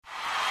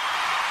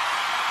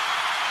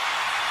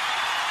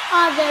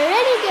Are there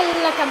any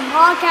good-looking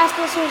podcast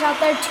listeners out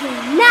there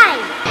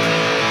tonight?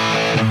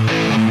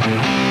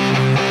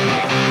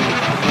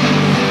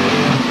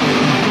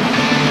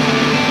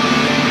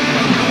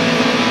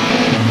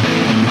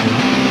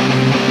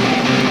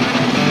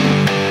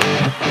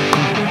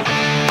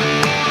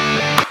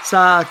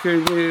 Soccer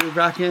Noob,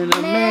 rockin'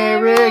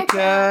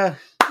 America.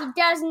 He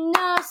doesn't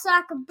know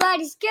soccer, but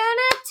he's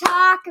gonna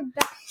talk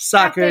about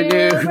Soccer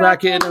Noob,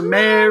 rockin'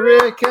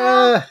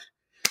 America.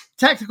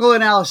 Tactical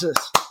analysis.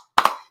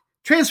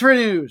 Transfer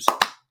news.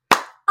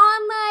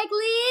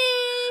 Unlikely.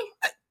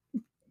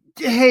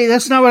 Hey,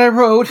 that's not what I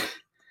wrote.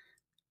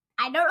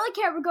 I don't really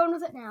care. We're going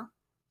with it now.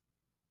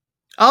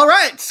 All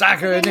right,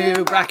 Soccer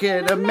Noob,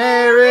 rockin'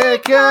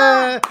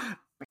 America.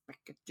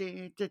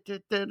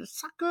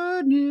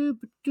 Soccer Noob,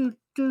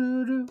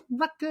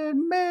 rockin'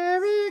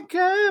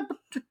 America.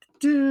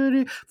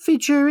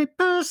 Feature a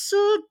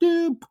person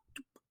noob,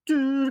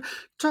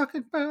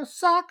 talking about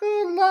soccer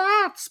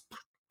lots.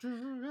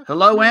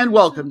 Hello and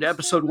welcome to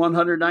episode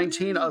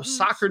 119 of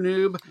Soccer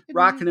Noob,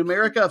 Rockin'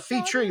 America,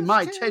 featuring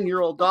my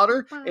 10-year-old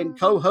daughter and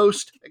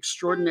co-host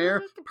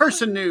extraordinaire,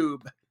 Person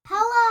Noob.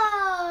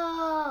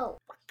 Hello.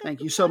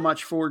 Thank you so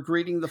much for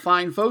greeting the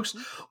fine folks.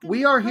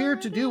 We are here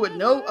to do what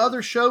no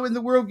other show in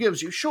the world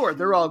gives you. Sure,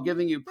 they're all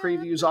giving you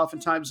previews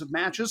oftentimes of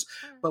matches,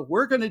 but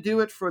we're going to do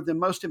it for the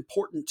most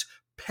important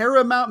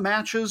paramount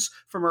matches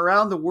from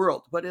around the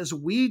world. But as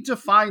we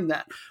define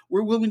that,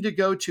 we're willing to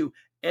go to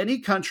any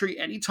country,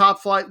 any top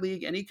flight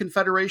league, any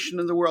confederation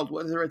in the world,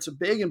 whether it's a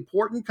big,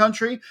 important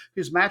country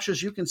whose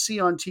matches you can see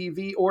on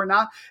TV or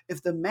not.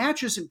 If the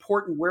match is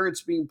important where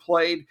it's being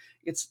played,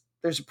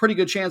 there's a pretty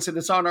good chance that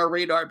it's on our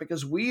radar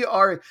because we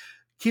are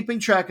keeping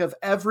track of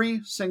every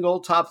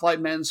single top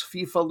flight men's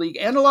FIFA league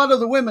and a lot of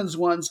the women's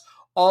ones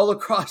all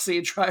across the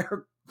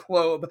entire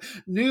globe.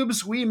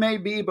 Noobs we may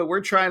be, but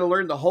we're trying to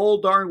learn the whole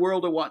darn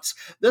world at once.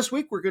 This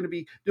week, we're going to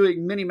be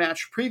doing mini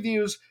match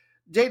previews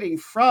dating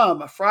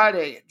from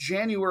Friday,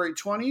 January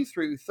 20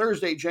 through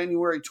Thursday,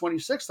 January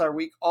 26th. Our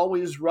week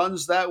always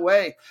runs that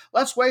way.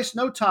 Let's waste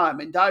no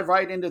time and dive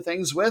right into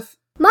things with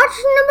Match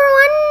number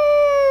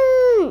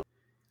 1.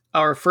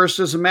 Our first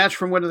is a match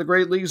from one of the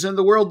great leagues in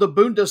the world, the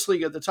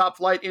Bundesliga, the top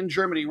flight in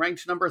Germany,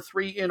 ranked number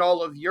 3 in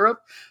all of Europe.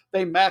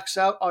 They max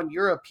out on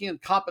European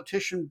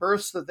competition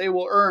berths that they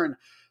will earn.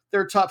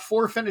 Their top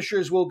 4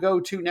 finishers will go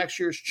to next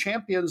year's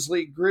Champions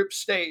League group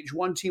stage.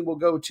 One team will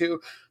go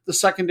to the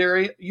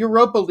secondary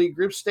Europa League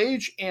group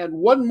stage, and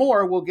one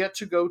more will get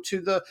to go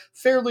to the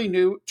fairly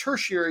new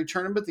tertiary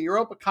tournament, the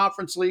Europa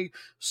Conference League,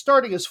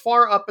 starting as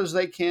far up as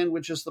they can,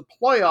 which is the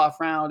playoff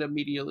round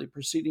immediately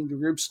preceding the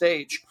group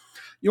stage.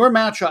 Your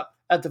matchup,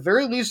 at the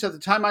very least at the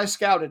time I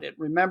scouted it,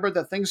 remember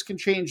that things can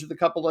change in the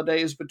couple of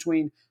days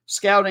between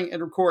scouting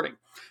and recording.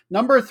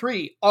 Number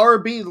 3,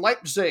 RB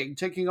Leipzig,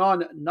 taking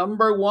on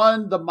number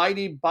 1, the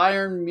mighty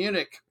Bayern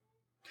Munich.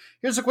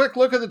 Here's a quick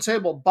look at the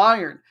table.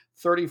 Bayern,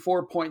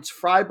 34 points.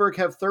 Freiburg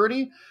have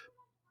 30.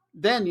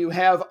 Then you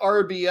have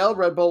RBL,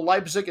 Red Bull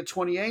Leipzig at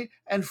 28,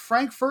 and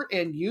Frankfurt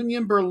and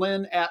Union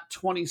Berlin at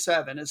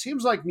 27. It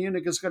seems like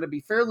Munich is going to be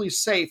fairly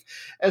safe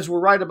as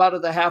we're right about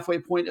at the halfway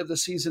point of the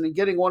season and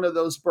getting one of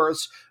those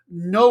berths.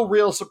 No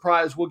real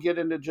surprise. We'll get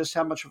into just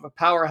how much of a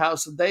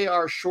powerhouse they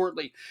are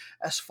shortly.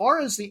 As far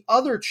as the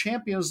other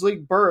Champions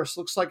League berths,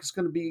 looks like it's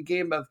going to be a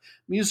game of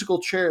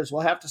musical chairs.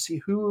 We'll have to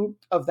see who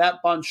of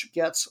that bunch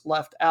gets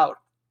left out.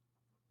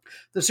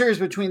 The series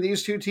between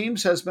these two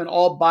teams has been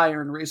all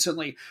Bayern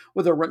recently,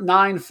 with a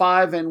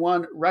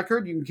 9-5-1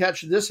 record. You can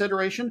catch this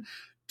iteration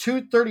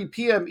 2:30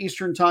 p.m.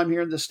 Eastern Time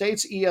here in the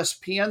States,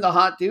 ESPN The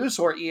Hot Deuce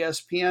or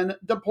ESPN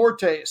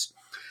Deportes.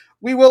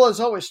 We will, as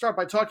always, start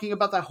by talking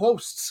about the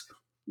hosts.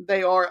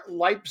 They are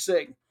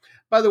Leipzig.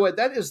 By the way,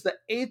 that is the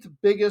 8th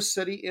biggest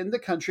city in the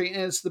country,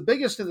 and it's the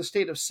biggest in the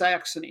state of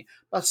Saxony,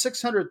 about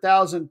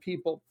 600,000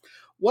 people.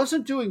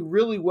 Wasn't doing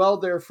really well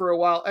there for a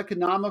while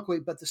economically,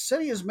 but the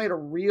city has made a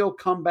real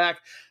comeback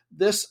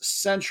this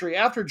century.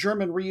 After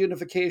German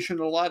reunification,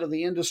 a lot of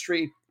the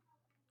industry,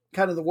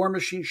 kind of the war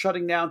machine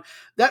shutting down,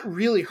 that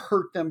really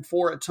hurt them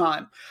for a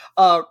time.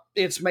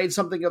 It's made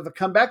something of a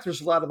comeback.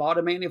 There's a lot of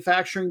auto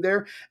manufacturing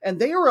there, and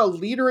they are a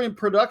leader in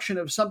production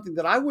of something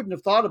that I wouldn't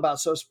have thought about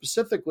so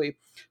specifically,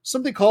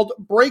 something called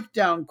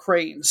breakdown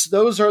cranes.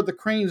 Those are the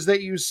cranes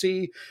that you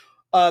see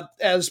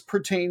as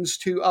pertains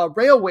to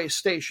railway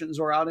stations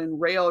or out in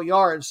rail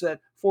yards that,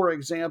 for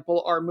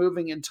example, are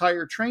moving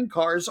entire train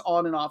cars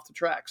on and off the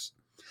tracks.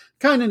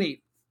 Kind of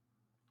neat.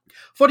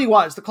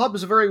 Footy-wise, the club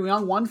is a very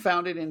young one,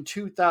 founded in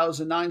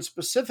 2009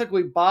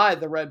 specifically by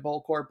the Red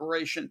Bull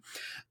Corporation.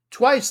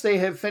 Twice they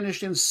have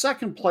finished in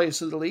second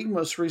place in the league,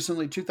 most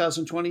recently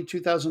 2020,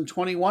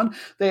 2021.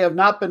 They have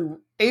not been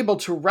able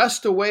to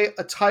wrest away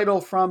a title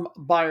from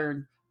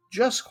Bayern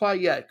just quite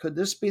yet. Could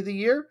this be the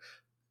year?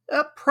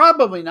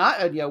 Probably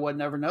not, and one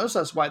never knows.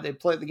 That's why they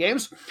play the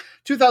games.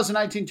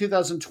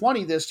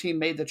 2019-2020, this team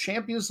made the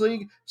Champions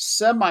League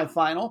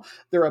semifinal.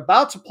 They're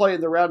about to play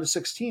in the round of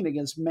 16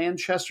 against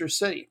Manchester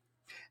City.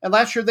 And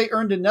last year, they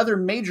earned another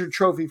major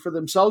trophy for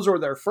themselves, or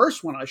their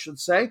first one, I should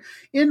say,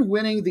 in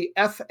winning the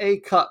FA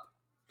Cup.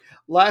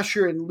 Last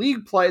year in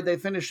league play, they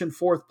finished in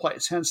 4th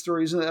place, hence the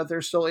reason that they're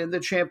still in the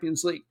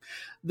Champions League.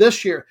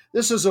 This year,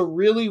 this is a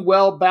really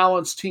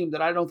well-balanced team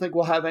that I don't think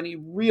will have any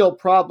real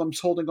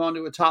problems holding on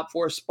to a top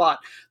 4 spot.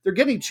 They're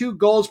getting 2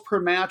 goals per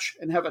match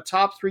and have a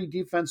top 3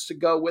 defense to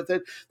go with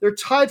it. They're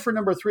tied for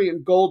number 3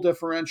 in goal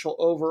differential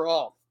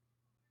overall.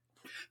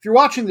 If you're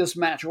watching this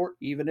match, or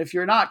even if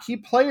you're not, key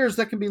players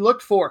that can be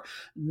looked for.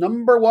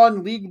 Number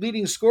 1 league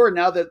leading scorer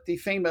now that the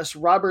famous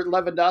Robert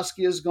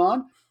Lewandowski is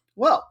gone.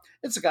 Well,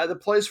 it's a guy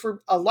that plays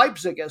for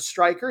Leipzig as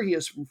striker. He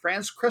is from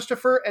France,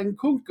 Christopher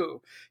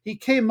Nkunku. He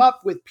came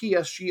up with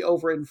PSG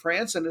over in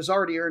France and has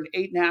already earned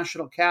 8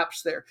 national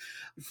caps there.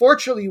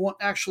 Unfortunately, you won't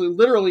actually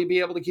literally be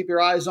able to keep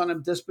your eyes on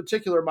him this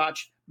particular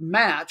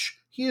match.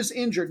 He is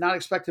injured, not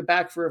expected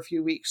back for a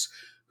few weeks.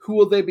 Who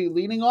will they be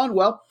leaning on?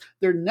 Well,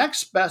 their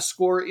next best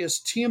scorer is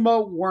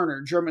Timo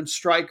Werner, German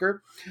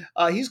striker.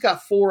 He's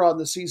got 4 on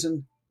the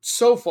season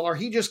so far.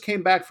 He just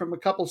came back from a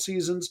couple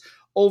seasons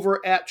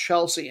over at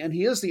Chelsea, and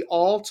he is the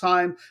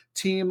all-time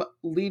team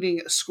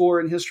leading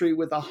scorer in history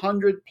with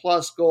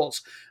 100-plus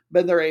goals.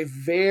 Been there a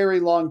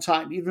very long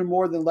time, even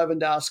more than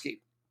Lewandowski.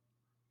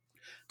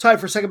 Tied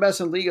for second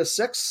best in Liga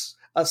 6,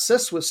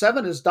 assists with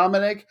 7 is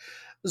Dominik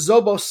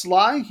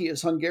Szoboszlai. He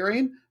is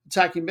Hungarian.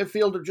 Attacking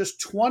midfielder,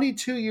 just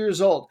 22 years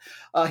old.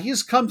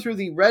 He's come through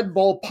the Red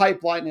Bull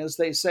pipeline, as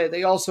they say.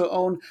 They also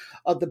own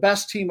the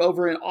best team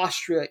over in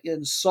Austria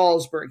in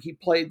Salzburg. He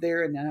played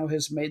there and now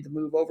has made the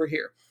move over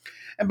here.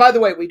 And by the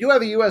way, we do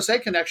have a USA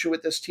connection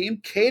with this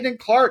team. Caden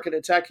Clark, an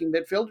attacking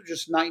midfielder,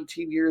 just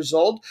 19 years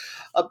old.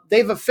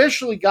 They've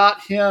officially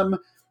got him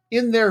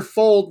in their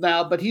fold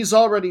now, but he's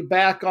already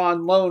back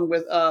on loan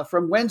with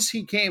from whence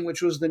he came,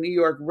 which was the New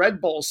York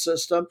Red Bull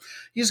system.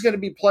 He's going to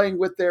be playing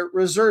with their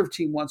reserve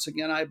team once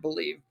again, I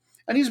believe.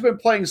 And he's been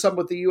playing some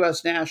with the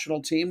U.S.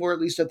 national team, or at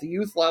least at the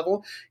youth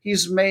level.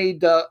 He's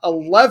made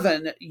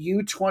 11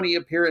 U20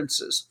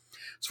 appearances.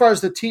 As far as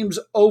the team's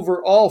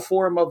overall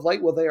form of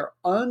late, well, they are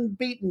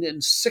unbeaten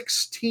in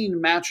 16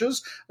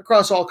 matches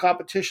across all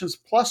competitions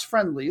plus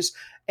friendlies,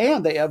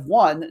 and they have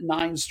won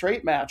 9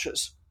 straight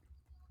matches.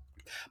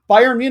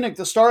 Bayern Munich,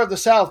 the star of the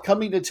South,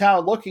 coming to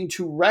town looking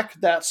to wreck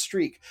that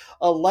streak.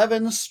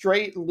 11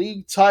 straight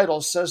league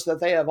titles, says that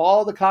they have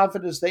all the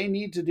confidence they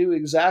need to do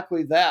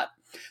exactly that.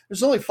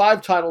 There's only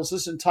 5 titles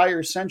this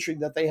entire century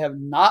that they have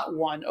not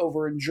won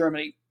over in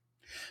Germany.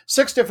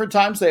 6 different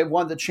times they have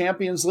won the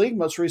Champions League,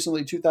 most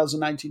recently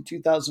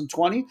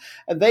 2019-2020,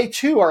 and they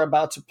too are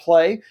about to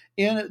play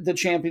in the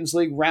Champions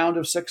League round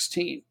of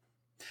 16.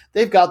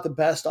 They've got the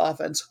best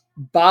offense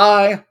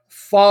by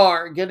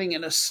far, getting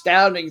an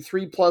astounding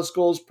 3+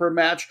 goals per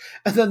match,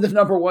 and then the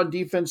number 1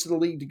 defense in the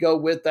league to go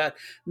with that.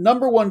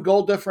 Number 1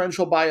 goal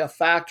differential by a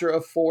factor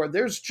of 4.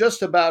 There's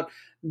just about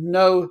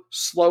no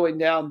slowing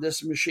down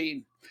this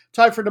machine.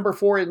 Tied for number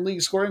 4 in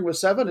league scoring with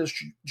 7 is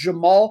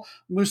Jamal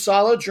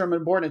Musiala,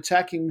 German-born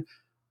attacking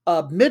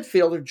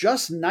midfielder,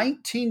 just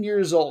 19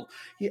 years old.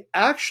 He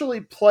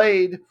actually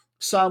played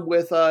some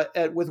with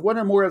one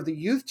or more of the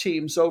youth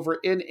teams over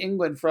in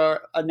England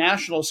for a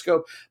national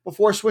scope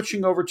before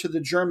switching over to the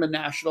German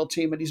national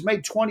team, and he's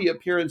made 20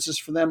 appearances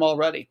for them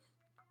already.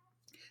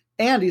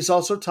 And he's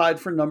also tied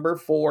for number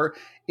 4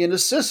 in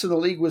assists in the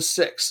league with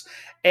 6.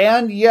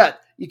 And yet,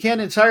 you can't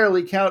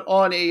entirely count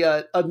on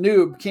a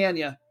noob, can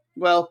you?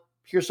 Well,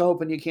 here's to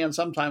hoping you can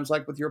sometimes,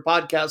 like with your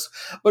podcast.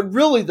 But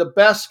really, the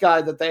best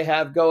guy that they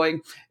have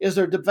going is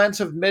their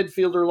defensive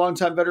midfielder,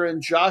 longtime veteran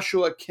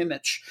Joshua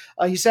Kimmich.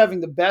 He's having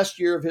the best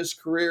year of his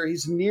career.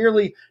 He's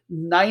nearly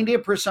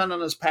 90% on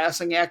his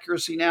passing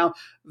accuracy now.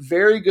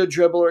 Very good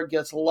dribbler,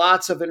 gets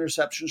lots of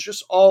interceptions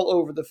just all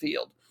over the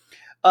field.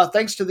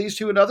 Thanks to these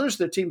 2 and others,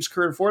 the team's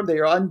current form, they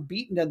are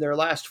unbeaten in their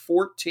last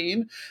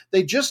 14.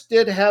 They just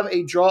did have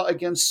a draw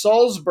against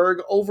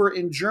Salzburg over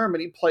in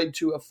Germany, played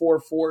to a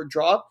 4-4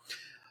 draw.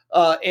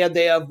 And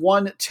they have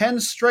won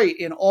 10 straight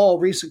in all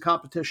recent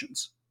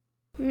competitions.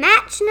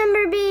 Match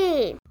number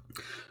B.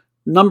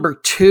 Number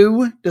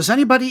 2. Does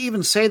anybody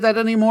even say that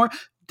anymore?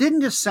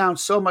 Didn't it sound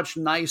so much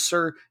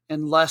nicer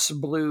and less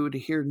blue to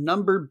hear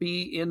number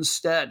B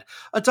instead?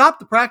 Adopt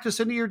the practice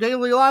into your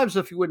daily lives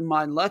if you wouldn't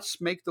mind. Let's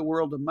make the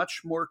world a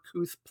much more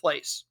couth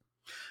place.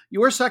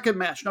 Your second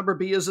match, number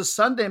B, is a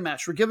Sunday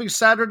match. We're giving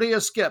Saturday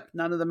a skip.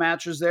 None of the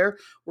matches there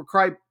were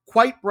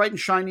quite bright and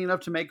shiny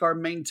enough to make our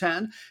main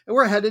 10. And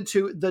we're headed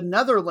to the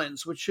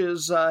Netherlands, which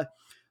is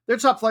their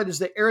top flight is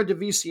the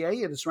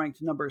Eredivisie. It is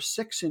ranked number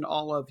 6 in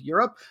all of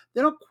Europe.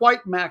 They don't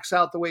quite max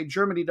out the way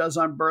Germany does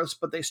on berths,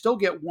 but they still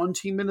get 1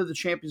 team into the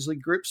Champions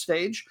League group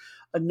stage,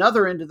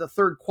 another into the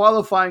 3rd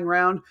qualifying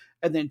round,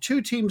 and then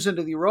 2 teams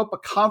into the Europa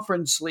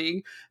Conference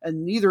League,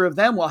 and neither of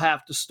them will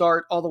have to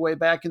start all the way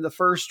back in the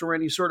 1st or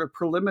any sort of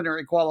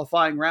preliminary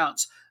qualifying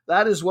rounds.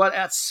 That is what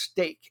at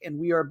stake, and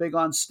we are big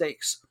on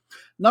stakes.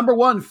 Number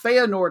 1,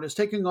 Feyenoord, is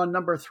taking on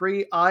number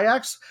 3,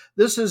 Ajax.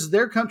 This is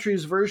their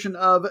country's version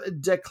of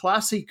De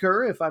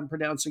Klassieker, if I'm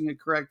pronouncing it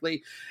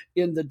correctly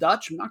in the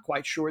Dutch. I'm not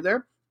quite sure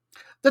there.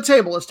 The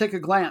table, let's take a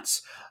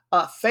glance.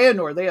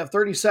 Feyenoord, they have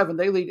 37.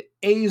 They lead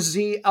AZ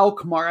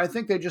Alkmaar. I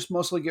think they just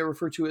mostly get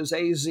referred to as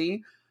AZ.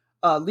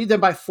 lead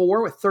them by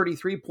 4 with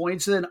 33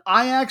 points. And then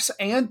Ajax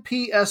and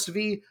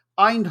PSV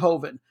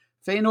Eindhoven.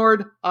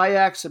 Feyenoord,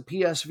 Ajax, and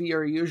PSV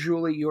are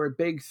usually your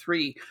big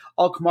three.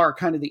 Alkmaar are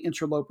kind of the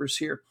interlopers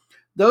here.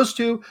 Those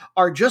two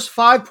are just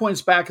 5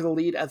 points back of the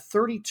lead at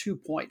 32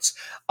 points.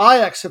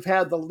 Ajax have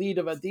had the lead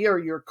of it. They are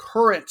your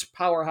current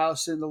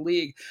powerhouse in the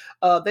league.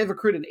 They've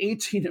accrued an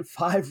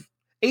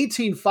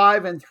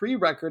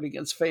 18-5-3 record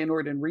against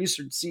Feyenoord in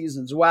recent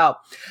seasons. Wow.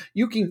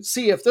 You can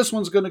see if this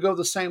one's going to go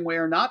the same way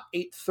or not.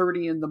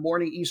 8:30 in the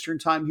morning Eastern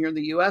time here in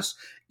the U.S.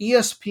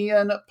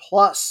 ESPN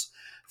Plus.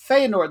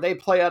 Feyenoord, they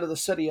play out of the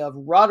city of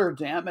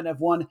Rotterdam and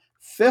have won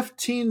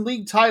 15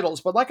 league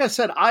titles. But like I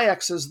said,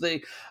 Ajax is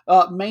the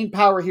main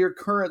power here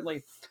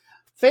currently.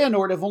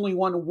 Feyenoord have only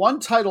won one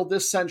title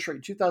this century,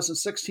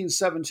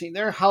 2016-17.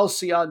 Their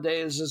halcyon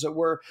days, as it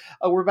were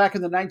back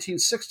in the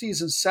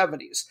 1960s and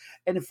 70s.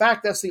 And in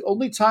fact, that's the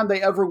only time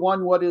they ever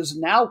won what is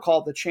now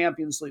called the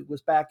Champions League,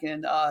 was back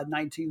in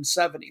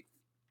 1970.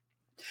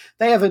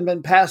 They haven't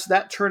been past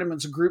that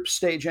tournament's group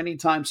stage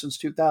anytime since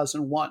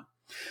 2001.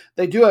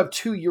 They do have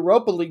 2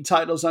 Europa League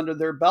titles under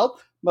their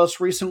belt. Most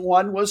recent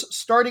one was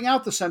starting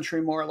out the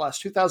century, more or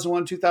less,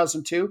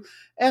 2001-2002,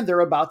 and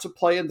they're about to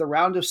play in the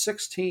round of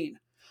 16.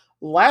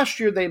 Last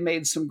year, they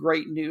made some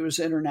great news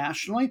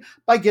internationally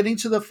by getting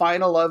to the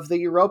final of the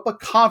Europa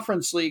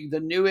Conference League, the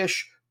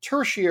newish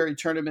tertiary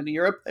tournament in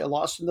Europe. They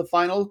lost in the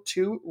final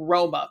to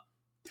Roma.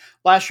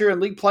 Last year in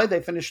league play,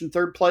 they finished in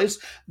 3rd place.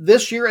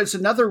 This year, it's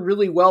another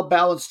really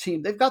well-balanced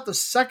team. They've got the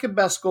second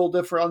best goal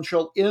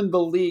differential in the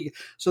league.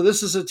 So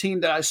this is a team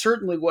that I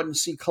certainly wouldn't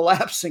see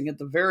collapsing at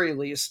the very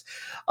least.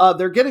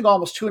 They're getting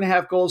almost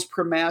 2.5 goals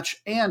per match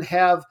and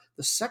have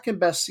the second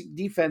best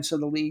defense in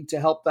the league to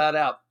help that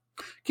out.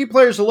 Key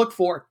players to look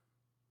for.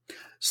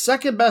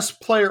 Second best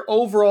player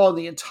overall in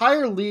the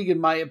entire league, in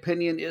my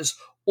opinion, is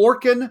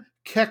Orkun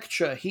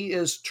Kekçe. He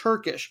is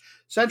Turkish.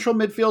 Central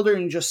midfielder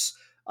and just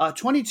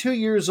 22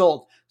 years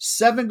old,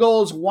 7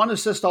 goals, 1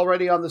 assist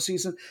already on the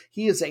season.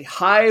 He is a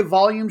high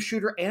volume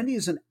shooter and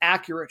he's an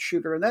accurate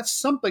shooter, and that's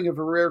something of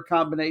a rare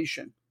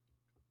combination.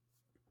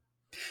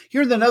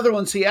 Here in the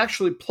Netherlands, he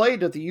actually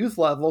played at the youth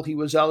level. He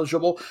was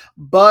eligible,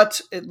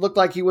 but it looked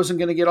like he wasn't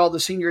going to get all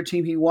the senior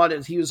team he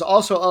wanted. He was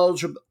also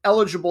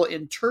eligible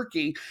in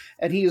Turkey,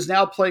 and he is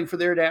now playing for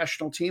their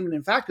national team, and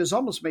in fact has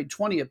almost made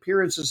 20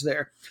 appearances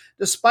there,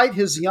 despite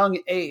his young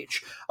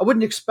age. I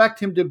wouldn't expect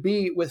him to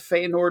be with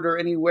Feyenoord or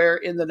anywhere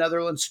in the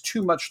Netherlands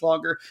too much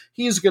longer.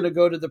 He's going to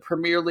go to the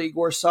Premier League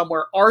or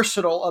somewhere.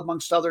 Arsenal,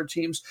 amongst other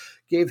teams,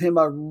 gave him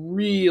a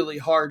really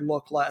hard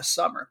look last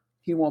summer.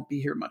 He won't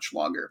be here much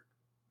longer.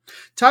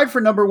 Tied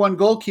for number 1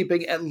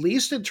 goalkeeping, at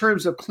least in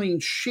terms of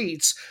clean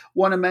sheets,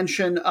 want to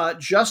mention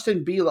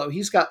Justin Bijlow.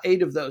 He's got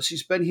 8 of those.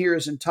 He's been here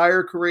his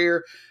entire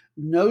career,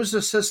 knows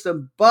the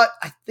system, but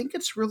I think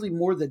it's really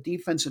more the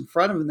defense in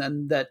front of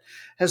him that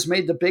has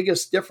made the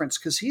biggest difference,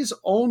 because he's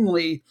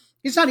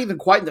not even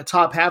quite in the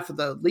top half of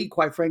the league,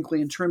 quite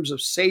frankly, in terms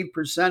of save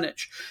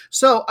percentage.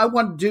 So I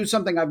want to do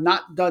something I've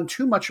not done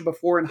too much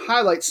before and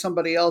highlight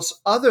somebody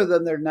else other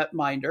than their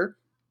netminder.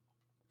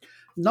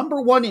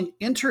 Number 1 in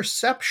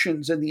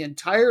interceptions in the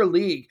entire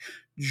league,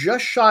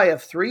 just shy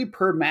of 3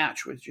 per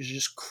match, which is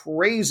just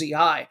crazy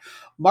high.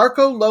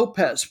 Marco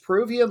Lopez,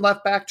 Peruvian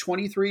left back,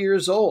 23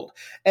 years old.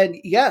 And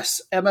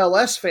yes,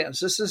 MLS fans,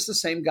 this is the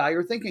same guy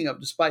you're thinking of,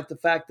 despite the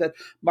fact that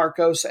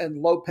Marcos and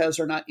Lopez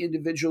are not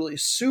individually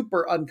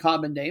super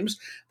uncommon names.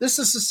 This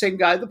is the same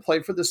guy that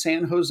played for the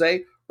San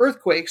Jose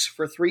Earthquakes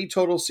for 3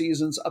 total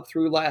seasons up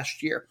through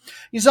last year.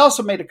 He's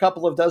also made a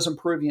couple of dozen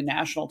Peruvian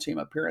national team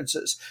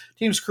appearances.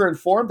 Team's current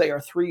form, they are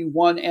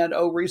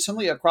 3-1-0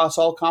 recently across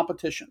all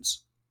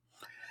competitions.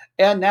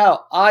 And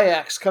now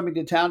Ajax coming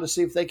to town to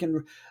see if they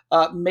can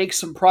make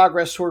some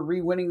progress toward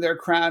re-winning their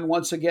crown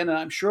once again, and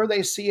I'm sure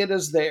they see it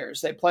as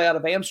theirs. They play out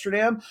of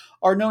Amsterdam,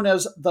 are known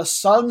as the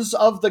Sons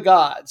of the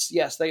Gods.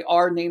 Yes, they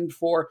are named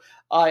for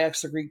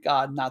Ajax, the Greek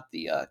god, not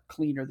the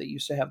cleaner that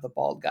used to have the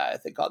bald guy, I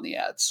think, on the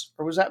ads.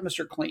 Or was that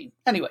Mr. Clean?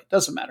 Anyway,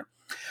 doesn't matter.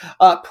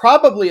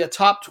 Probably a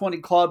top 20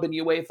 club in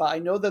UEFA. I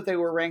know that they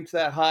were ranked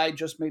that high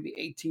just maybe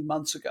 18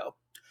 months ago.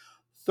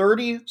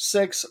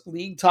 36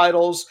 league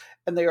titles,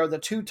 and they are the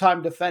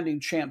 2-time defending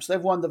champs.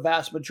 They've won the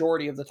vast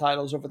majority of the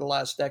titles over the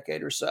last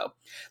decade or so.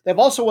 They've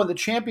also won the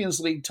Champions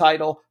League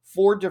title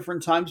 4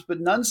 different times,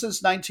 but none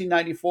since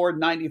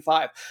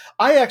 1994-95.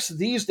 Ajax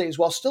these days,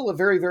 while still a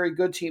very, very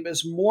good team,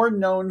 is more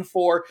known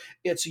for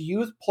its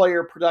youth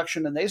player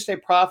production, and they stay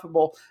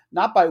profitable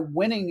not by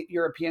winning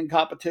European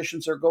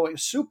competitions or going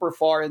super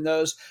far in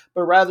those,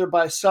 but rather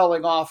by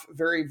selling off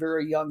very,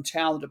 very young,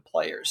 talented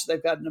players.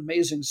 They've got an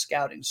amazing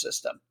scouting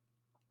system.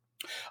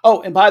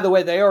 Oh, and by the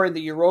way, they are in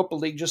the Europa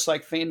League, just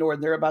like Feyenoord,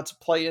 and they're about to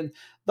play in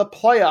the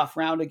playoff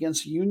round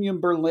against Union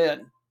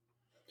Berlin.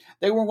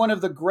 They were one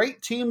of the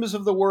great teams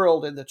of the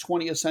world in the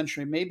 20th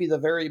century, maybe the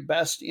very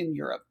best in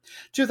Europe.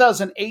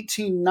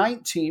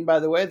 2018-19, by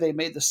the way, they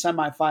made the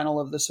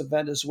semifinal of this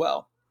event as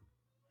well.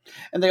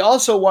 And they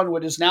also won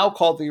what is now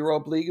called the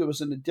Europa League. It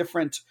was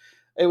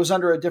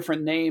under a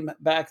different name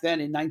back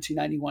then in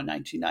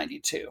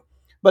 1991-1992.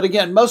 But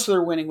again, most of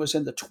their winning was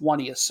in the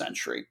 20th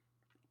century.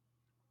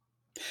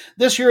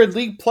 This year in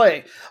league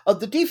play,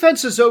 the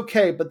defense is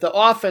okay, but the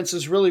offense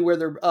is really where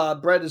their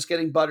bread is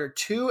getting buttered.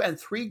 2 and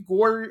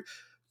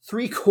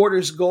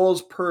 3/4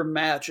 goals per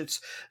match. It's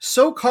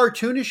so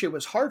cartoonish, it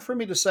was hard for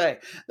me to say.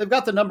 They've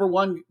got the number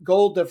 1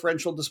 goal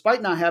differential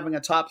despite not having a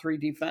top 3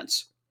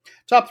 defense.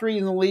 Top 3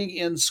 in the league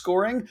in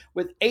scoring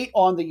with 8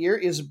 on the year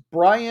is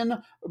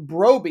Brian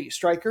Broby,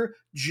 striker,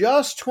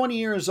 just 20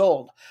 years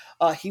old.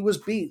 He was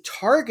being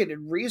targeted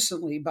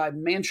recently by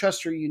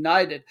Manchester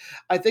United.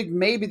 I think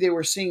maybe they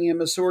were seeing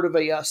him as sort of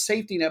a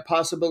safety net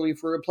possibility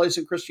for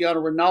replacing Cristiano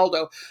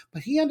Ronaldo,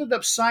 but he ended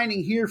up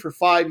signing here for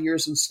 5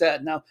 years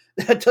instead. Now,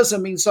 that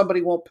doesn't mean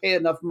somebody won't pay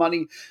enough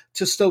money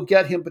to still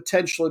get him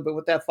potentially, but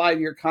with that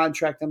 5-year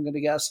contract, I'm going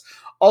to guess,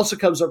 also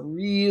comes a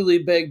really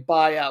big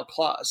buyout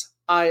clause.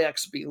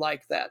 Ajax be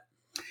like that.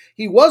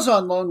 He was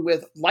on loan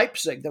with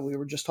Leipzig that we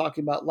were just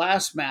talking about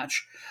last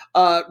match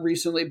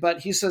recently,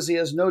 but he says he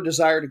has no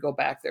desire to go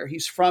back there.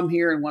 He's from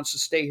here and wants to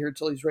stay here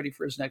until he's ready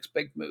for his next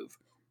big move.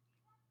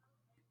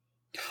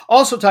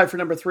 Also tied for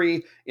number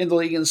 3 in the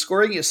league in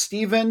scoring is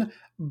Steven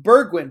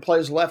Bergwijn,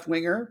 plays left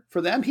winger for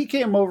them. He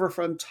came over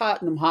from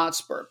Tottenham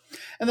Hotspur.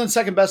 And then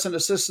second best in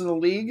assists in the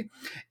league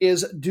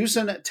is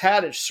Dusan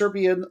Tadic,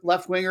 Serbian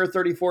left winger,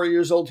 34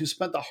 years old, who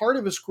spent the heart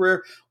of his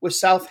career with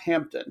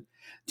Southampton.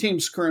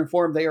 Team's current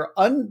form, they are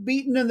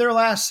unbeaten in their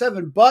last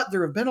 7, but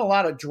there have been a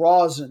lot of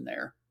draws in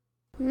there.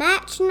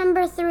 Match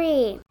number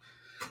 3.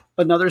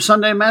 Another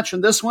Sunday match,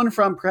 and this one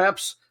from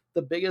perhaps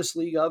the biggest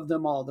league of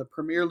them all, the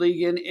Premier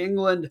League in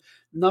England.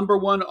 Number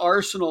 1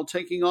 Arsenal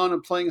taking on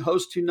and playing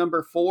host to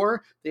number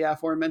 4, the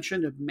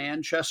aforementioned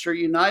Manchester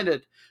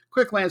United.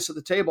 Quick glance at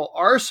the table.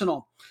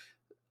 Arsenal,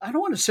 I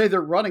don't want to say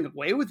they're running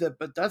away with it,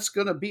 but that's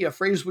going to be a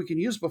phrase we can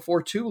use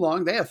before too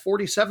long. They have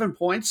 47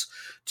 points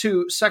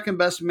to second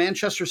best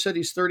Manchester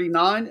City's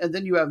 39, and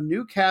then you have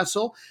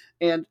Newcastle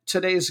and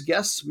today's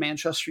guests,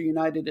 Manchester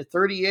United at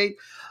 38.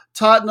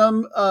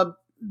 Tottenham,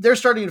 they're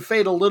starting to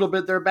fade a little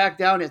bit. They're back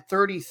down at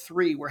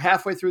 33. We're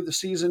halfway through the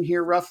season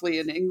here roughly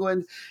in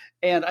England,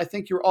 and I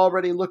think you're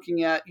already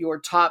looking at your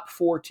top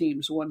 4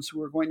 teams, ones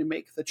who are going to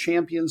make the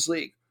Champions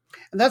League.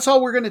 And that's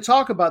all we're going to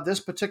talk about this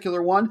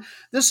particular one.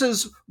 This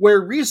is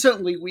where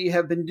recently we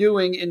have been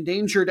doing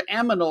Endangered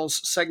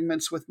Aminals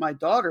segments with my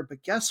daughter.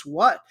 But guess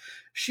what?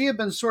 She had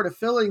been sort of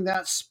filling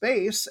that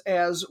space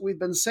as we've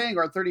been saying.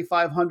 Our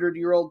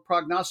 3,500-year-old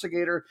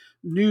prognosticator,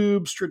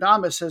 Noob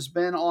Stradamus, has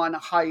been on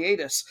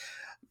hiatus.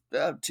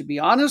 To be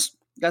honest,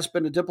 that's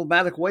been a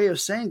diplomatic way of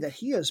saying that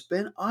he has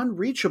been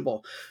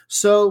unreachable.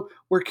 So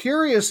we're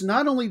curious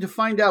not only to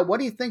find out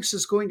what he thinks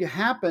is going to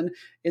happen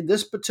in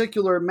this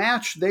particular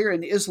match there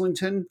in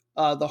Islington,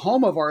 the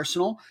home of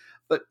Arsenal,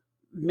 but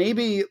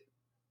maybe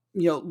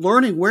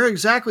learning where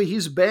exactly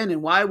he's been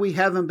and why we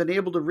haven't been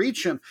able to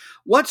reach him.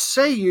 What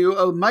say you,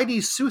 O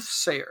mighty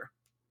soothsayer?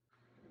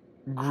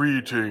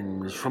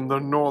 Greetings from the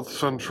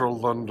north-central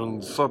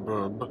London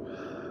suburb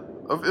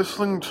of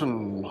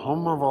Islington,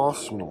 home of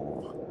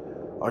Arsenal.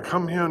 I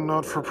come here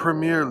not for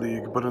Premier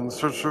League, but in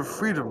search of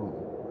freedom.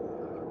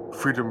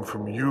 Freedom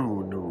from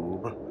you,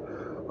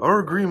 noob. Our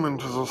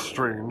agreement is a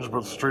strange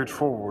but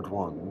straightforward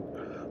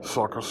one.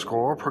 Soccer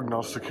score,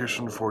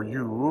 prognostication for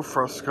you,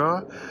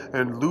 Fresca,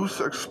 and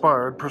loose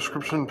expired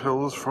prescription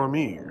pills for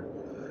me.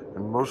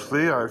 And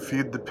mostly I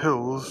feed the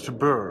pills to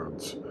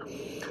birds.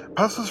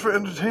 Passes for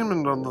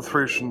entertainment on the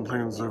Thracian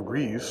plains of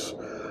Greece,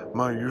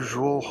 my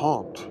usual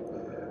haunt.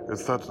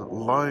 It's that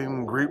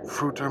lime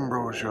grapefruit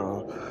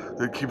ambrosia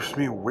that keeps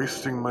me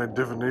wasting my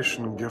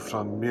divination gift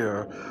on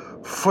mere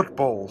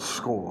football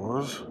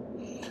scores.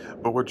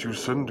 But what you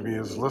send me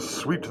is less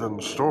sweet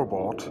than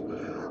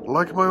store-bought,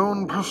 like my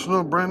own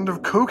personal brand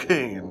of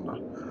cocaine.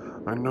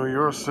 I know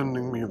you're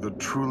sending me the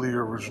truly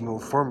original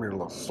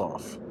formula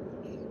stuff.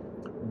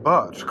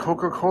 But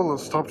Coca-Cola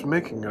stopped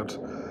making it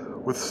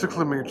with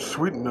cyclamate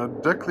sweetener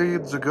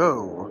decades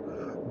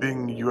ago,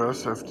 being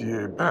US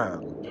FDA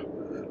banned.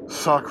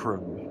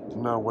 Saccharin.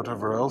 Now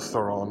whatever else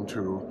they're on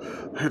to,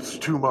 it's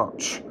too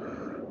much.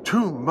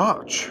 Too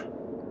much!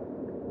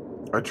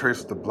 I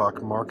traced the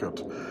black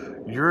market,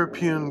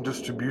 European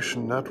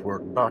distribution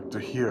network back to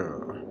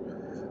here.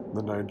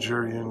 The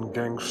Nigerian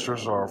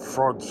gangsters are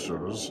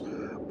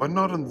fraudsters, but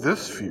not in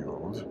this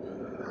field.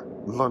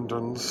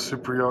 London's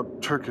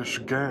Cypriot Turkish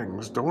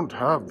gangs don't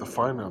have the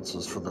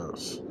finances for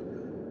this.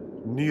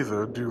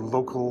 Neither do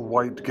local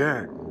white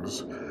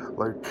gangs,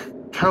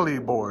 like Kelly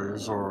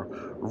Boys or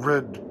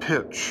Red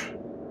Pitch.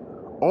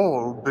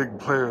 All big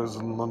players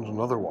in London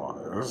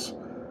otherwise.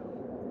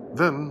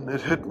 Then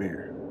it hit me.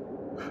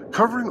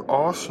 Covering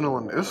Arsenal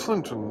and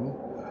Islington,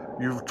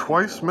 you've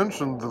twice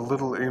mentioned the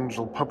Little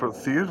Angel Puppet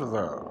Theatre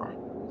there.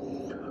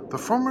 The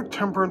former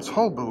Temperance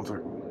Hall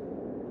building.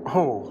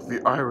 Oh,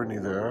 the irony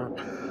there.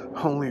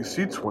 Only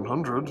seats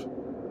 100.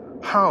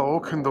 How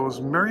can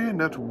those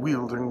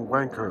marionette-wielding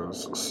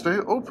wankers stay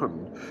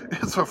open?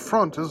 It's a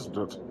front, isn't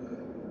it?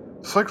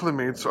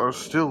 Cyclamates are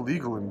still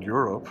legal in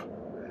Europe.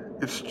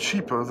 It's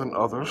cheaper than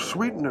other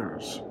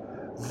sweeteners.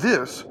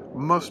 This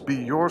must be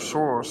your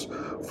source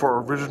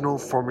for original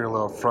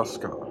formula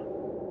Fresca.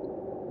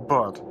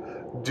 But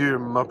Dear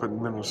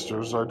Muppet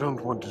Ministers, I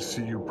don't want to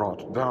see you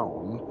brought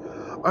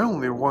down. I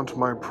only want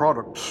my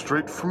product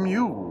straight from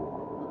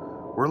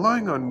you.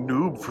 Relying on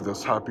Noob for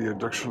this happy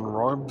addiction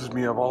robs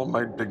me of all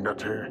my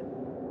dignity.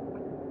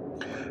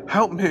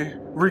 Help me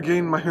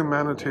regain my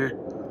humanity.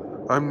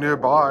 I'm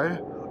nearby,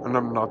 and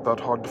I'm not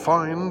that hard to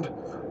find.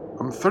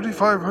 I'm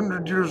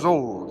 3,500 years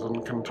old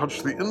and can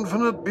touch the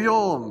infinite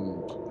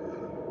beyond.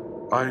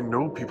 I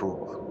know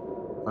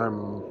people.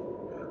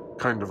 I'm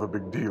kind of a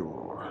big deal.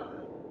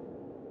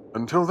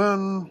 Until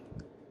then...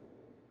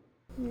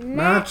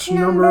 Match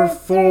number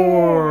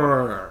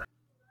 4.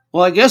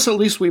 Well, I guess at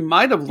least we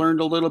might have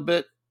learned a little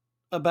bit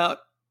about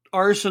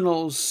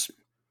Arsenal's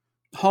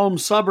home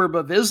suburb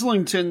of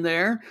Islington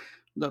there,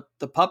 the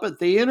puppet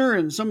theater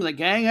and some of the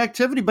gang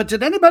activity. But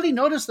did anybody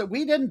notice that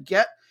we didn't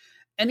get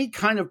any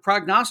kind of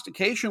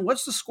prognostication?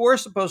 What's the score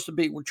supposed to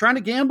be? We're trying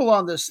to gamble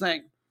on this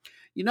thing.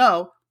 You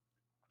know,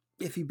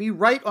 if you be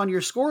right on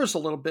your scores a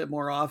little bit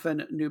more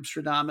often,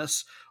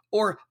 Noobstradamus,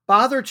 or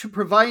bother to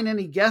provide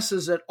any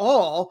guesses at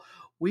all,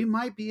 we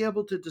might be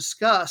able to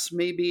discuss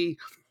maybe,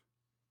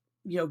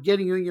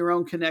 getting you your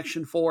own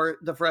connection for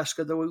the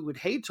Fresca, though we would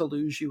hate to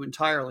lose you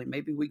entirely.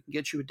 Maybe we can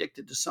get you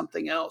addicted to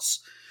something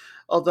else.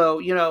 Although,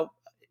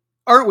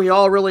 aren't we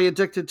all really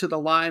addicted to the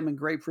lime and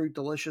grapefruit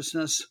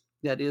deliciousness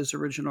that is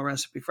Original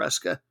Recipe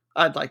Fresca?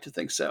 I'd like to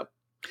think so.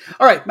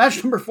 All right,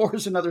 match number 4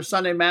 is another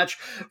Sunday match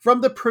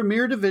from the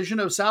Premier Division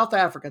of South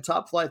Africa.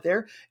 Top flight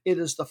there. It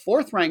is the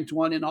 4th ranked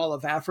one in all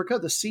of Africa,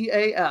 the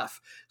CAF.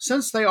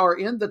 Since they are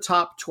in the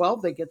top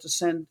 12, they get to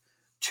send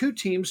 2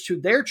 teams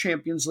to their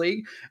Champions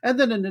League, and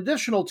then an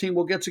additional team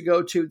will get to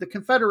go to the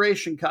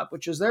Confederation Cup,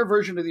 which is their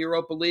version of the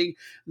Europa League.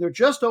 They're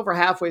just over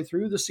halfway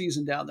through the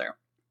season down there.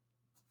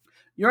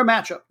 Your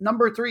matchup,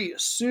 number 3,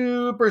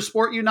 Super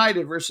Sport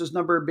United versus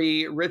number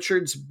B,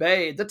 Richards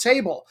Bay. The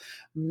table,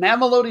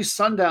 Mamelodi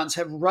Sundowns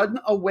have run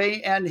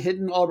away and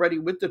hidden already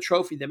with the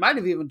trophy. They might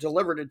have even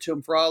delivered it to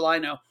them for all I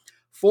know.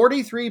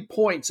 43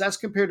 points. That's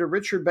compared to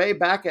Richard Bay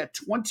back at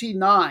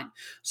 29.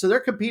 So they're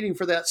competing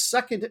for that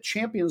second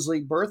Champions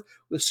League berth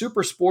with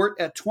Super Sport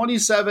at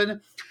 27.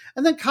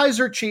 And then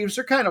Kaiser Chiefs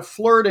are kind of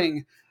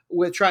flirting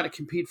with trying to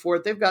compete for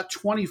it. They've got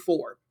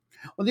 24.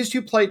 When these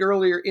two played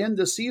earlier in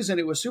the season,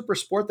 it was Super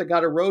Sport that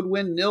got a road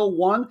win,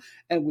 0-1,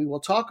 and we will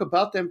talk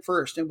about them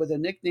first. And with a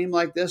nickname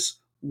like this,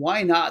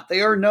 why not? They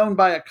are known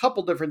by a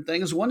couple different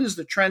things. One is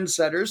the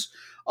Trendsetters.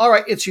 All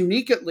right, it's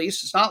unique at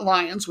least. It's not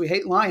Lions. We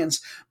hate Lions.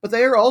 But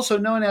they are also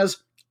known as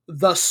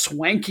the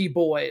Swanky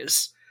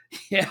Boys.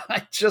 Yeah,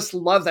 I just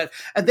love that.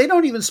 And they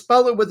don't even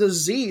spell it with a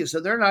Z, so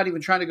they're not even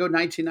trying to go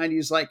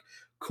 1990s like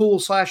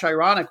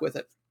cool/ironic with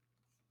it.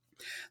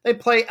 They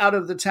play out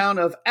of the town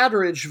of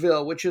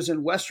Atteridgeville, which is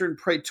in western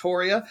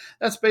Pretoria.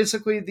 That's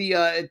basically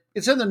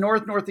it's in the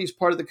northeast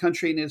part of the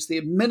country, and it's the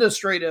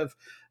administrative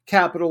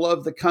capital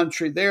of the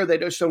country. There, they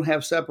just don't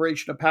have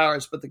separation of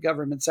powers, but the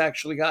government's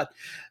actually got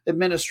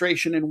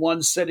administration in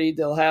one city.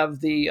 They'll have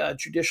the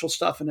judicial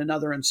stuff in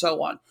another, and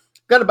so on.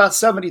 Got about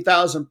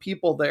 70,000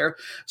 people there.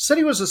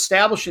 City was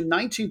established in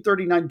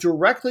 1939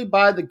 directly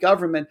by the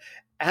government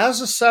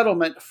as a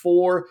settlement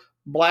for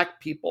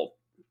Black people.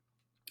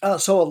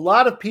 So a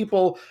lot of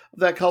people of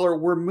that color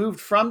were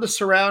moved from the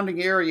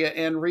surrounding area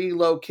and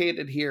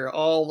relocated here,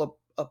 all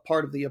a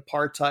part of the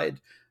apartheid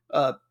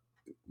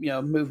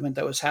movement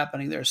that was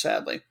happening there,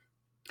 sadly.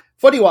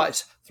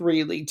 Footy-wise,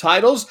 3 league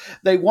titles.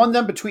 They won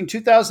them between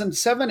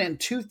 2007 and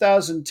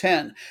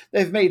 2010.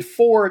 They've made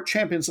 4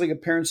 Champions League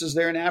appearances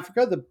there in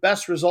Africa. The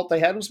best result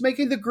they had was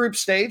making the group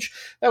stage.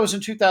 That was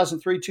in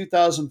 2003,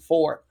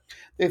 2004.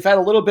 They've had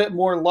a little bit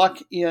more luck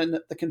in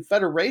the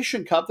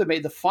Confederation Cup. They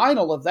made the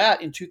final of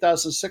that in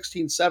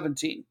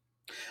 2016-17.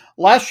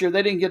 Last year,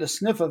 they didn't get a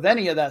sniff of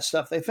any of that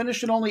stuff. They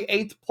finished in only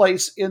 8th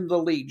place in the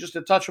league, just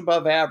a touch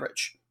above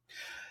average.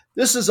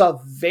 This is a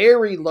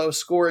very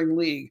low-scoring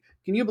league.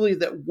 Can you believe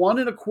that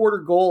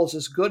 1.25 goals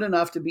is good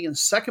enough to be in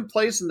second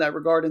place in that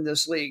regard in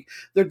this league?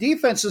 Their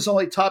defense is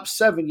only top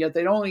 7, yet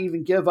they don't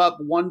even give up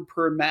 1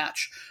 per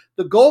match.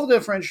 The goal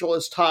differential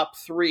is top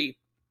 3.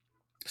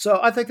 So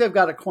I think they've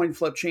got a coin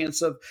flip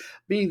chance of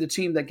being the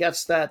team that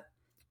gets that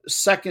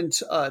second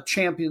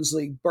Champions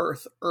League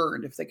berth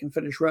earned if they can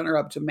finish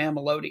runner-up to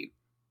Mamelodi.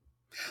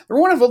 They're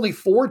one of only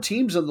 4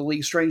 teams in the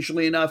league,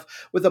 strangely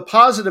enough, with a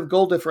positive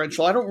goal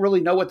differential. I don't really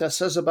know what that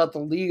says about the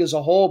league as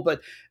a whole, but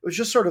it was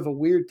just sort of a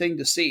weird thing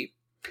to see.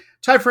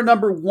 Tied for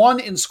number 1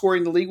 in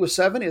scoring the league with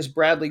 7 is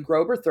Bradley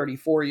Grover,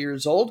 34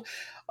 years old.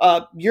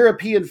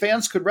 European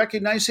fans could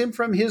recognize him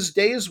from his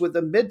days with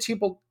the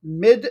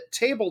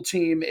mid-table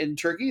team in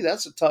Turkey.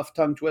 That's a tough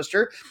tongue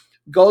twister.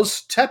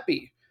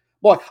 Göztepe.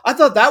 Boy, I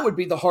thought that would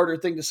be the harder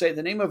thing to say,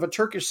 the name of a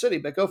Turkish city,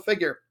 but go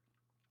figure.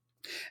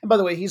 And by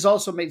the way, he's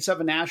also made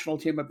 7 national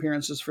team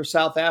appearances for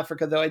South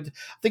Africa, though I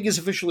think he's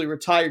officially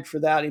retired for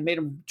that. He made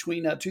them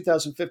between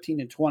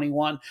 2015 and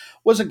 21.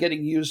 Wasn't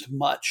getting used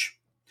much.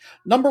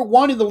 Number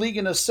 1 in the league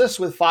in assists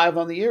with 5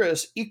 on the year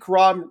is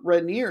Ikram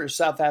Rainier,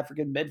 South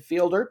African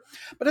midfielder.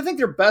 But I think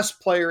their best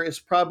player is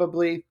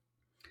probably,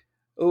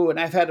 and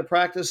I've had to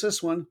practice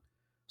this one,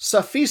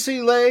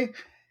 Safisile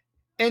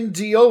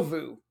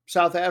Ndiovu.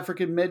 South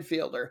African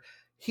midfielder.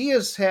 He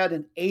has had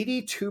an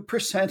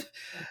 82%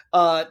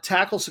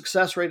 tackle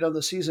success rate on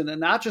the season, and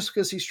not just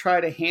because he's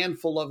tried a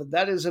handful of it.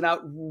 That is an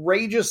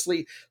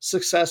outrageously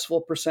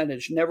successful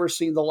percentage. Never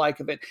seen the like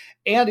of it.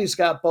 And he's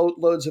got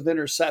boatloads of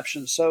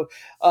interceptions. So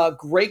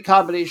great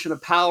combination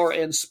of power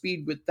and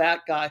speed with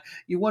that guy.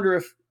 You wonder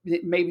if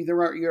maybe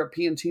there aren't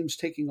European teams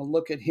taking a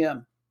look at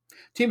him.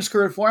 Team's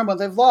current form, but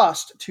they've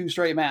lost 2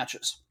 straight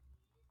matches.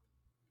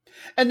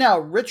 And now,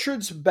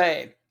 Richards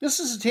Bay. This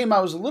is a team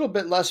I was a little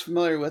bit less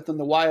familiar with, and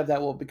the why of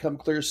that will become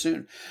clear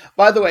soon.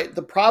 By the way,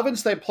 the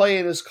province they play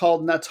in is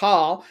called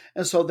Natal,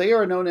 and so they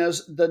are known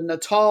as the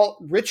Natal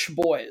Rich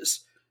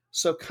Boys.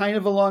 So kind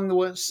of along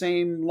the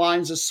same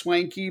lines as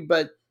Swanky,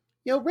 but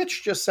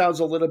rich just sounds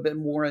a little bit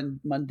more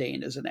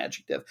mundane as an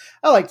adjective.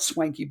 I like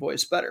Swanky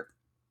Boys better.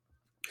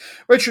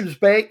 Richards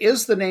Bay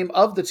is the name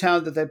of the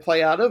town that they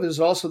play out of. It is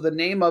also the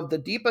name of the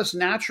deepest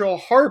natural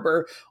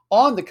harbor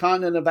on the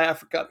continent of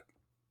Africa.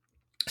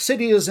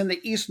 City is in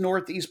the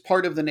east-northeast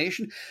part of the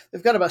nation.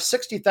 They've got about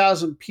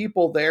 60,000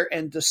 people there,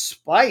 and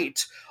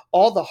despite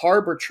all the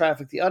harbor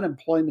traffic, the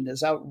unemployment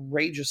is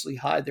outrageously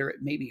high. They're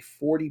at maybe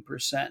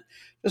 40%.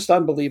 Just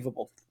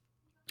unbelievable.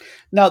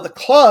 Now, the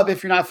club,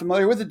 if you're not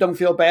familiar with it, don't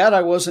feel bad.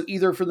 I wasn't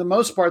either for the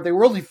most part. They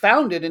were only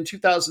founded in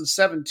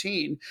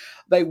 2017.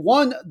 They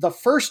won the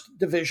first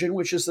division,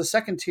 which is the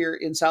second tier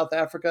in South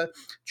Africa,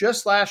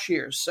 just last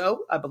year.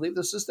 So I believe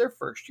this is their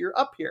first year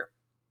up here.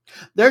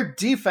 Their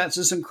defense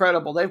is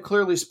incredible. They've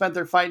clearly spent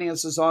their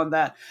finances on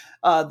that.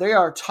 They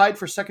are tied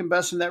for second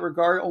best in that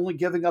regard, only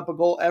giving up a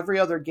goal every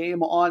other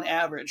game on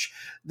average.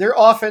 Their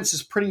offense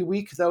is pretty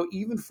weak, though,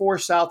 even for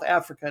South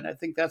Africa, and I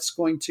think that's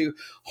going to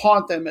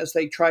haunt them as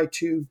they try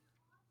to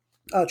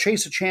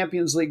chase a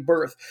Champions League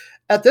berth.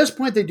 At this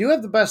point, they do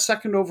have the best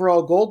second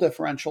overall goal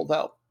differential,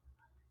 though.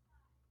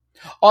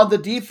 On the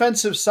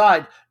defensive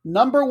side,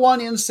 number 1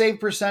 in save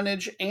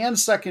percentage and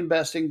second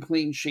best in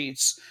clean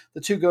sheets.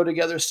 The two go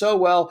together so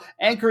well.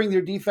 Anchoring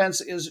their defense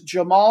is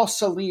Jamal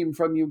Salim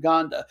from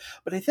Uganda.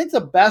 But I think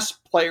the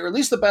best player, at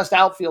least the best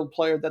outfield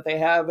player that they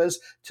have, is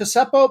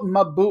Tsepo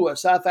Mabua,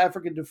 South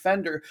African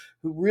defender,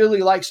 who really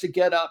likes to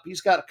get up.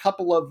 He's got a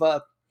couple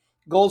of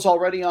goals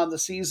already on the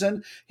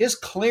season. His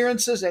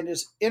clearances and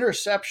his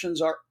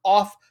interceptions are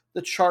off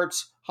the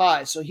charts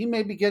high. So he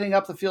may be getting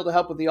up the field to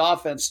help with the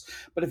offense,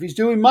 but if he's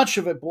doing much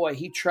of it, boy,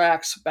 he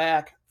tracks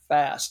back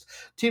fast.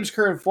 Team's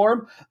current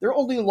form, their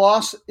only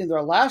loss in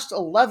their last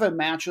 11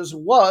 matches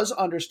was,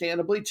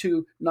 understandably,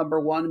 to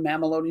number 1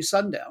 Mamelodi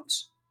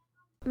Sundowns.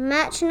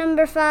 Match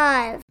number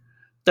 5.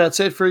 That's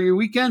it for your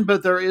weekend,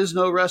 but there is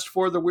no rest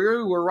for the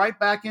weary. We're right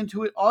back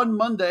into it on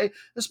Monday.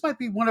 This might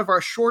be one of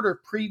our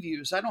shorter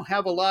previews. I don't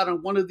have a lot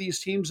on one of these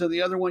teams, and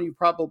the other one you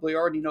probably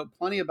already know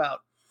plenty about.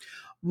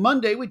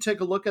 Monday, we take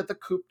a look at the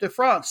Coupe de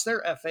France,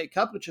 their FA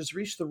Cup, which has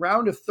reached the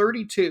round of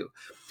 32.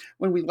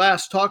 When we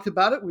last talked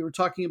about it, we were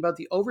talking about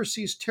the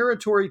overseas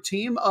territory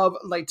team of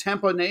Les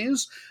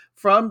Tamponnais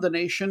from the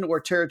nation or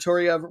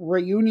territory of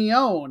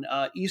Réunion,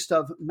 east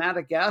of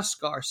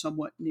Madagascar,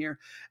 somewhat near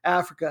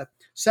Africa.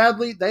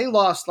 Sadly, they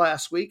lost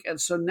last week, and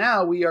so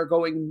now we are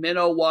going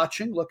minnow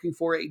watching, looking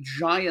for a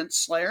giant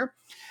slayer.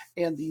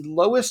 And the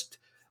lowest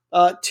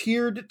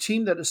tiered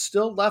team that is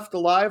still left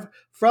alive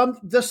from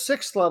the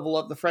 6th level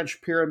of the French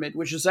pyramid,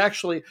 which is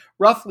actually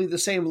roughly the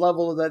same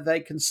level that they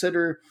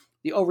consider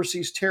the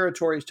overseas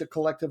territories to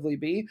collectively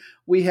be.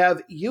 We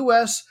have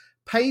U.S.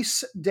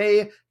 Pays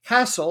de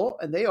Castle,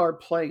 and they are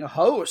playing a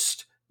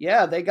host.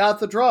 Yeah, they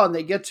got the draw, and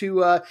they get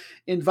to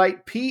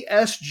invite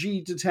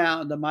PSG to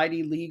town, the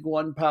mighty League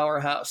One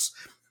powerhouse.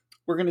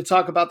 We're going to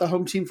talk about the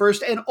home team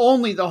first, and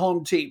only the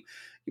home team.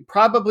 You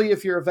probably,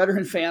 if you're a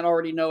veteran fan,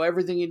 already know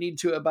everything you need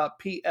to about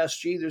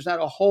PSG. There's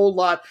not a whole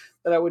lot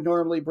that I would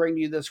normally bring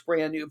you that's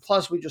brand new.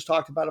 Plus, we just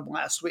talked about them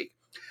last week.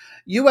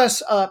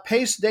 U.S.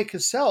 Pays de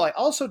Castle. I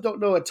also don't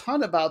know a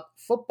ton about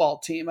football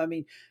team. I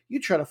mean,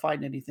 you try to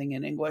find anything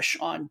in English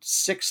on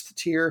 6th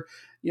tier,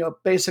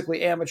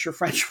 basically amateur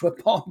French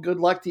football. Good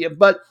luck to you.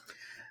 But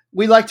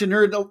we like to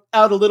nerd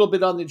out a little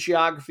bit on the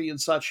geography and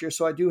such here,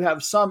 so I do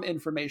have some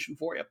information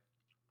for you.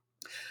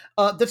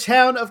 The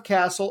town of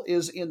Castle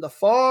is in the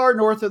far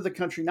north of the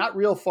country, not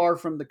real far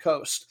from the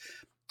coast.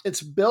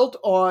 It's built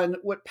on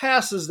what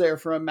passes there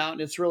for a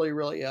mountain. It's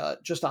really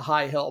just a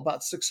high hill,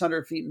 about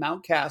 600 feet,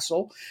 Mount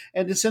Castle,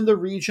 and it's in the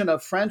region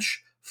of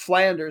French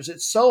Flanders.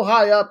 It's so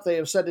high up, they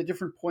have said at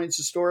different points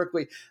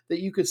historically,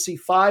 that you could see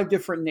 5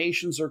 different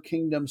nations or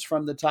kingdoms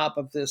from the top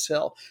of this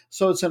hill.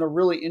 So it's in a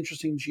really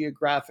interesting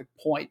geographic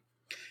point.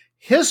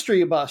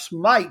 History buffs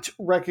might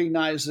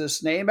recognize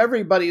this name.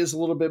 Everybody is a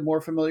little bit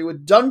more familiar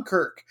with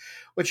Dunkirk,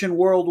 which in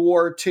World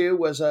War II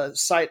was a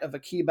site of a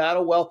key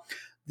battle. Well,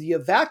 the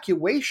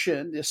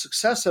evacuation, the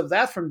success of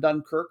that from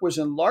Dunkirk was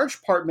in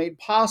large part made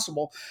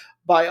possible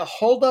by a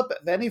holdup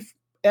of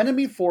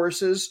enemy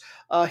forces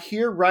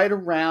here right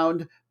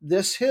around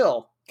this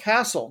hill,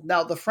 Castle.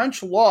 Now, the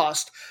French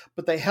lost,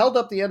 but they held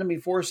up the enemy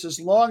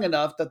forces long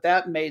enough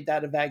that made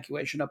that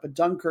evacuation up at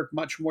Dunkirk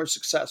much more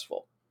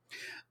successful.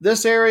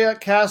 This area,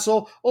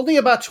 Castle, only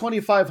about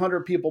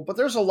 2,500 people, but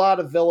there's a lot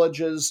of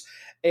villages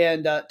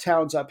and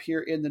towns up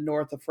here in the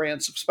north of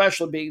France,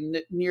 especially being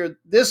near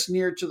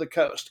to the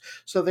coast.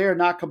 So they are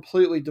not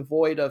completely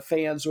devoid of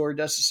fans or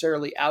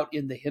necessarily out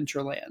in the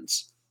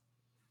hinterlands.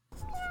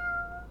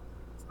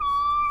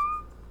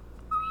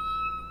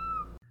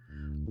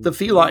 The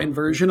feline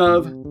version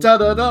of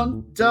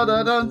da-da-dun,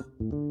 da-da-dun.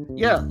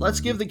 Yeah, let's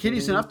give the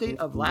kiddies an update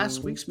of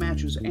last week's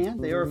matches,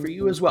 and they are for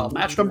you as well.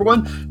 Match number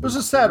 1 was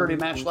a Saturday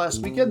match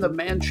last weekend. The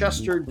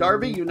Manchester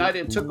Derby,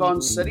 United took on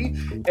City,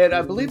 and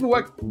I believe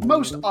what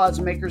most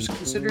odds makers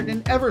considered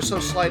an ever so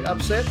slight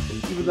upset,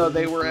 even though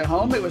they were at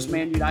home. It was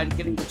Man United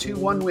getting the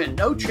 2-1 win.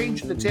 No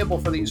change in the table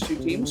for these two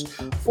teams.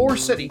 For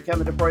City,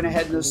 Kevin De Bruyne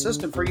had an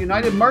assist, and for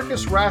United,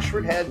 Marcus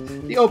Rashford had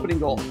the opening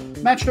goal.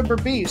 Match number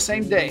B,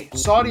 same day.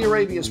 Saudi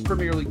Arabia's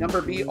Premier League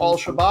number B, Al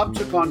Shabab,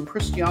 took on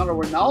Cristiano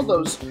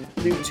Ronaldo's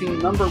new team,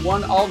 number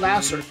 1, Al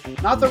Nassr.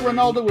 Not that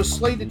Ronaldo was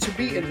slated to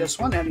be in this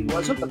one, and he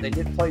wasn't, but they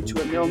did play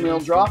to a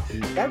 0-0 draw.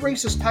 That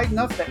race is tight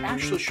enough that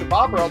actually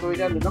Shabab are all the way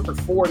down to number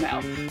 4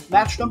 now.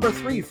 Match number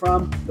 3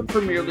 from the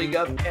Premier League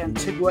of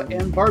Antigua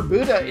and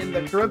Barbuda in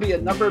the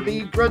Caribbean. Number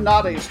B,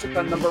 Grenades took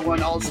on number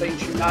 1, All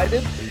Saints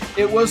United.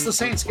 It was the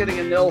Saints getting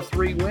a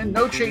 0-3 win.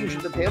 No change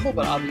in the table,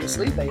 but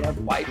obviously they have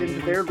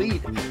widened their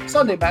lead.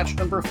 Sunday match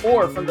number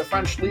 4 from the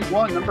French League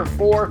 1. Number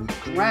 4,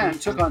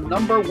 Rennes took on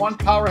number 1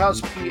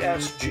 powerhouse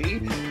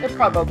PSG. And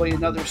probably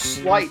another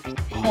slight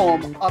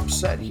home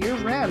upset here.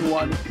 Rennes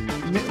won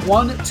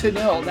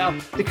 1-0. Now,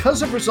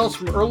 because of results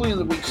from earlier in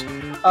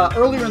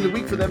the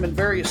week for them in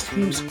various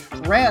teams,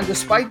 Rennes,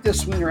 despite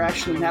this win, are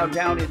actually now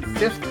down in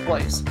 5th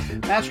place.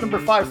 Match number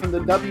 5 from the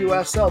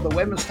WSL, the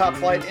women's top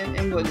flight in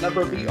England.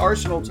 Number B,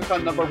 Arsenal took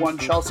on number 1,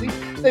 Chelsea.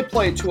 They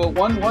played to a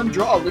 1-1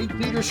 draw. League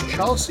leaders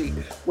Chelsea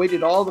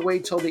waited all the way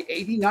till the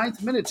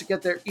 89th minute to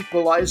get their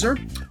equalizer.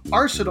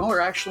 Arsenal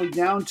are actually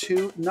down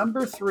to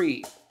number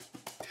 3.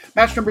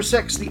 Match number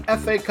 6, the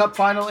FA Cup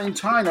final in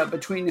China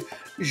between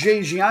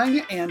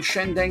Zhejiang and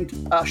Shandong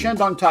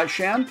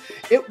Taishan.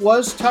 It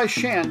was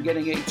Taishan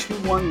getting a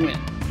 2-1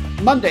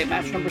 win. Monday,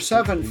 match number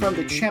 7 from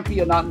the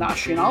Championnat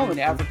National in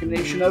the African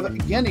nation of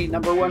Guinea.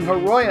 Number 1,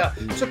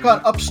 Horoya took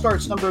on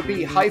upstarts number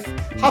B,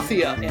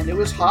 Hafia, and it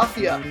was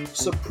Hafia,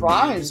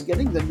 surprise,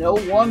 getting the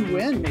 0-1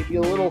 win. Maybe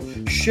a little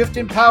shift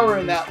in power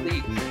in that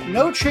league.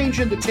 No change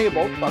in the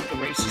table, but the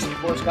races, of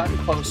course, gotten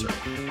closer.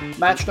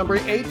 Match number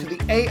 8 to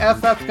the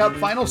AFF Cup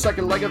final,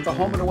 second leg of the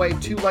home and away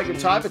two-legged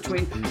tie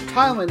between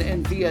Thailand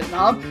and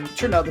Vietnam. It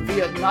turned out the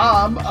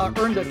Vietnam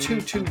earned a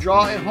 2-2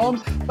 draw at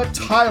home, but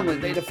Thailand,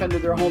 they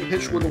defended their home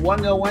pitch with a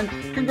 1-0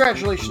 win.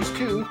 Congratulations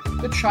to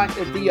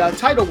the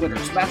title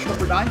winners. Match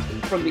number 9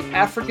 from the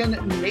African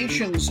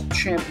Nations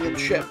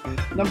Championship.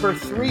 Number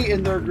 3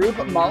 in their group,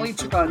 Mali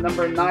took on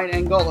number 9,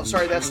 Angola.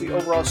 Sorry, that's the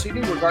overall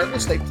seeding.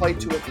 Regardless, they played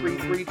to a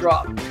 3-3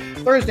 draw.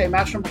 Thursday,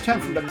 match number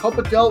 10 from the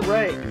Copa del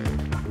Rey.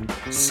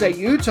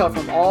 Ceuta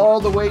from all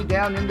the way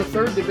down in the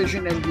 3rd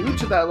division and new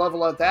to that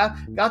level at that,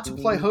 got to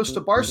play host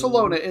to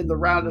Barcelona in the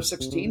round of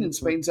 16 in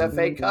Spain's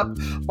FA Cup.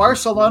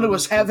 Barcelona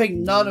was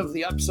having none of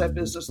the upset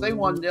business. They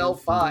won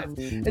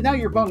 0-5. And now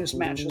your bonus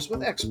matches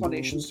with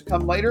explanations to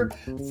come later.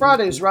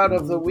 Friday's round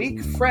of the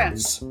week,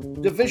 France,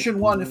 Division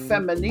 1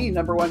 Feminine,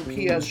 number 1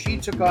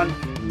 PSG took on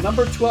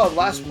number 12,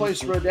 last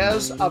place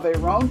Rodez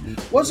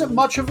Aveyron. Wasn't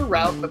much of a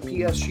rout, but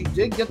PSG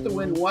did get the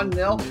win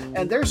 1-0,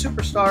 and their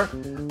superstar,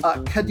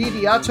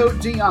 Kadidiato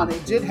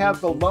Diani, did have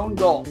the lone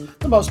goal.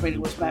 The most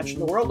meaningless match in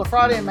the world, the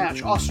Friday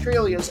match,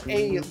 Australia's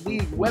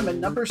A-League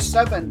women, number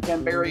 7,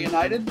 Canberra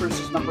United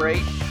versus number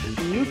 8,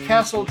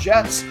 Newcastle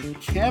Jets.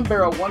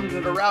 Canberra won it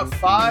in a rout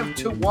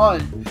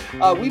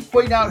 5-1. We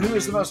point out who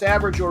is the most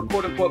average or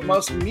quote-unquote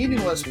most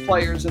meaningless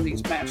players in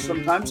these matches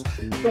sometimes.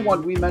 The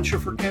one we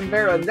mentioned for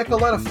Canberra,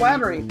 Nicoletta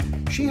Flannery,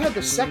 she had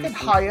the second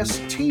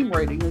highest team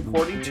rating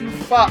according to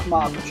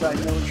FOTMOB, which I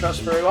know and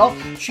trust very well.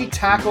 She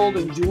tackled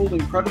and dueled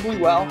incredibly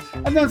well.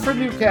 And then for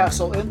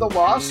Newcastle in the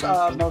loss,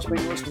 most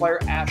meaningless player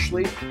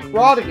Ashley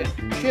Brodigan.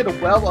 She had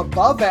a well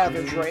above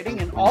average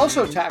rating and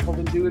also tackled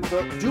and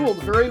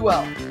dueled very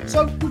well.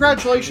 So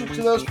congratulations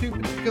to those two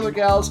particular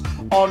gals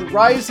on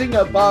rising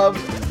above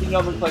the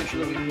nomenclature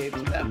that we gave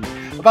to them.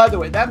 By the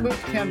way, that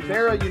moved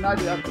Canberra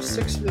United up to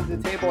 6th of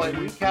the table, and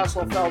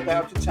Newcastle fell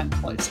down to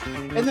 10th place.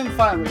 And then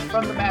finally,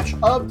 from the match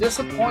of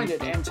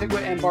disappointed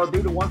Antigua and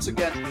Barbuda once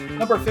again,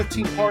 number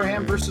 15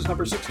 Parham versus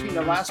number 16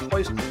 in last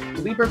place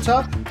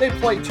Liberta. They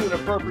played to an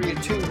appropriate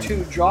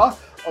 2-2 draw.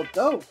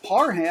 Although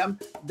Parham,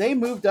 they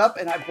moved up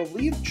and I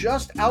believe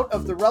just out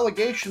of the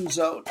relegation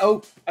zone.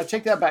 Oh, I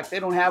take that back.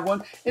 They don't have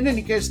one. In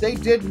any case, they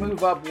did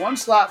move up one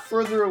slot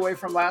further away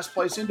from last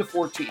place into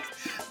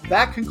 14th.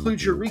 That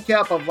concludes your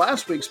recap of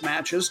last week's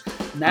matches.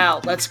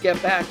 Now, let's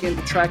get back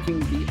into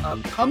tracking the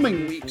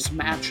upcoming week's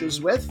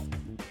matches with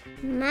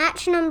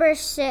match number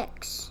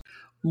 6.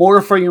 More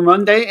for your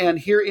Monday and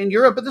here in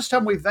Europe, but this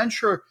time we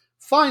venture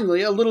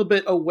finally a little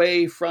bit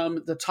away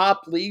from the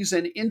top leagues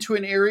and into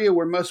an area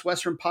where most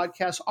Western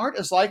podcasts aren't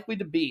as likely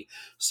to be.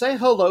 Say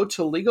hello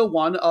to Liga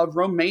 1 of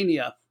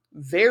Romania.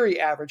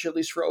 Very average, at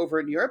least for over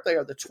in Europe. They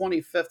are the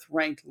 25th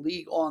ranked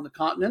league on the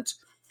continent.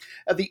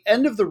 At the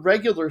end of the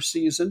regular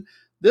season,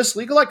 This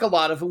league, like a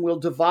lot of them, will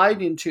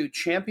divide into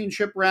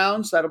championship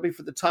rounds. That'll be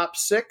for the top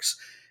 6,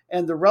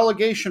 and the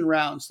relegation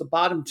rounds, the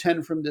bottom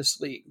 10 from this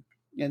league.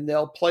 And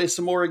they'll play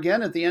some more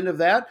again at the end of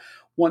that.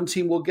 One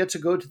team will get to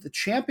go to the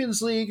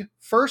Champions League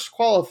first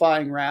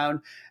qualifying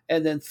round,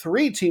 and then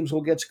 3 teams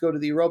will get to go to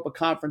the Europa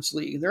Conference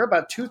League. They're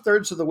about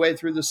 2/3 of the way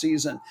through the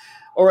season,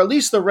 or at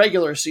least the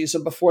regular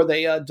season before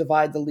they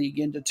divide the league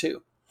into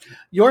 2.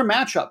 Your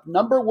matchup,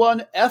 number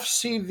 1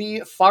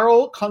 FCV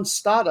Farol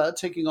Constata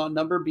taking on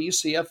number B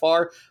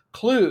CFR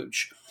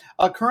Cluj.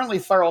 Currently,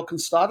 Farol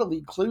Constata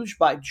lead Cluj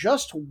by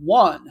just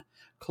 1.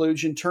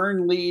 Cluj in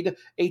turn lead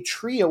a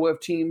trio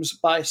of teams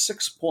by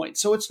 6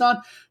 points. So it's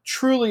not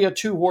truly a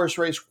 2-horse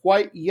race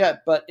quite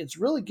yet, but it's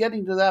really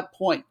getting to that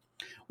point.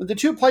 When the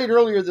 2 played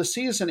earlier this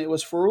season, it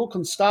was Farol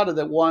Constata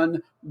that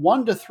won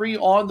 1-3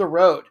 on the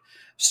road.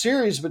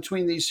 Series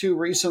between these 2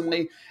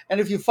 recently, and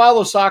if you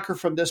follow soccer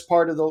from this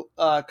part of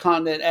the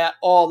continent at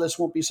all, this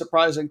won't be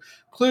surprising.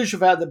 Cluj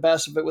have had the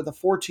best of it with a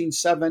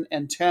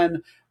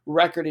 14-7-10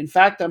 record. In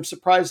fact, I'm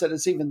surprised that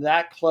it's even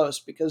that close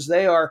because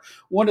they are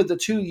one of the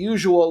 2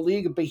 usual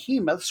league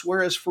behemoths,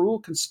 whereas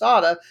Farol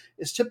Constata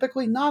is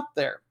typically not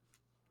there.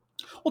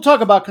 We'll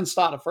talk about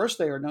Constata first.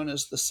 They are known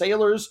as the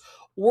Sailors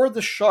or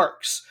the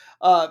Sharks.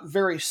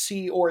 Very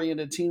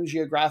sea-oriented team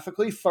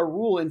geographically.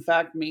 Farol, in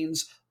fact,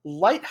 means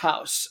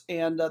lighthouse,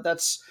 and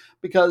that's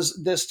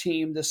because this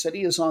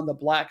city is on the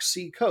Black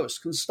Sea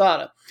coast,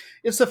 Constata.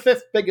 It's the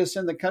 5th biggest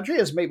in the country,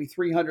 has maybe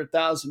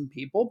 300,000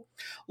 people.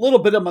 A little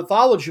bit of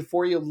mythology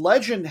for you.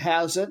 Legend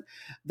has it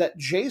that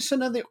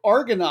Jason and the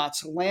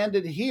Argonauts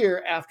landed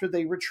here after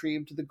they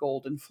retrieved the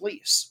Golden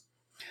Fleece.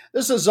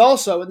 This is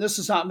also, and this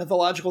is not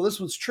mythological, this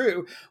one's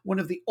true, one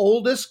of the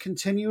oldest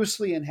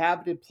continuously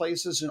inhabited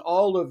places in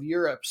all of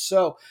Europe.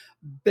 So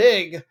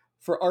big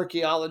for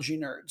archaeology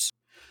nerds.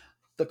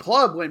 The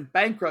club went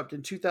bankrupt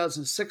in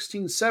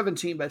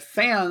 2016-17, but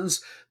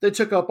fans, they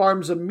took up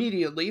arms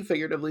immediately,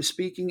 figuratively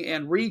speaking,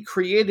 and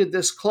recreated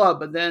this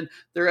club. And then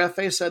their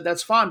FA said,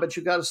 that's fine, but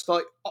you got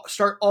to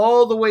start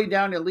all the way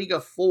down in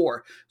Liga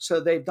 4. So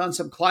they've done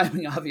some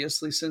climbing,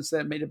 obviously, since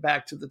then, made it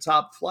back to the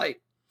top flight.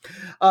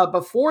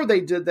 Before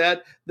they did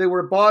that, they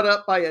were bought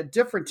up by a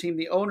different team,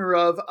 the owner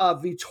of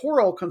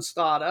Viitorul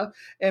Constata,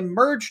 and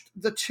merged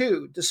the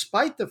 2,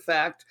 despite the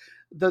fact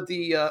that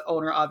the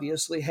owner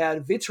obviously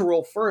had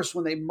Viitorul first.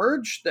 When they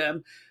merged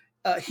them,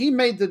 he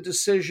made the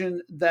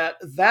decision that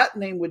that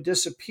name would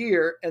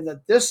disappear and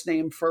that this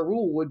name,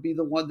 Farol, would be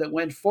the one that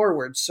went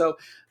forward. So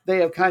they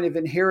have kind of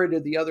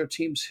inherited the other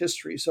team's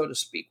history, so to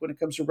speak, when it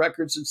comes to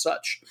records and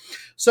such.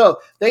 So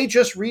they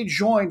just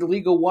rejoined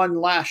Liga 1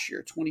 last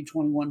year,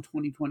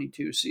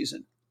 2021-2022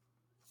 season.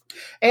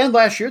 And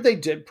last year, they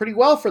did pretty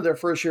well for their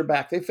first year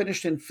back. They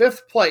finished in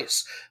 5th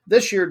place.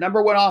 This year,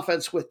 number 1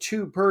 offense with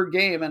 2 per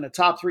game and a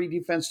top 3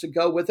 defense to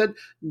go with it.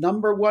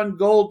 Number 1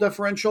 goal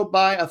differential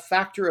by a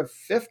factor of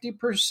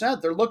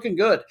 50%. They're looking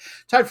good.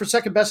 Tied for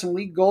second best in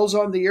league goals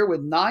on the year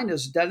with 9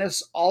 is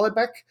Dennis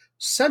Olibek,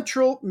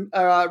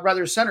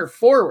 center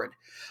forward.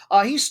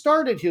 He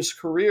started his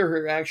career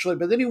here, actually,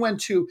 but then he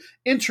went to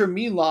Inter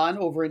Milan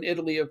over in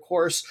Italy, of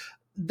course.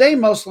 They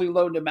mostly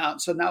loaned him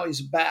out, so now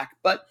he's back.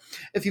 But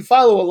if you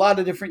follow a lot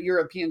of different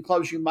European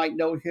clubs, you might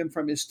know him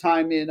from his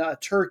time in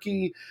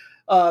Turkey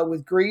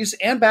with Greece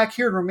and back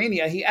here in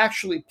Romania. He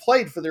actually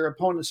played for their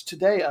opponents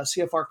today,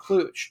 CFR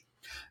Cluj.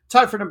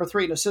 Tied for number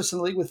 3 in assists in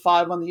the league with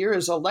 5 on the year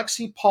is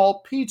Alexei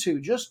Paul Pitu,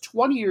 just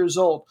 20 years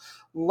old,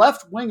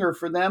 left winger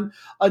for them.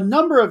 A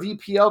number of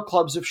EPL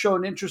clubs have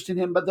shown interest in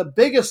him, but the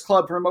biggest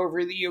club from over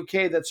in the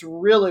UK that's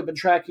really been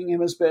tracking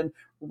him has been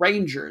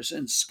Rangers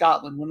in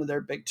Scotland, one of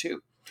their big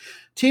 2.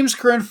 Team's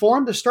current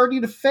form is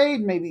starting to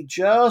fade maybe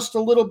just a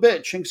little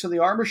bit. Chinks in the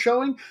armor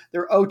showing.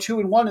 They're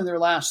 0-2-1 in their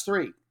last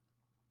 3.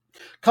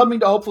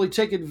 Coming to hopefully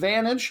take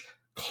advantage,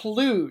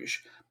 Cluj.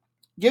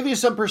 Give you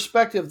some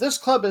perspective. This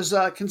club is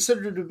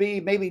considered to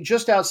be maybe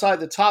just outside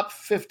the top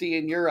 50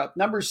 in Europe.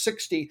 Number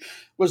 60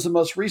 was the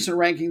most recent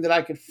ranking that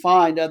I could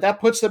find.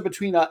 That puts them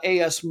between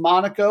AS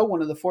Monaco,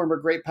 one of the former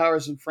great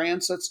powers in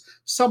France. That's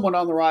somewhat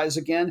on the rise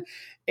again.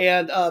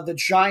 And the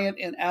giant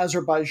in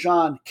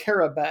Azerbaijan,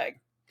 Karabag.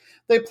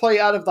 They play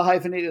out of the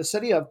hyphenated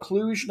city of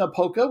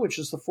Cluj-Napoca, which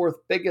is the 4th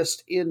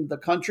biggest in the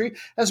country,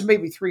 has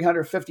maybe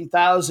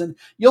 350,000.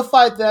 You'll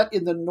find that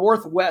in the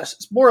northwest.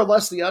 It's more or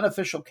less the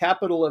unofficial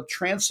capital of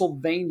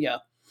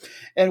Transylvania.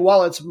 And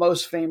while it's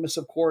most famous,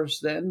 of course,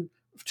 then,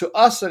 to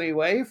us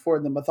anyway, for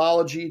the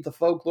mythology, the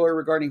folklore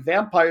regarding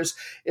vampires,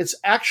 it's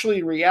actually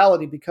in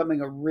reality becoming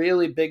a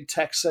really big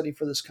tech city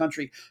for this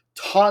country.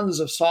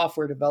 Tons of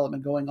software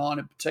development going on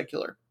in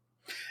particular.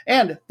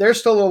 And they're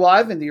still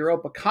alive in the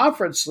Europa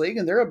Conference League,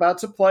 and they're about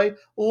to play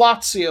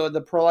Lazio in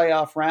the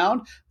playoff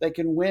round. They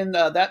can win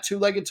that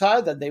 2-legged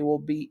tie, then they will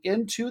be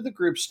into the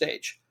group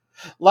stage.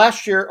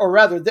 Last year, or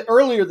rather,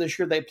 earlier this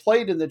year, they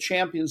played in the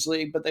Champions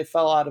League, but they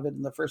fell out of it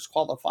in the first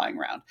qualifying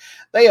round.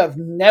 They have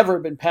never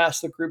been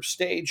past the group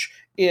stage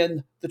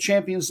in the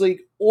Champions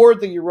League or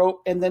the Europa,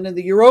 and then in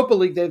the Europa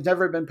League, they've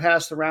never been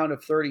past the round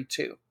of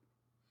 32.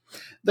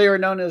 They are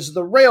known as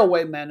the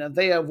Railwaymen, and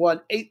they have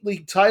won 8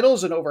 league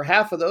titles, and over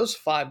half of those,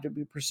 5 to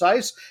be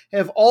precise,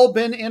 have all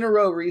been in a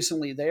row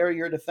recently. They are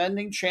your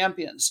defending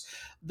champions.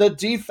 The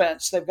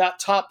defense, they've got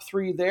top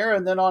 3 there,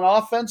 and then on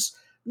offense,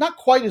 not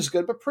quite as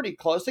good, but pretty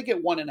close. They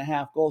get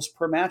 1.5 goals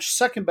per match,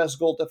 second best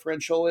goal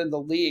differential in the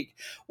league.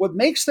 What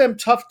makes them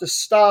tough to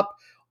stop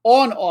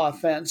on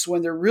offense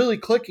when they're really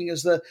clicking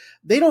is that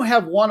they don't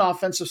have one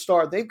offensive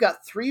star. They've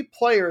got 3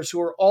 players who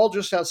are all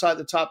just outside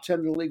the top 10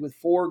 in the league with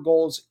 4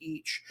 goals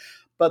each.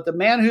 But the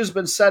man who's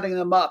been setting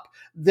them up,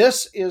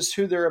 this is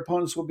who their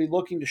opponents will be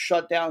looking to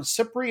shut down.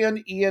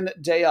 Cyprian Ian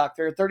Dayoc,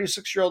 their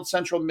 36-year-old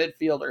central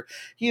midfielder.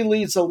 He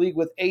leads the league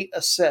with 8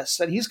 assists,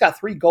 and he's got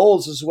 3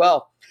 goals as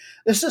well.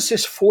 This is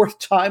his 4th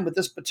time with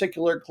this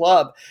particular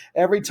club.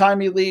 Every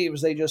time he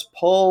leaves, they just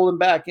pull him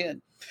back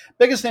in.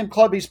 Biggest name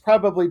club he's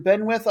probably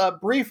been with.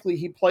 Briefly,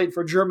 he played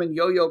for German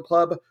yo-yo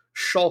club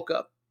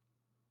Schalke.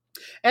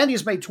 And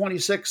he's made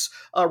 26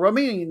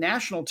 Romanian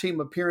national team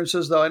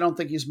appearances, though I don't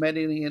think he's made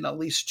any in at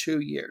least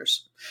 2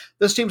 years.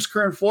 This team's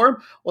current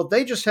form, well,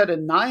 they just had a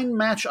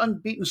 9-match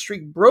unbeaten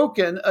streak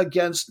broken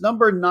against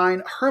number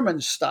 9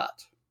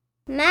 Hermannstadt.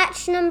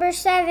 Match number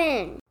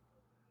 7.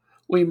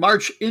 We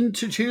march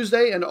into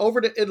Tuesday and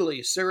over to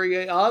Italy, Serie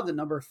A, the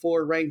number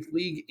 4 ranked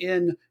league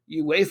in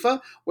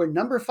UEFA, where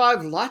number 5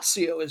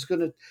 Lazio is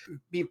going to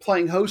be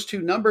playing host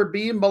to number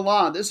B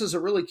Milan. This is a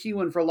really key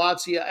one for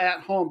Lazio at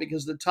home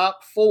because the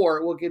top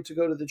 4 will get to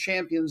go to the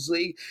Champions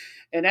League.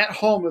 And at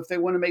home, if they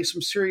want to make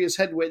some serious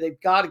headway,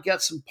 they've got to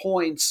get some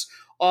points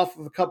off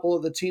of a couple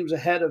of the teams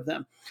ahead of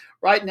them.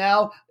 Right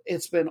now,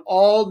 it's been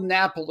all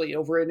Napoli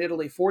over in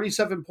Italy,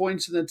 47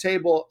 points in the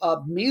table.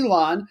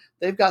 Milan,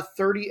 they've got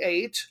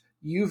 38.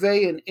 Juve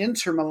and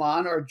Inter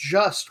Milan are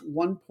just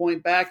 1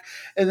 point back.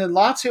 And then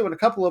Lazio and a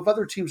couple of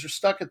other teams are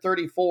stuck at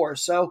 34.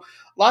 So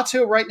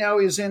Lazio right now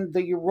is in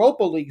the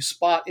Europa League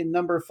spot in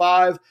number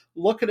 5,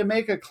 looking to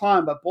make a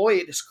climb. But boy,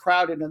 it is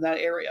crowded in that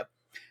area.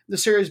 The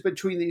series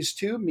between these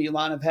two,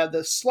 Milan have had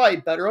the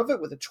slight better of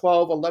it with a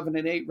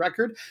 12-11-8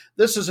 record.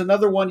 This is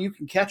another one you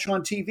can catch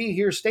on TV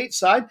here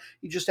stateside.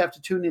 You just have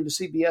to tune into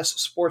CBS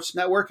Sports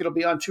Network. It'll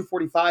be on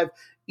 2:45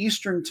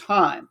 Eastern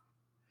Time.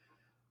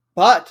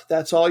 But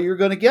that's all you're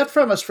going to get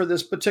from us for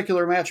this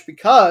particular match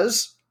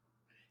because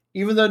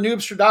even though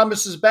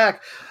Noobstradamus is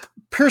back,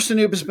 Pearson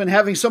Noob has been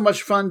having so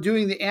much fun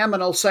doing the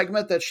Aminal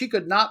segment that she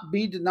could not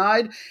be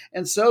denied.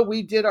 And so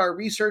we did our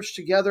research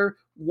together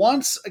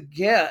once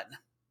again.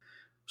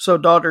 So,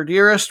 daughter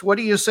dearest, what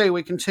do you say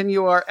we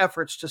continue our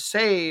efforts to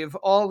save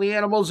all the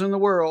animals in the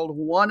world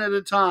one at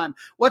a time?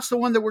 What's the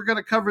one that we're going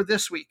to cover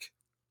this week?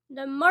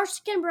 The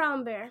Mexican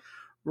brown bear.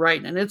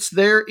 Right, and it's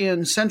there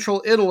in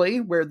central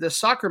Italy where this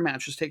soccer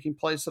match is taking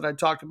place that I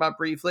talked about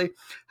briefly.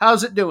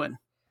 How's it doing?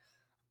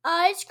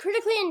 It's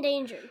critically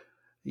endangered.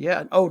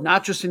 Yeah,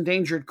 not just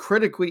endangered,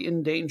 critically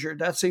endangered.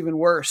 That's even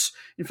worse.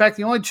 In fact,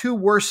 the only 2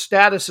 worst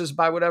statuses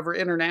by whatever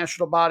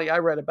international body I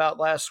read about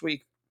last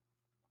week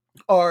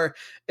are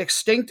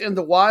extinct in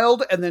the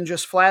wild and then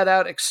just flat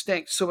out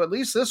extinct. So at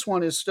least this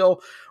one is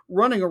still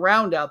running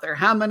around out there.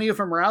 How many of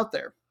them are out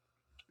there?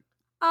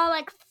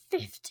 Like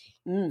 50.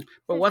 But 50.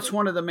 What's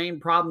one of the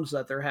main problems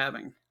that they're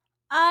having?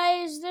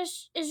 Is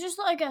just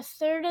like a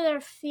third of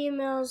their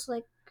females,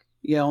 like.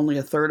 Yeah, only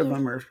a third of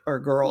them are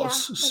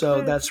girls. Yeah,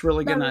 so that's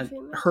really going to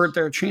hurt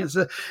their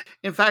chances.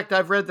 In fact,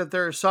 I've read that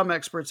there are some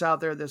experts out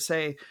there that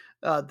say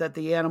that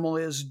the animal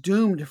is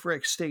doomed for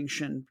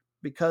extinction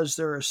because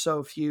there are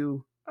so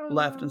few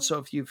left and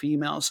so few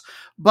females.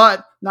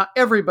 But not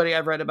everybody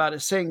I've read about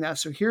is saying that.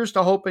 So here's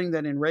to hoping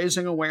that in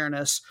raising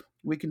awareness,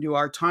 we can do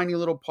our tiny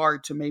little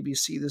part to maybe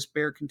see this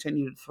bear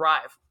continue to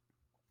thrive.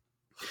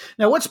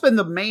 Now, what's been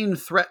the main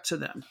threat to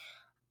them?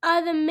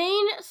 The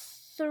main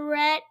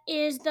threat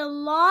is the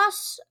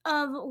loss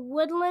of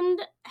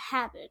woodland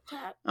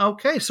habitat.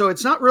 Okay, so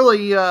it's not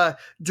really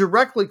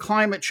directly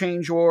climate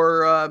change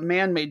or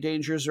man-made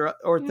dangers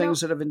or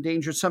things that have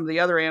endangered some of the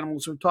other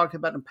animals we've talked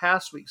about in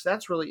past weeks.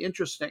 That's really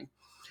interesting.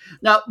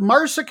 Now,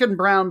 Mexican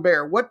brown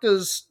bear, what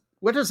does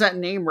that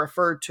name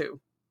refer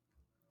to?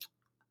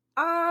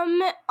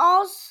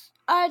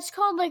 It's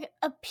called like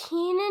a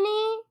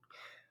Pinani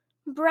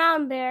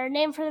brown bear,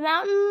 named for the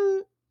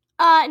mountain,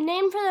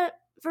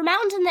 for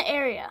mountains in the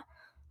area.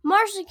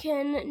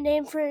 Marsican,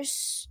 named for a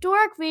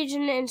historic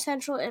region in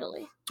central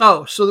Italy.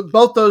 Oh, so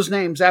both those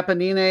names,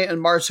 Apennine and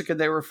Marsican,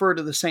 they refer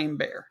to the same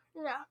bear.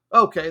 Yeah.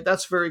 Okay,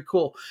 that's very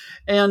cool.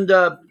 And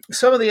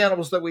some of the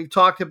animals that we've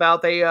talked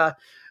about, they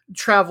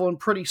travel in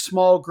pretty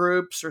small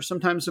groups or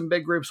sometimes in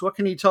big groups. What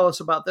can you tell us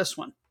about this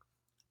one?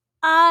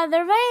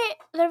 They're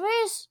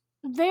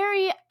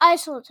very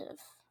isolative.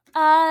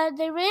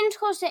 They range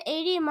close to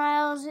 80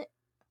 miles.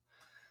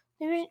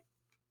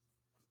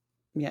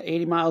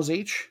 80 miles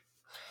each?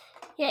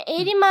 Yeah,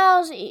 80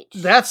 miles each.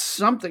 That's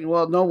something.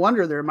 Well, no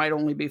wonder there might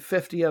only be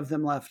 50 of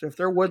them left. If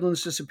their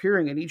woodland's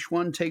disappearing and each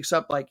one takes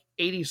up like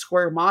 80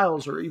 square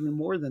miles or even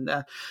more than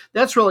that,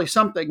 that's really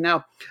something.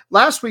 Now,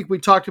 last week we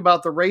talked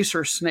about the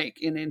racer snake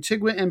in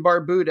Antigua and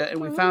Barbuda,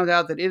 and we found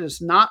out that it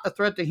is not a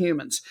threat to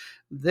humans.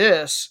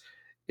 This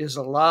is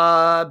a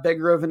lot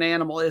bigger of an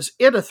animal. Is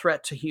it a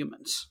threat to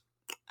humans?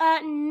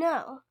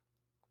 No.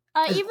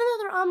 Even though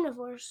they're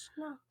omnivores,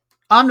 no.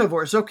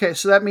 Omnivores. Okay,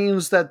 so that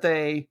means that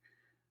they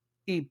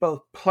eat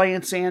both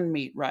plants and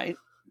meat, right?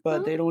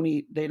 But they don't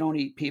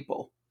eat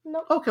people.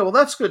 Nope. Okay, well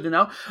that's good to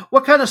know.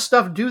 What kind of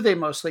stuff do they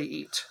mostly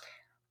eat?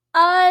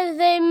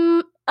 They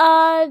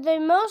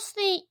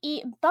mostly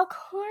eat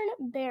buckhorn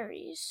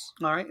berries.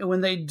 All right, and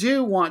when they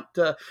do want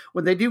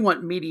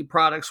meaty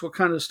products, what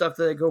kind of stuff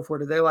do they go for?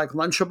 Do they like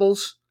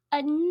Lunchables?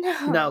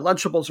 No. No,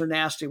 Lunchables are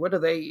nasty. What do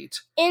they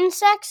eat?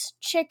 Insects,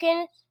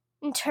 chicken,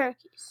 and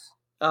turkeys.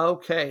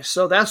 Okay,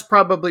 so that's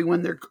probably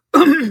when they're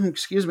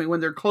when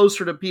they're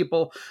closer to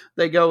people,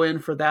 they go in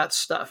for that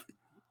stuff.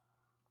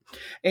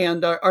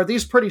 And are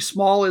these pretty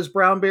small as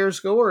brown bears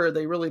go, or are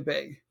they really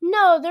big?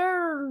 No,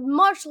 they're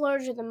much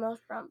larger than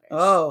most brown bears.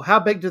 Oh,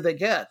 how big do they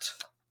get?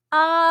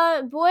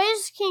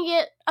 Boys can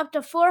get up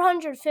to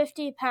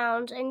 450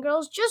 pounds, and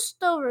girls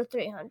just over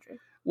 300.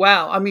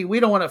 Wow, I mean,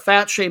 we don't want to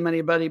fat shame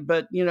anybody,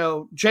 but,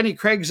 Jenny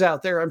Craig's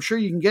out there. I'm sure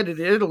you can get it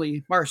in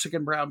Italy,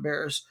 Marsican brown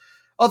bears.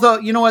 Although,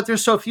 you know what,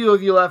 there's so few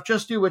of you left,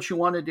 just do what you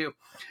want to do.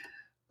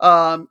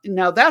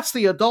 Now, that's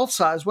the adult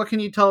size. What can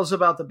you tell us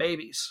about the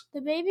babies?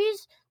 The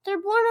babies,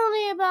 they're born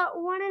only about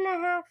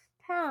 1.5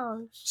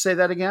 pounds. Say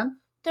that again?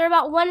 They're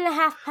about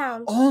 1.5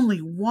 pounds. Only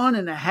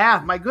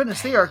 1.5. My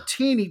goodness, they are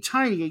teeny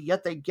tiny,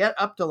 yet they get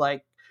up to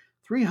like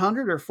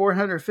 300 or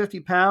 450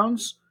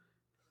 pounds.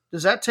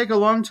 Does that take a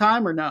long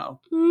time or no?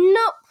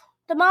 Nope.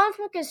 The mom's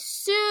milk is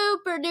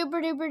super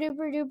duper duper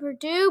duper duper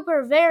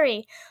duper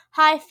very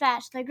high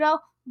fat. They grow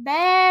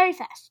very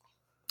fast.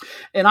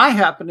 And I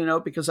happen to know,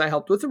 because I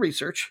helped with the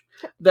research,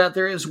 that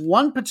there is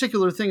one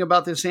particular thing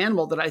about this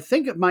animal that I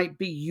think it might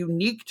be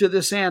unique to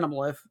this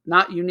animal, if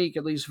not unique,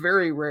 at least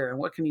very rare. And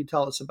what can you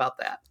tell us about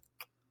that?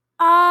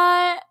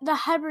 The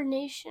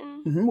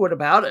hibernation. Mm-hmm. What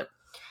about it?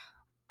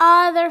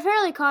 They're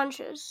fairly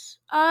conscious.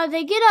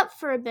 They get up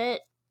for a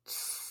bit.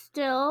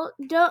 Still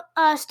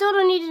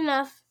don't eat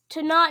enough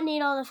to not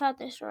need all the fat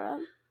they store up.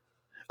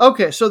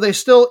 Okay, so they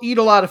still eat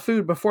a lot of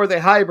food before they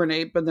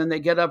hibernate, but then they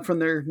get up from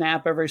their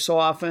nap every so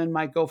often,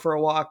 might go for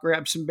a walk,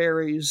 grab some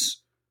berries,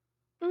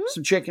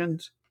 some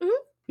chickens,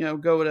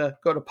 go to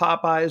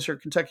Popeyes or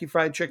Kentucky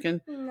Fried Chicken.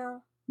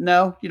 No.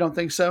 No, you don't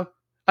think so?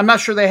 I'm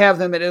not sure they have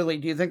them in Italy.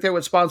 Do you think they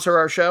would sponsor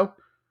our show?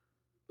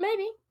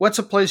 Maybe. What's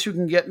a place you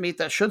can get meat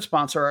that should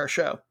sponsor our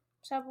show?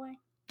 Subway.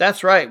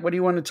 That's right. What do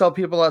you want to tell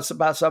people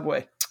about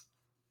Subway?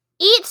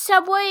 Eat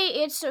Subway.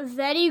 It's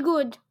very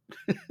good.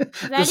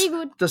 Very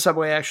good. Does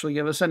Subway actually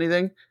give us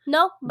anything?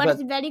 No, but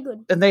it's very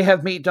good. And they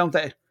have meat, don't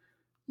they?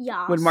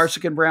 Yes. With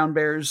Marsican brown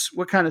bears,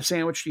 what kind of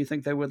sandwich do you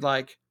think they would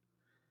like?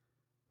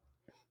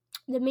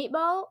 The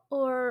meatball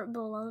or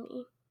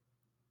bologna?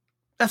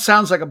 That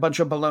sounds like a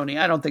bunch of bologna.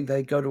 I don't think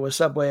they'd go to a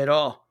Subway at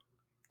all.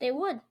 They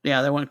would.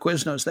 Yeah, they want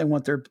Quiznos.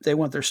 They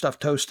want their stuff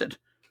toasted.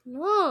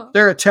 No.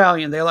 They're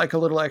Italian. They like a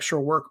little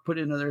extra work put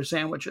into their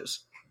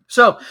sandwiches.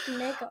 So,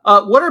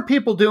 what are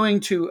people doing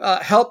to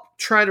help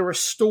try to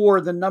restore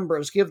the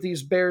numbers, give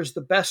these bears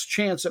the best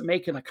chance at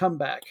making a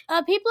comeback?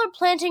 People are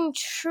planting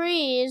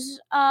trees,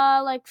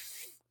 that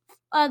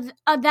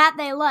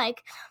they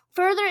like,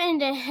 further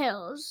into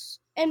hills.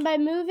 And by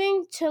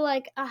moving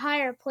to,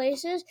 higher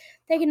places,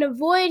 they can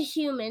avoid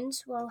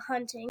humans while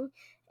hunting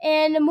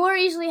and more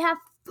easily have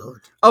food.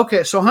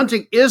 Okay, so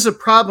hunting is a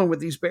problem with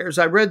these bears.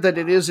 I read that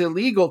it is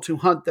illegal to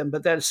hunt them,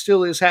 but that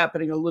still is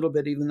happening a little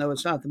bit, even though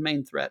it's not the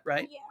main threat,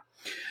 right? Yeah.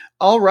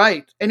 All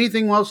right.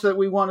 Anything else that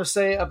we want to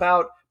say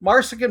about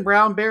Marsican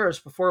brown bears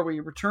before we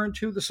return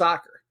to the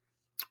soccer?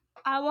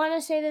 I want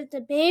to say that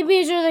the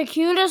babies are the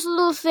cutest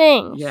little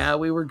things. Yeah,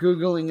 we were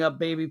Googling up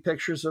baby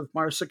pictures of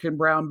Marsican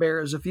brown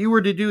bears. If you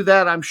were to do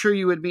that, I'm sure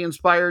you would be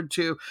inspired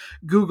to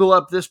Google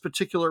up this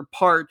particular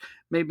part,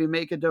 maybe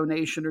make a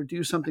donation or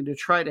do something to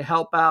try to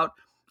help out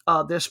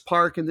this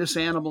park and this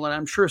animal. And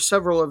I'm sure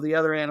several of the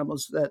other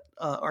animals that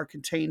are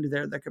contained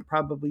there that could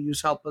probably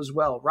use help as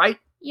well, right?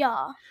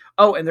 Yeah.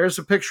 Oh, and there's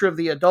a picture of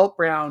the adult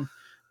brown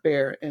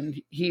bear, and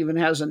he even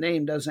has a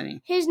name, doesn't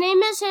he? His name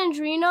is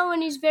Sandrino,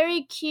 and he's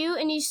very cute,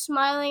 and he's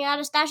smiling at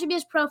us. That should be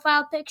his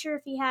profile picture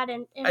if he had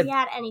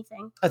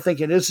anything. I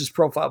think it is his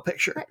profile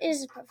picture. That is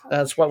his profile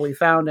That's picture. what we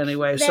found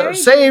anyway. Very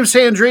So save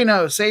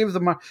Sandrino, save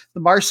the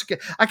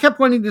Marsican. I kept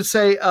wanting to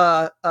say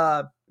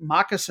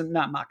moccasin,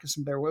 not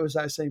moccasin bear. What was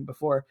I saying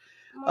before?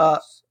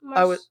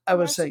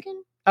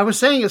 I was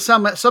saying it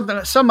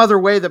some other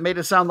way that made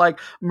it sound like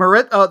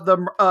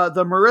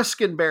the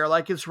Moriscan bear,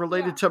 like it's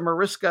related to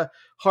Mariska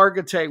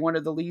Hargitay, one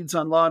of the leads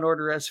on Law and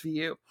Order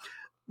SVU,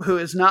 who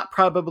is not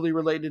probably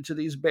related to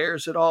these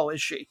bears at all,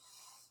 is she?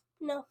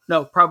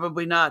 No,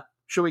 probably not.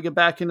 Should we get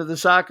back into the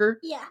soccer?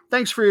 Yeah.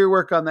 Thanks for your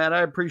work on that.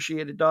 I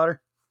appreciate it, daughter.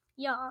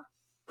 Yeah.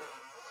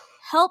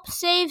 Help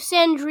save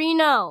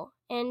Sandrino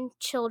and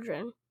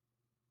children.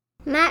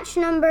 Match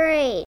number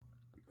 8.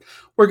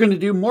 We're going to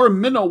do more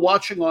minnow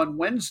watching on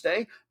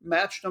Wednesday.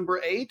 Match number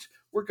 8,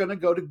 we're going to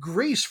go to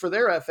Greece for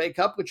their FA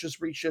Cup, which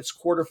has reached its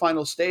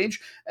quarterfinal stage.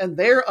 And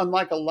there,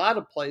 unlike a lot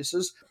of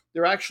places,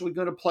 They're actually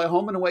going to play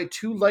home and away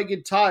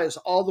two-legged ties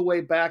all the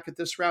way back at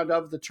this round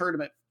of the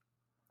tournament.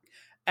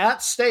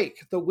 At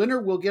stake, the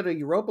winner will get a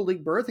Europa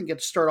League berth and get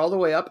to start all the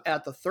way up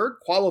at the third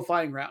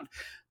qualifying round.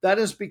 That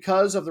is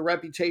because of the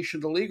reputation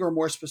of the league, or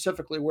more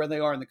specifically where they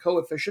are in the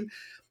coefficient.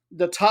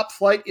 The top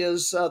flight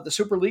is the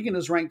Super League and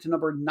is ranked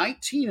number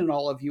 19 in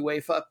all of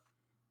UEFA.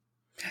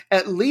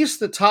 At least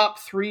the top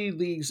three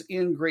leagues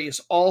in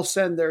Greece all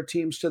send their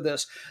teams to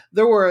this.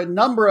 There were a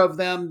number of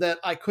them that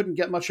I couldn't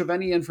get much of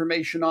any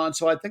information on,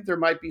 so I think there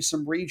might be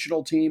some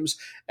regional teams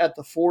at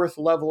the fourth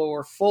level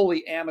or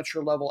fully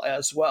amateur level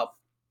as well.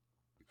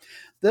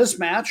 This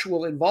match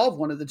will involve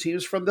one of the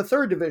teams from the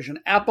third division,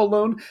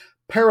 Apollon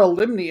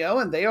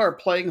Paralimnio, and they are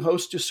playing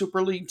host to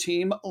Super League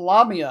team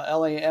Lamia,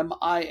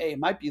 Lamia.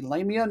 Might be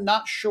Lamia,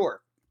 not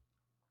sure.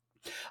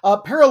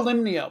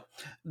 Paralimnio,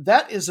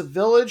 that is a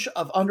village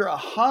of under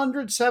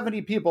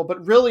 170 people,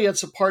 but really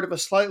it's a part of a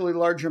slightly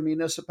larger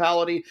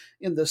municipality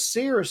in the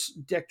Siris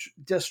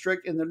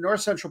district in the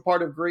north-central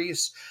part of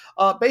Greece,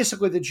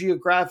 basically the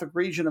geographic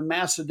region of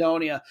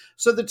Macedonia.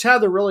 So the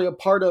town they're really a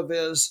part of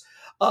is,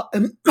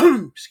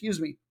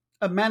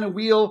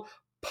 Emanuel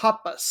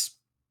Papas.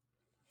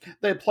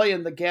 They play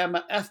in the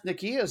Gamma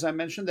Ethniki, as I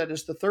mentioned, that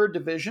is the third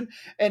division.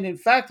 And in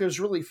fact, there's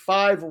really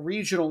 5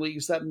 regional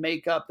leagues that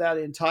make up that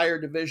entire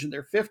division.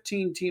 They're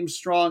 15 teams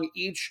strong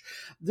each.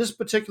 This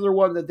particular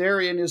one that they're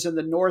in is in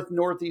the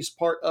northeast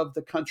part of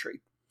the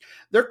country.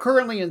 They're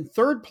currently in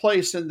third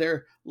place in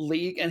their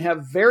league and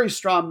have very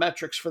strong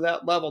metrics for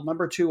that level.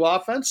 Number 2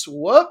 offense.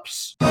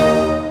 Whoops.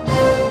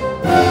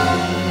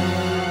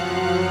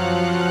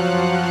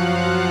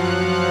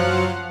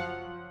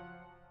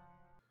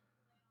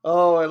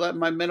 Oh, I let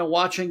my minute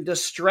watching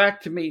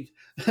distract me.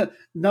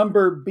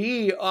 Number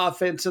B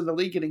offense in the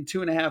league, getting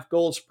 2.5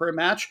 goals per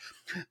match.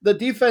 The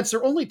defense,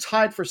 they're only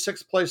tied for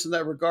 6th place in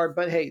that regard,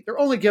 but hey, they're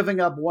only giving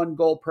up 1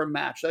 goal per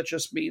match. That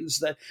just means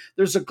that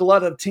there's a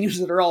glut of teams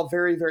that are all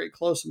very, very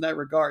close in that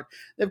regard.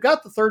 They've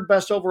got the 3rd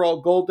best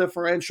overall goal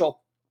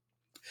differential.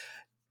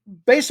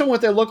 Based on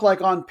what they look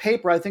like on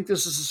paper, I think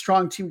this is a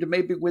strong team to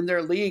maybe win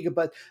their league,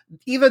 but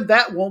even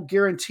that won't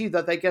guarantee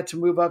that they get to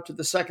move up to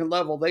the second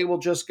level. They will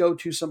just go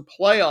to some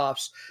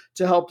playoffs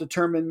to help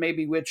determine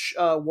maybe which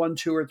 1,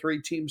 2, or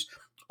 3 teams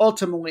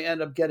ultimately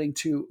end up getting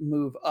to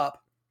move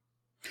up.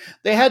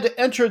 They had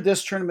to enter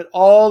this tournament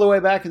all the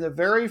way back in the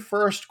very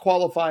first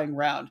qualifying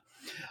round.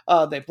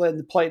 They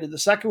played in the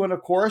second one,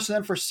 of course, and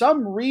then for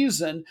some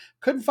reason,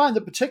 couldn't find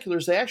the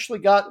particulars. They actually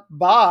got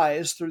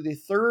byes through the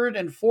 3rd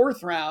and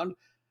 4th round,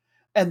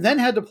 and then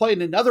had to play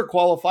in another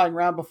qualifying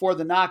round before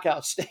the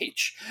knockout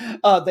stage.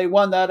 They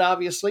won that,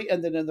 obviously,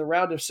 and then in the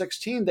round of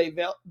 16, they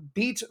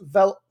beat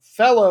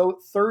fellow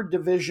third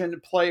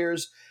division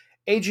players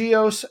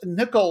Agios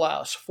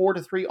Nikolaos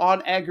 4-3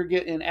 on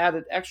aggregate in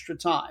added extra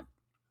time.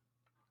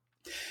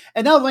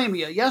 And now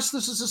Lamia. Yes,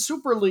 this is a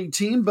Super League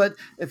team, but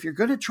if you're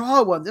going to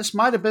draw one, this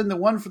might have been the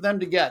one for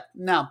them to get.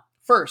 Now,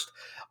 first,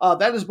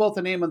 that is both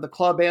the name of the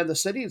club and the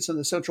city. It's in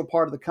the central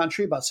part of the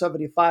country, about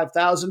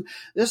 75,000.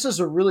 This is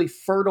a really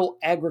fertile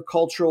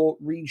agricultural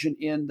region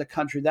in the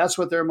country. That's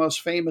what they're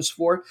most famous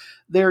for.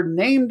 They're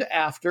named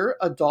after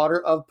a daughter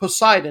of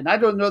Poseidon. I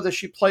don't know that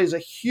she plays a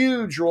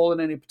huge role in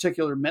any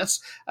particular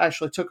myths. I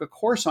actually took a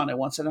course on it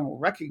once. I don't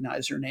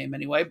recognize her name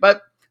anyway,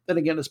 but then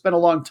again, it's been a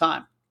long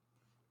time.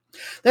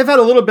 They've had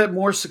a little bit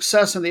more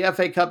success in the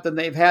FA Cup than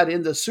they've had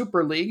in the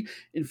Super League.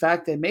 In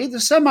fact, they made the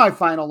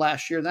semifinal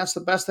last year, and that's the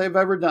best they've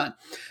ever done.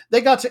 They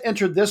got to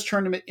enter this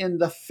tournament in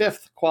the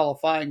 5th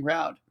qualifying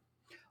round.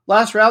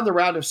 Last round, the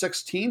round of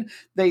 16,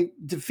 they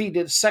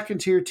defeated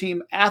second-tier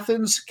team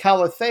Athens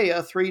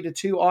Calathea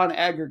 3-2 on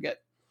aggregate.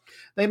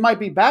 They might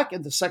be back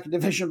in the second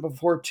division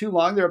before too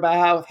long. They're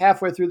about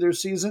halfway through their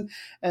season,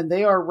 and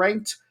they are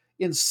ranked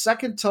in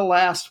second to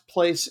last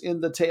place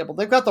in the table.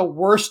 They've got the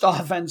worst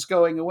offense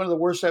going, and one of the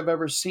worst I've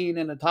ever seen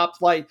in a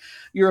top-flight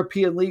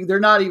European league.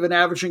 They're not even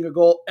averaging a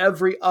goal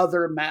every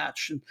other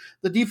match. And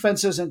the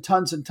defense isn't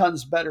tons and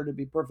tons better, to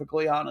be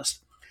perfectly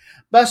honest.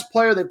 Best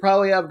player they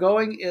probably have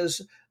going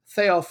is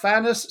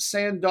Theophanis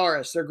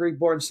Sandaris, their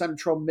Greek-born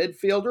central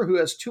midfielder who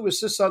has 2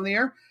 assists on the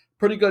year.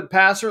 Pretty good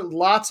passer,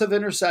 lots of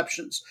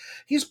interceptions.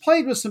 He's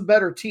played with some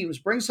better teams,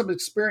 brings some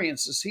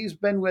experiences. He's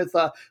been with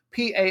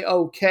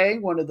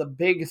PAOK, one of the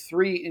big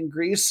 3 in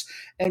Greece,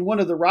 and one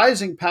of the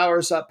rising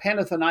powers,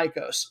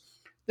 Panathinaikos.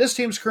 This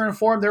team's current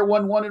form, they're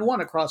 1-1-1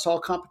 across all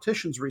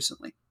competitions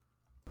recently.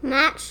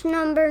 Match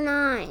number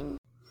 9.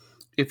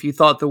 If you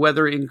thought the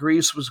weather in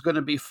Greece was going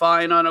to be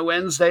fine on a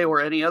Wednesday or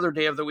any other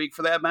day of the week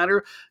for that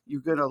matter,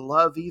 you're going to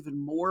love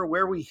even more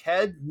where we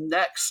head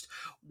next.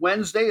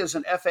 Wednesday is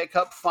an FA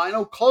Cup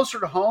final closer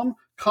to home,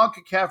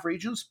 CONCACAF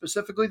region,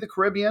 specifically the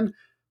Caribbean,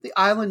 the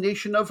island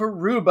nation of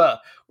Aruba,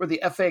 where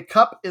the FA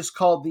Cup is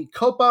called the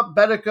Copa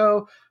Betico.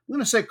 I'm going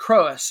to say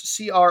Croes,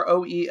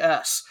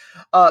 C-R-O-E-S.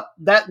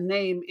 That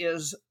name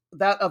is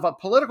that of a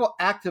political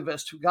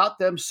activist who got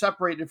them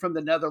separated from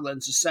the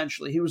Netherlands,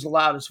 essentially. He was the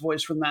loudest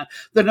voice from that.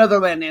 The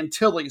Netherlands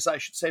Antilles, I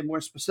should say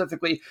more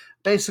specifically.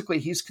 Basically,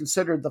 he's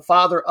considered the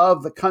father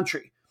of the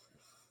country.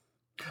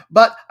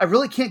 But I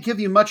really can't give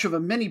you much of a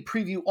mini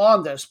preview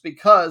on this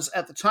because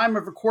at the time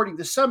of recording,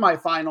 the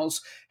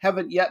semifinals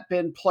haven't yet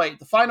been played.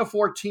 The final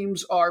four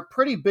teams are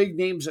pretty big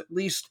names, at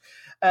least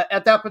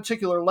at that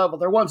particular level.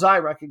 They're ones I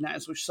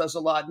recognize, which says a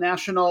lot.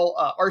 National,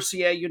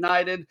 RCA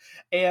United,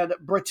 and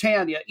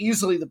Britannia,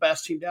 easily the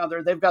best team down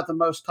there. They've got the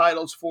most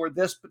titles for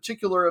this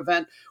particular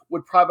event,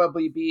 would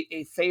probably be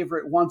a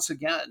favorite once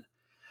again.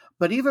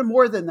 But even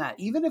more than that,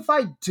 even if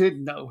I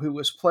did know who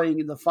was playing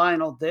in the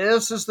final,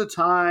 this is the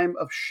time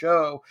of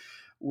show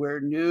where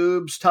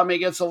Noob's tummy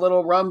gets a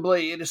little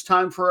rumbly. It is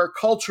time for our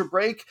culture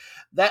break.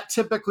 That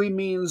typically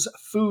means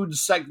food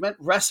segment,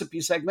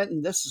 recipe segment,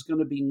 and this is going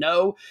to be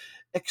no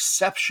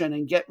exception.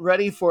 And get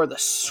ready for the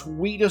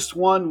sweetest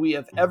one we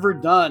have ever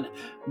done,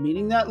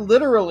 meaning that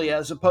literally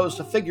as opposed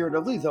to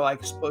figuratively, though I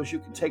suppose you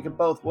can take it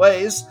both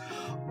ways.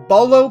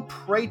 Bolo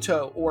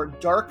Preto, or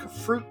dark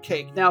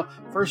fruitcake. Now,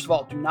 first of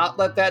all, do not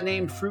let that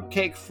name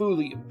fruitcake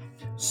fool you.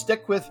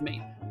 Stick with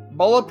me.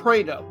 Bolo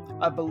Preto.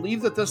 I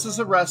believe that this is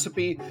a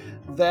recipe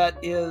that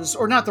is,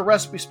 or not the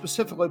recipe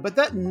specifically, but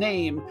that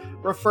name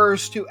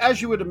refers to,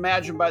 as you would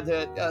imagine by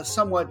the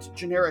somewhat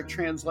generic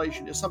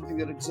translation, is something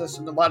that exists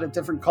in a lot of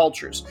different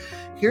cultures.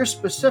 Here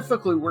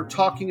specifically, we're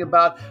talking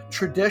about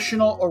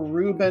traditional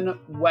Aruban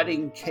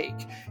wedding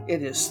cake.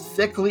 It is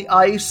thickly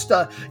iced.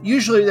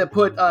 Usually they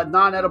put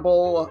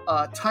non-edible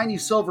tiny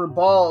silver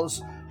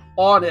balls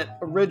on it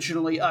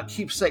originally.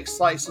 Keepsake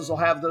slices will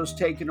have those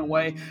taken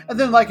away. And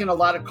then, like in a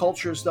lot of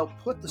cultures, they'll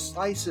put the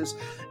slices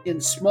in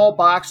small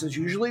boxes,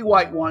 usually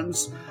white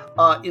ones,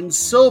 in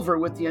silver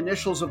with the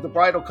initials of the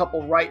bridal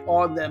couple right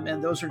on them.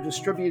 And those are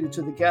distributed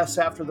to the guests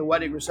after the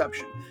wedding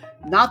reception.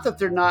 Not that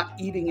they're not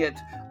eating it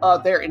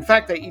there. In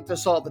fact, they eat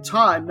this all the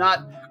time.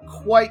 Not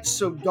quite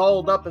so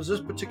dolled up as this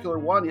particular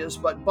one is,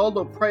 but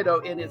Bolo Preto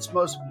in its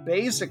most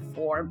basic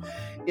form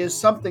is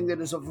something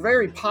that is a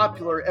very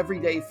popular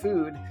everyday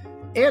food.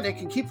 And it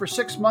can keep for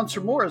 6 months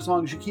or more as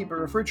long as you keep it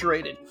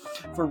refrigerated,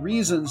 for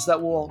reasons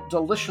that will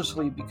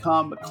deliciously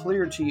become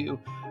clear to you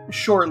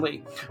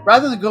shortly.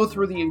 Rather than go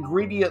through the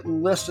ingredient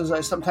list as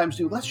I sometimes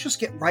do, let's just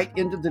get right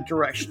into the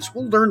directions.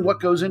 We'll learn what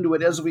goes into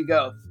it as we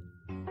go.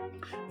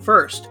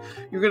 First,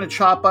 you're going to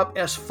chop up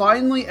as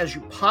finely as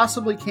you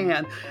possibly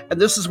can,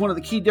 and this is one of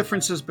the key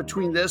differences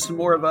between this and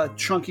more of a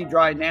chunky,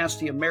 dry,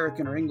 nasty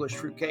American or English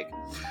fruitcake.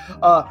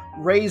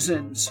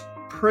 Raisins,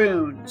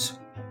 prunes,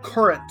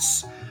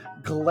 currants,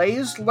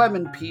 glazed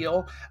lemon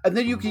peel, and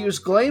then you can use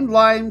glazed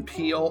lime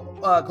peel,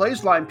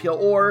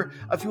 or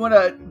if you want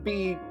to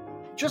be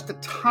just a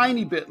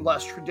tiny bit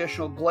less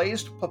traditional,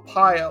 glazed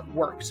papaya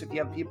works if you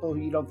have people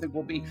who you don't think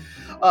will be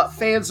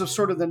fans of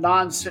sort of the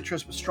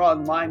non-citrus but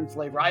strong lime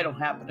flavor. I don't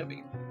happen to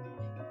be.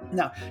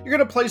 Now, you're going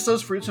to place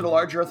those fruits in a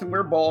large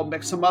earthenware bowl,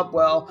 mix them up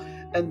well,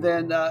 and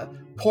then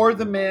pour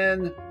them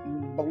in,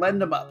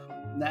 blend them up.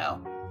 Now,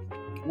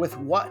 with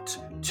what?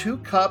 2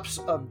 cups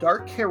of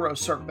dark Karo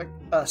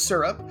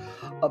syrup,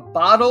 a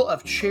bottle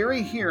of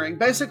cherry hearing,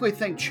 basically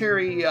think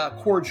cherry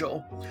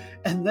cordial,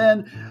 and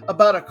then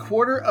about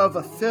 1/4 of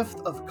a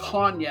fifth of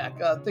cognac,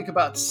 think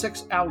about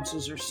 6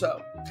 ounces or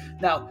so.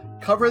 Now,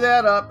 cover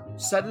that up,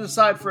 set it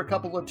aside for a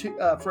couple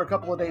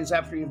of days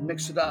after you've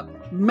mixed it up,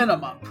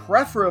 minimum,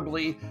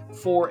 preferably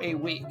for a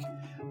week.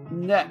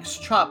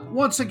 Next, chop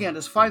once again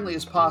as finely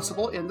as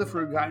possible in the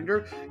fruit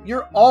grinder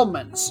your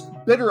almonds.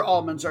 Bitter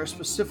almonds are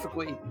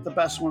specifically the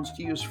best ones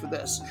to use for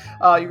this.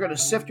 You're going to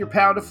sift your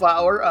pound of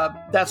flour.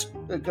 That's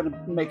going to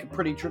make a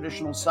pretty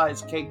traditional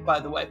sized cake, by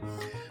the way.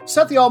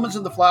 Set the almonds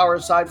and the flour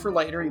aside for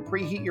later. You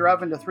preheat your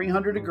oven to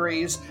 300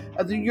 degrees,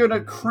 and then you're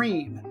going to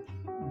cream,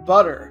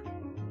 butter,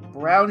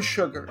 brown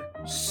sugar,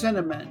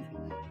 cinnamon,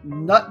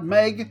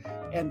 nutmeg,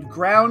 and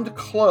ground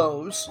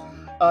cloves.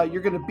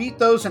 You're going to beat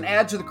those and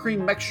add to the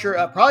cream mixture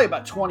probably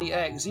about 20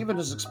 eggs, even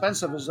as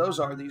expensive as those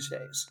are these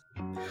days.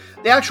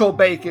 The actual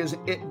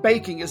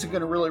baking isn't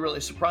going to really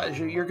surprise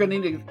you. You're going to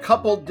need a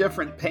couple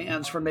different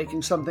pans for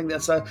making something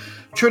that's a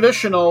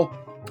traditional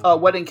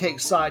wedding cake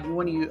size. You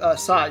want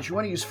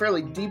to use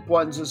fairly deep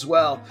ones as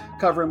well.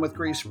 Cover them with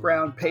greased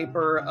brown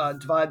paper.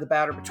 Divide the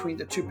batter between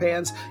the 2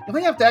 pans. You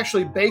may have to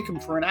actually bake them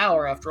for an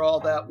hour after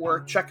all that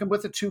work. Check them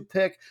with a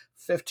toothpick.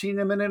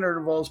 15-minute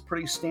intervals,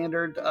 pretty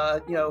standard,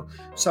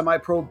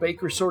 semi-pro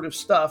baker sort of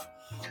stuff.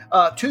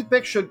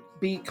 Toothpick should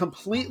be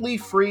completely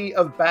free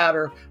of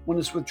batter when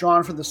it's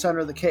withdrawn from the center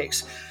of the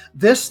cakes.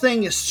 This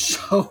thing is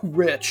so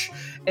rich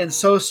and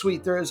so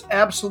sweet. There is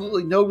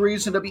absolutely no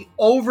reason to be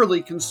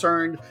overly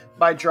concerned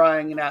by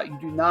drying it out. You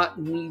do not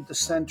need the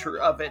center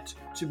of it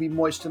to be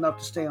moist enough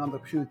to stay on the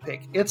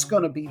toothpick. It's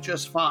going to be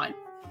just fine.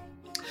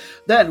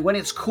 Then, when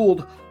it's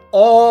cooled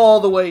all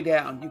the way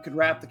down, you can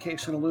wrap the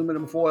cakes in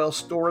aluminum foil,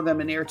 store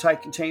them in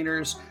airtight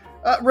containers,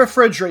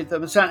 refrigerate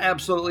them. It's not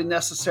absolutely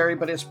necessary,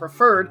 but it's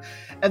preferred.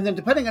 And then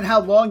depending on how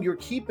long you're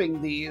keeping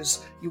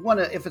these, you want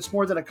to, if it's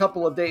more than a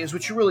couple of days,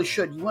 which you really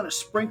should, you want to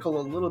sprinkle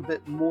a little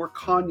bit more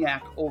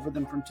cognac over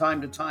them from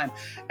time to time,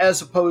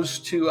 as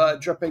opposed to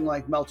dripping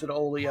like melted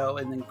oleo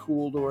and then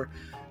cooled or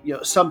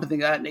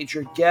something of that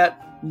nature.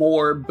 Get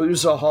more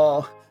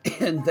boozahol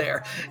in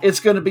there. It's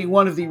going to be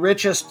one of the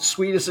richest,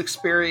 sweetest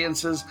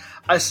experiences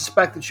I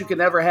suspect that you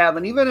can ever have.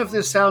 And even if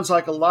this sounds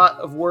like a lot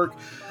of work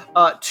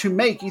to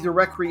make, either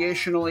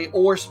recreationally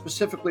or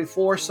specifically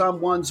for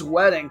someone's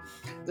wedding,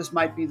 this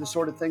might be the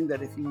sort of thing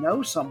that if you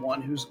know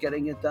someone who's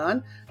getting it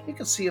done, you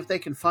can see if they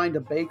can find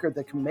a baker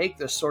that can make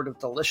this sort of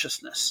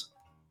deliciousness.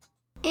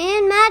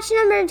 And match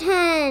number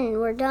 10,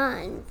 we're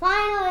done.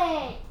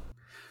 Finally!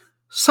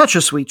 Such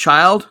a sweet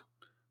child,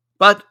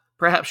 but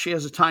perhaps she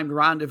has a timed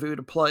rendezvous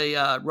to play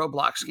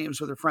Roblox games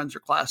with her friends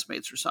or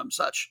classmates or some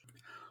such.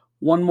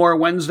 One more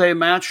Wednesday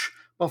match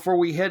before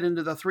we head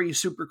into the 3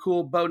 super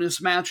cool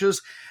bonus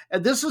matches.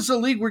 And this is a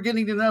league we're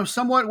getting to know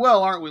somewhat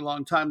well, aren't we,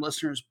 longtime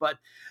listeners? But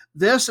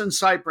this and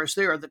Cyprus,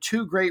 they are the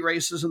 2 great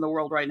races in the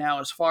world right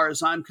now as far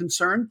as I'm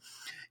concerned.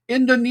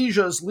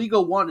 Indonesia's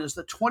Liga 1 is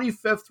the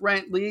 25th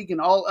ranked league in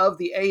all of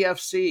the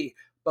AFC,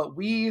 but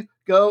we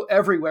go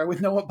everywhere with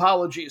no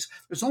apologies.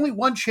 There's only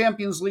one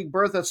Champions League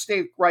berth at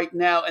stake right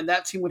now, and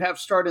that team would have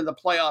to start in the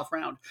playoff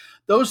round.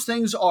 Those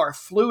things are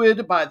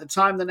fluid. By the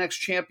time the next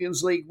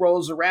Champions League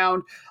rolls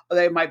around,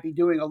 they might be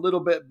doing a little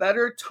bit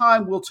better.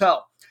 Time will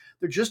tell.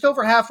 They're just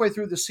over halfway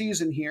through the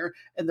season here,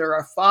 and there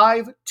are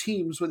 5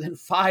 teams within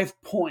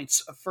 5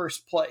 points of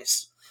first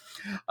place.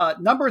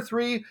 Number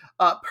 3,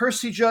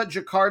 Persija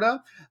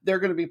Jakarta. They're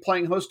going to be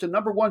playing host to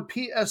number 1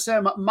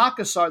 PSM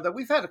Makassar that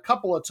we've had a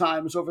couple of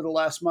times over the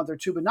last month or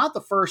two, but not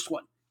the first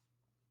one.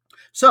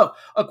 So,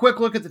 a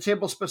quick look at the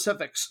table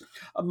specifics.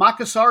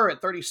 Makassar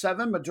at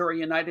 37, Madura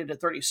United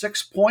at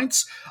 36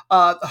 points.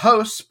 The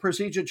hosts,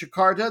 Persija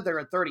Jakarta, they're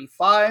at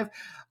 35.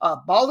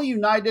 Bali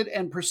United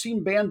and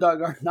Persib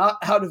Bandung are not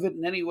out of it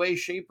in any way,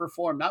 shape, or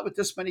form, not with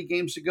this many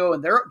games to go,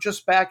 and they're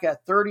just back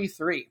at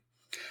 33.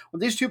 When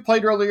these two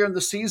played earlier in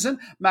the season,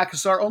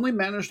 Makassar only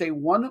managed a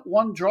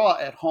 1-1 draw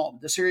at home.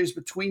 The series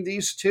between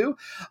these two,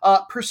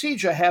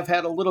 Persija have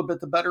had a little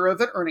bit the better of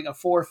it, earning a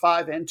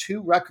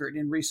 4-5-2 record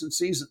in recent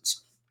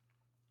seasons.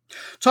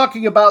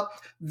 Talking about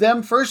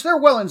them first, they're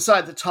well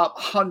inside the top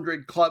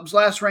 100 clubs.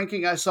 Last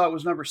ranking I saw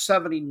was number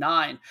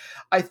 79.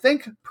 I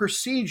think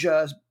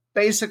Persija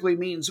basically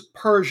means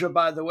Persia,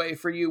 by the way,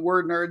 for you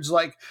word nerds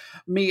like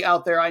me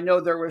out there. I know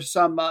there was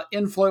some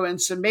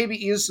influence and maybe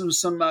even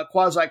some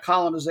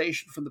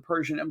quasi-colonization from the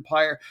Persian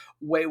Empire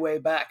way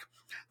back.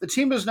 The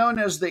team is known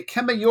as the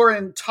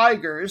Kemayoran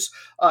Tigers.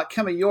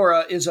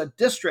 Kemayora is a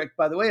district,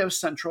 by the way, of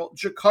central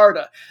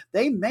Jakarta.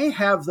 They may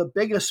have the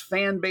biggest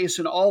fan base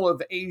in all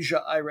of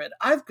Asia, I read.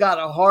 I've got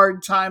a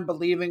hard time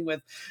believing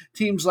with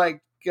teams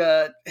like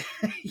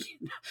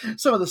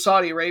some of the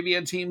Saudi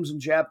Arabian teams and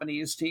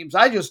Japanese teams.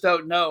 I just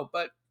don't know,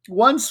 but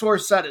one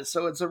source said it,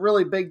 so it's a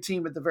really big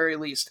team at the very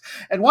least.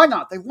 And why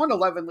not? They've won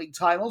 11 league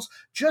titles,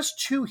 just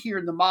 2 here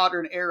in the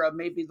modern era,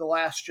 maybe the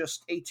last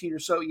just 18 or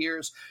so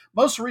years.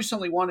 Most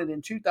recently won it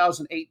in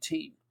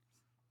 2018.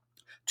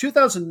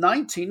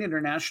 2019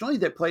 internationally,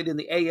 they played in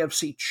the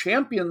AFC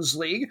Champions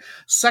League.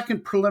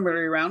 Second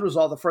preliminary round was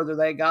all the further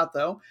they got,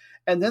 though.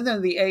 And then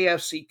in the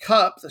AFC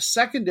Cup, the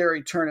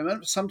secondary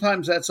tournament,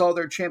 sometimes that's all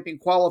their champion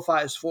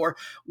qualifies for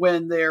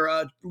when their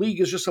league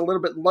is just a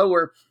little bit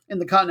lower in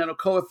the continental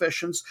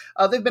coefficients.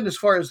 They've been as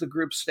far as the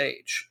group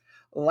stage.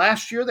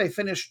 Last year, they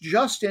finished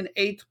just in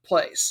 8th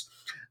place.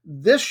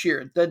 This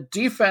year, the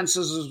defense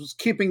is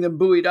keeping them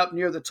buoyed up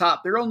near the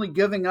top. They're only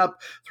giving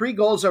up 3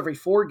 goals every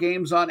 4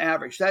 games on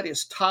average. That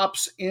is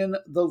tops in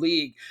the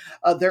league.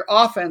 Their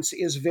offense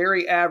is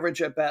very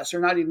average at best. They're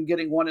not even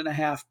getting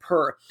 1.5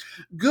 per.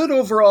 Good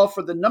overall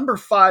for the number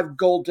 5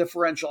 goal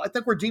differential. I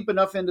think we're deep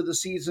enough into the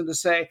season to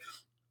say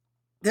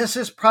this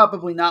is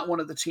probably not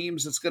one of the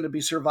teams that's going to be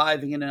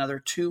surviving in another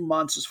 2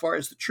 months as far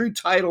as the true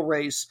title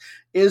race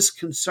is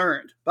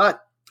concerned.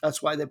 But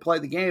that's why they play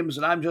the games,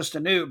 and I'm just a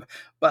noob.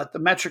 But the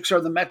metrics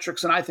are the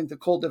metrics, and I think the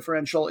goal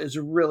differential is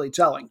really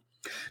telling.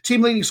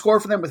 Team leading score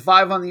for them with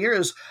 5 on the year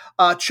is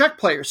Czech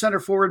player, center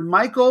forward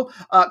Michael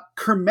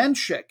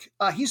Kremenchik.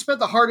 He spent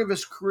the heart of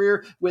his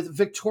career with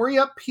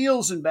Victoria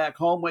Pilsen back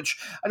home, which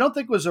I don't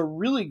think was a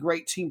really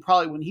great team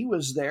probably when he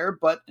was there,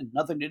 but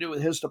nothing to do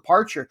with his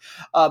departure.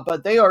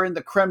 But they are in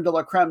the creme de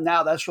la creme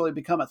now. That's really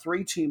become a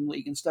 3-team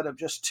league instead of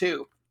just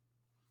 2.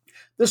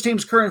 This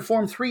team's current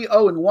form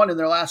 3-0-1 in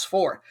their last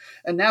 4.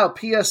 And now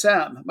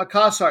PSM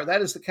Makassar,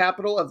 that is the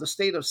capital of the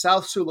state of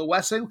South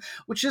Sulawesi,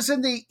 which is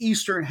in the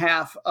eastern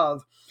half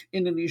of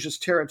Indonesia's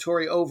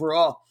territory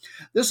overall.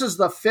 This is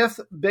the 5th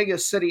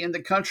biggest city in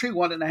the country,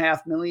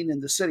 1.5 million in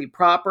the city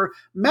proper,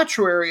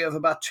 metro area of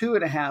about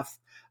 2.5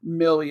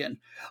 million.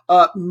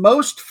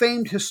 Most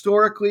famed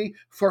historically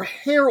for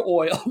hair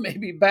oil,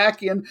 maybe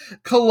back in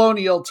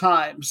colonial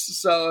times.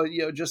 So,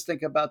 just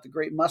think about the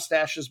great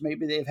mustaches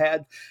maybe they've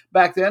had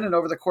back then and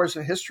over the course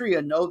of history,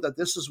 and know that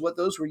this is what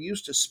those were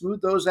used to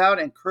smooth those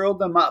out and curl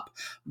them up.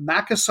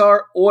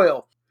 Makassar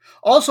oil.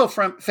 Also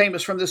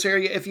famous from this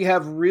area, if you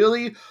have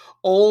really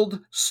old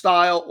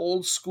style,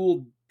 old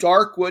school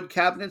dark wood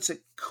cabinets,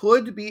 it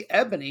could be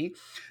ebony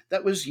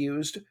that was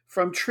used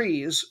from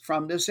trees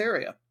from this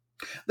area.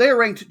 They are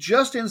ranked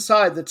just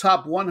inside the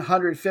top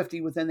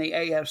 150 within the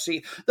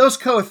AFC. Those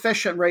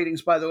coefficient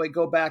ratings, by the way,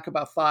 go back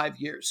about 5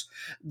 years.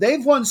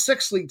 They've won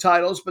 6 league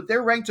titles, but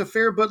they're ranked a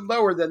fair bit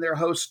lower than their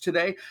hosts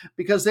today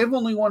because they've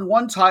only won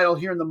 1 title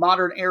here in the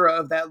modern era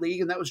of that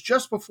league, and that was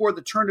just before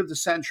the turn of the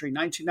century,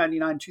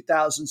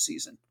 1999-2000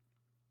 season.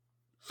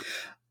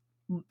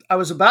 I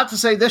was about to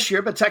say this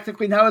year, but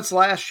technically now it's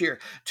last year.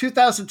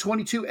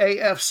 2022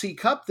 AFC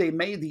Cup, they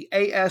made the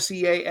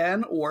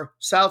ASEAN, or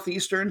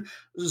Southeastern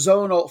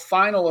Zonal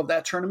Final of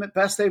that tournament,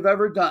 best they've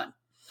ever done.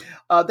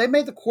 They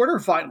made the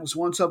quarterfinals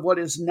once of what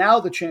is now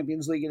the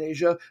Champions League in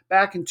Asia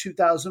back in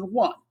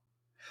 2001.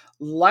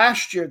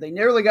 Last year, they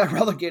nearly got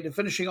relegated,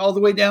 finishing all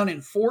the way down in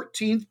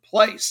 14th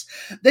place.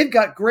 They've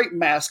got great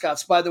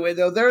mascots, by the way,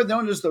 though. They're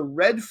known as the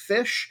Red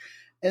Fish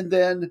and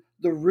then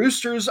the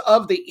Roosters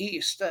of the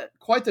East.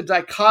 Quite the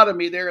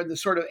dichotomy there in the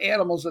sort of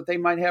animals that they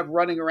might have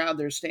running around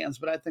their stands,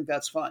 but I think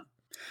that's fun.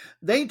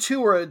 They,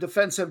 too, are a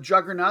defensive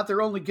juggernaut.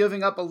 They're only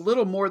giving up a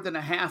little more than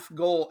a half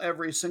goal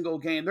every single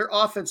game. Their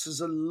offense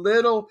is a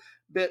little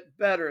bit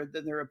better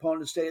than their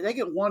opponents today. They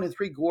get 1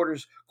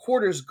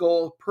 3/4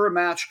 goal per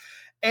match,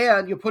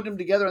 and you put them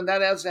together, and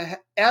that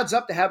adds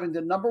up to having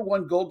the number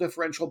 1 goal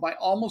differential by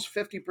almost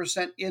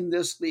 50% in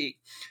this league.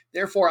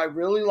 Therefore, I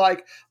really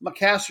like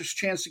Macasster's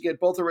chance to get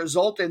both a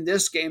result in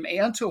this game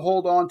and to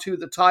hold on to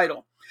the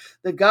title.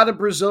 They've got a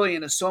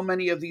Brazilian, as so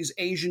many of these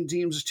Asian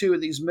teams too in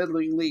these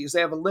middling leagues.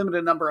 They have a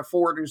limited number of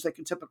forwarders they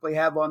can typically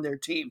have on their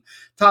team.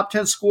 Top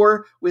 10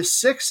 scorer with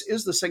 6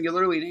 is the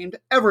singularly named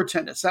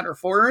Everton at center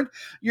forward.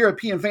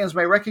 European fans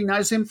may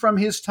recognize him from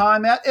his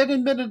time at an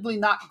admittedly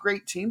not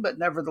great team, but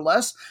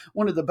nevertheless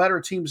one of the better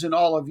teams in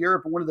all of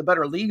Europe, and one of the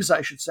better leagues,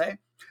 I should say.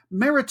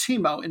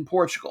 Maritimo in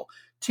Portugal.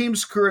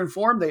 Team's current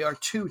form, they are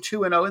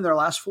 2-2-0 in their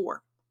last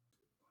 4.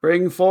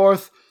 Bring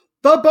forth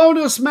the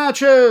bonus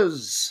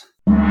matches!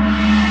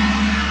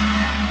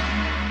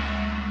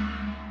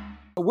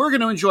 We're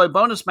going to enjoy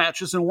bonus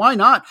matches, and why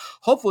not?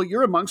 Hopefully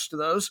you're amongst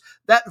those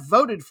that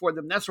voted for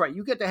them. That's right.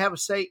 You get to have a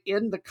say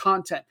in the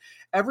content.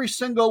 Every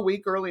single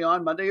week early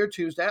on, Monday or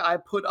Tuesday, I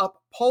put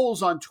up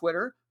polls on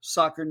Twitter.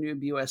 Soccer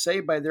Noob USA,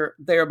 by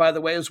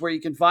the way, is where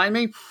you can find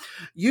me.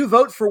 You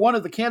vote for one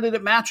of the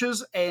candidate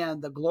matches,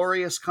 and the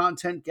glorious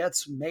content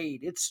gets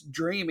made. It's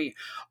dreamy.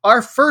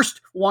 Our first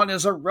one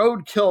is a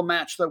roadkill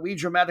match that we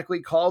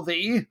dramatically call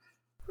the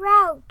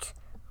Route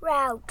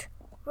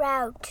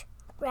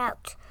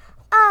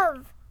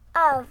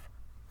of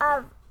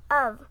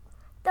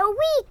the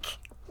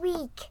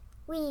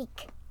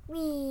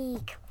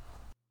week.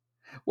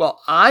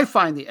 Well, I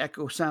find the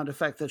echo sound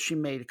effect that she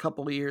made a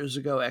couple of years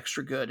ago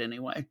extra good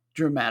anyway.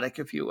 Dramatic,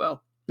 if you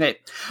will. Hey,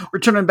 we're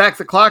turning back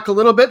the clock a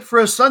little bit for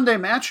a Sunday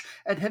match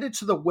and headed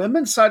to the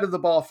women's side of the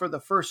ball for the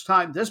first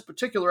time this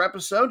particular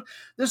episode.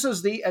 This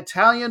is the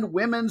Italian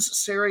Women's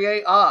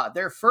Serie A.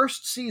 Their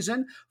first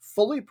season,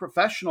 fully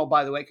professional,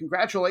 by the way.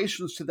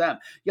 Congratulations to them.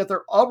 Yet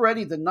they're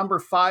already the number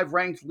 5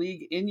 ranked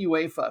league in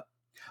UEFA.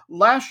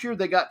 Last year,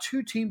 they got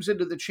 2 teams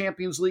into the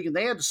Champions League, and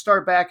they had to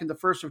start back in the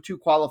first of 2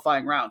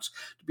 qualifying rounds.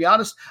 To be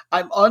honest,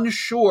 I'm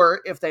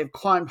unsure if they've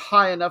climbed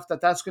high enough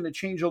that that's going to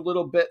change a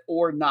little bit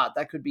or not.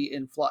 That could be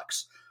in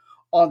flux.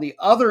 On the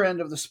other end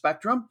of the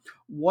spectrum,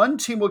 one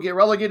team will get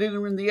relegated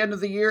in the end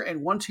of the year,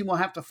 and one team will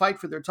have to fight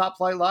for their top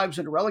flight lives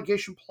in a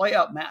relegation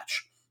playout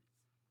match.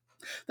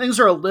 Things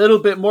are a little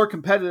bit more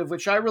competitive,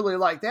 which I really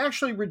like. They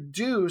actually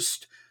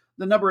reduced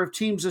the number of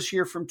teams this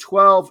year from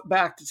 12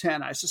 back to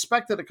 10. I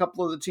suspect that a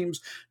couple of the teams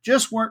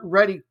just weren't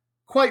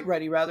quite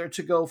ready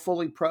to go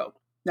fully pro.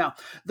 Now,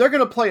 they're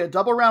going to play a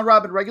double round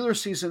robin regular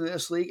season in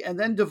this league and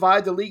then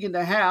divide the league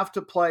into half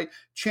to play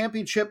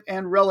championship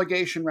and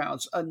relegation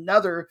rounds.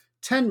 Another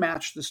 10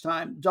 match this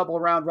time, double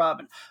round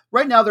robin.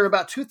 Right now, they're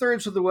about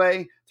 2/3 of the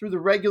way through the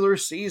regular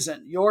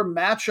season. Your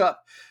matchup,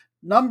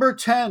 number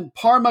 10,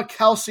 Parma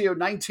Calcio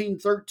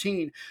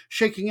 1913,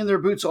 shaking in their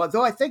boots.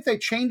 Although I think they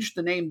changed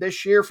the name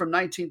this year from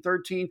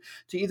 1913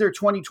 to either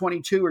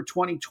 2022 or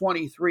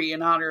 2023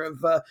 in honor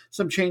of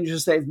some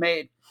changes they've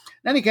made.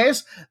 In any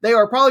case, they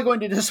are probably going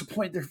to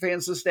disappoint their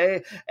fans this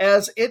day,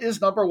 as it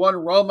is number 1,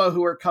 Roma,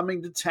 who are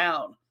coming to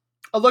town.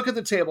 A look at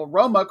the table.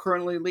 Roma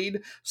currently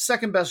lead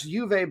second best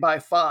Juve by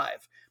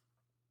 5.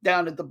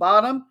 Down at the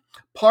bottom,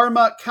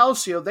 Parma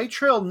Calcio, they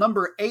trail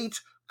number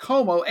 8,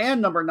 Como, and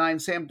number 9,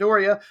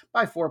 Sampdoria,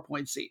 by 4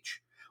 points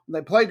each. When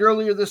they played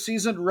earlier this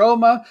season,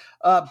 Roma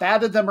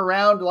batted them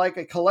around like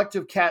a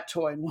collective cat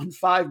toy and won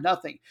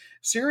 5-0.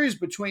 Series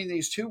between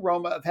these two,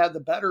 Roma have had the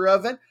better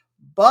of it,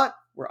 but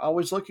we're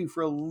always looking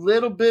for a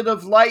little bit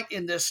of light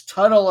in this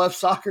tunnel of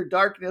soccer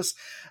darkness.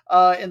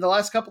 In the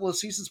last couple of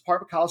seasons,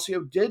 Parma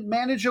Calcio did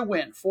manage a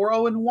win.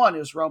 4-0-1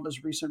 is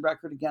Roma's recent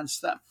record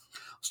against them.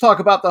 Let's talk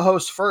about the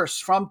hosts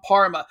first. From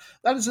Parma,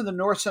 that is in the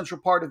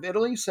north-central part of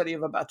Italy, city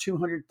of about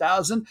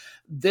 200,000.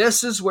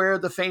 This is where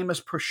the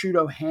famous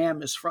prosciutto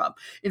ham is from.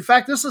 In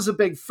fact, this is a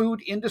big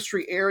food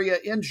industry area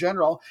in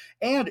general,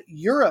 and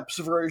Europe's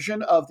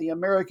version of the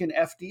American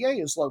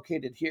FDA is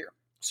located here.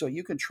 So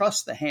you can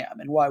trust the ham,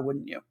 and why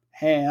wouldn't you?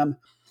 Ham.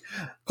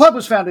 Club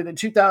was founded in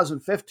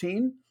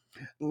 2015.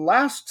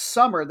 Last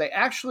summer, they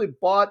actually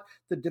bought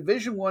the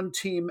Division I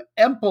team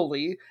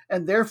Empoli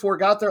and therefore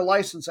got their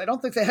license. I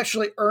don't think they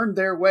actually earned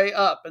their way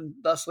up, and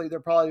thusly they're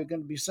probably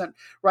going to be sent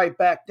right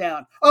back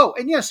down. Oh,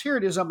 and yes, here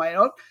it is on my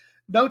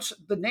notes.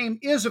 The name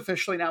is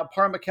officially now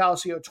Parma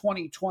Calcio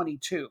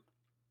 2022.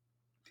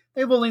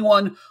 They've only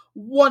won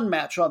one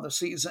match on the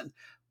season.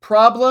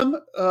 Problem?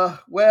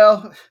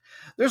 Well,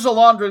 there's a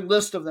laundry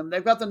list of them.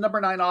 They've got the number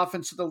 9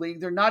 offense of the league.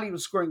 They're not even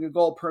scoring a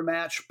goal per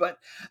match, but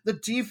the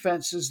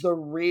defense is the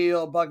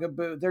real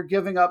bugaboo. They're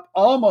giving up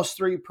almost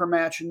 3 per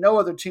match, and no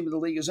other team in the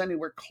league is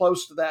anywhere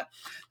close to that.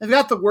 They've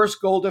got the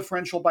worst goal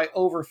differential by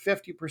over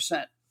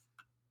 50%.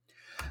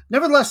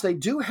 Nevertheless, they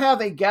do have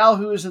a gal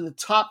who is in the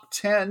top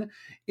 10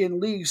 in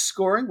league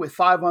scoring with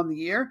 5 on the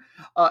year,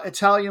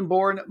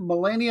 Italian-born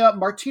Melania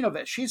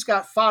Martinovic. She's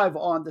got 5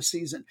 on the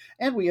season,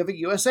 and we have a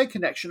USA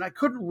connection. I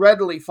couldn't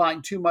readily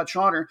find too much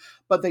on her,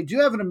 but they do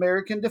have an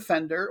American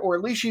defender, or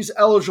at least she's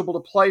eligible to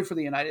play for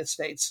the United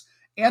States,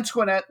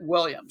 Antoinette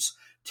Williams.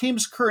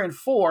 Team's current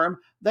form,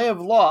 they have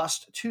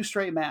lost 2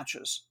 straight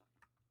matches.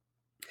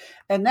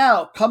 And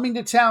now, coming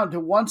to town to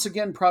once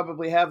again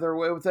probably have their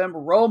way with them,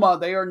 Roma.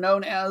 They are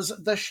known as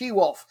the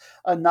She-Wolf,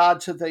 a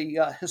nod to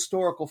the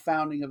historical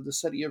founding of the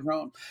city of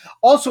Rome.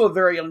 Also a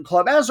very young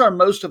club, as are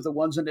most of the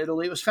ones in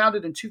Italy. It was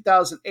founded in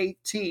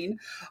 2018.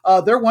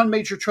 Their one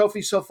major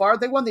trophy so far,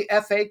 they won the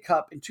FA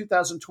Cup in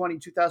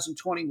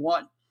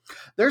 2020-2021.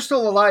 They're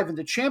still alive in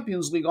the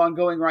Champions League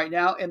ongoing right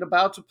now and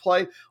about to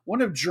play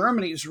one of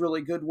Germany's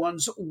really good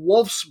ones,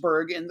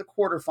 Wolfsburg, in the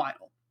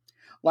quarterfinal.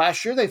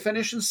 Last year, they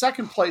finished in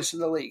second place in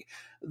the league.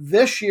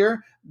 This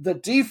year, the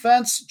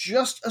defense,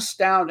 just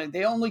astounding.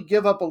 They only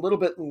give up a little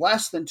bit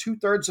less than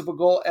 2/3 of a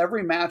goal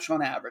every match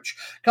on average.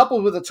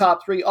 Coupled with the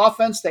top 3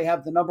 offense, they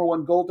have the number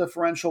 1 goal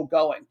differential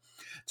going.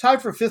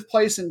 Tied for 5th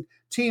place in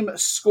team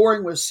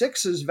scoring with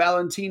 6 is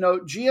Valentino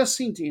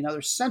Giacinti,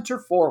 another center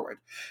forward.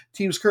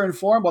 Team's current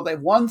form, well, they've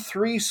won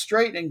 3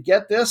 straight, and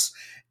get this,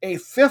 a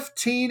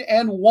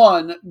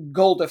 15-1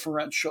 goal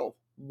differential.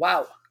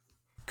 Wow.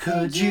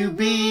 Could you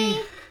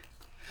be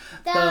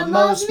the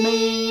most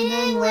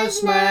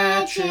meaningless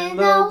match in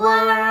the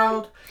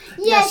world?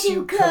 Yes,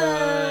 you could.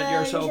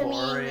 You're so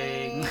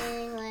boring.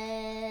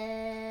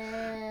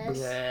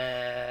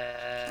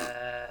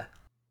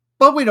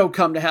 But we don't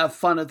come to have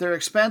fun at their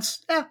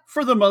expense.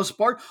 For the most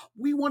part,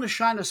 we want to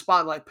shine a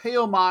spotlight, pay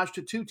homage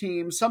to 2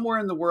 teams somewhere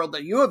in the world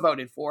that you have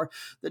voted for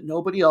that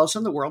nobody else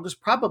in the world is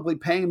probably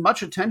paying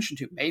much attention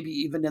to, maybe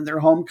even in their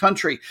home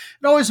country.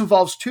 It always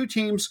involves 2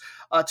 teams,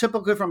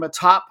 typically from a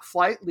top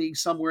flight league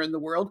somewhere in the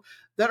world,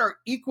 that are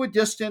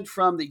equidistant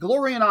from the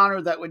glory and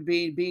honor that would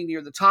be being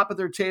near the top of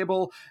their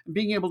table and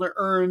being able to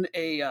earn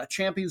a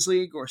Champions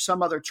League or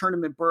some other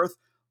tournament berth.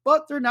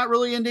 But they're not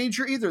really in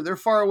danger either. They're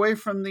far enough away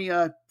from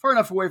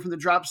the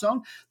drop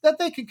zone that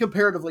they can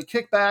comparatively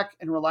kick back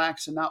and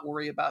relax and not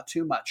worry about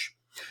too much.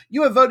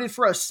 You have voted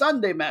for a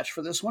Sunday match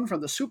for this one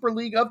from the Super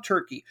League of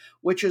Turkey,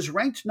 which is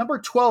ranked number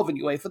 12 in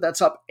UEFA.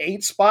 That's up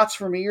 8 spots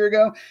from a year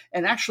ago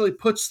and actually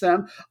puts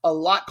them a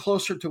lot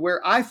closer to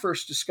where I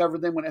first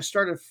discovered them when I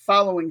started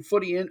following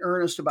footy in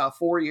earnest about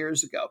 4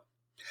 years ago.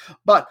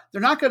 But they're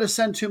not going to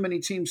send too many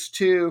teams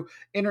to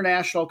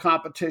international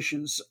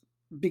competitions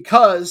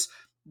because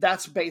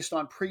that's based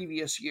on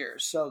previous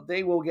years. So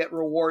they will get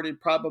rewarded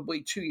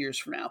probably 2 years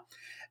from now.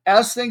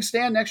 As things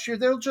stand next year,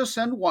 they'll just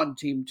send 1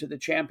 team to the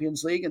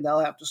Champions League, and they'll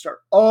have to start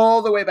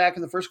all the way back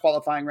in the first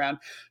qualifying round.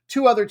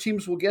 2 other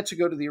teams will get to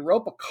go to the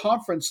Europa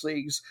Conference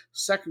League's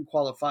second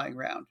qualifying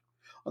round.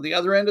 On the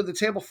other end of the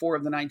table, 4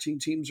 of the 19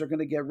 teams are going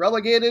to get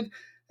relegated.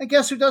 And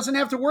guess who doesn't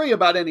have to worry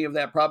about any of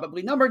that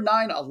probably? Number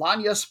 9,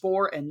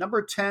 Alanyaspor, and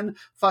number 10,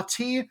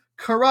 Fatih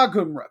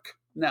Karagümrük.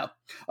 Now,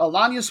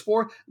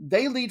 Alanyaspor,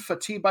 they lead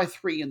Fatih by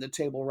 3 in the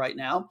table right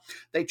now.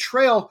 They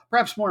trail,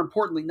 perhaps more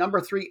importantly,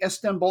 number 3,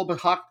 Istanbul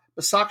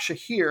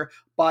Başakşehir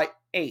by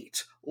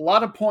 8. A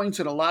lot of points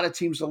and a lot of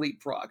teams to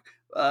leapfrog.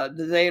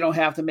 They don't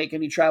have to make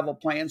any travel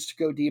plans to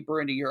go deeper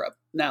into Europe.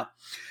 Now,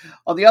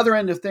 on the other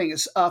end of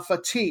things,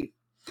 Fatih,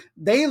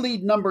 they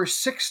lead number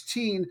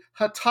 16,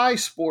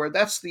 Hatayspor.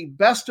 That's the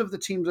best of the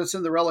teams that's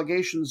in the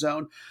relegation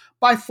zone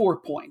by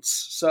 4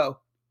 points. So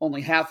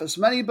only half as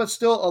many, but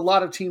still a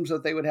lot of teams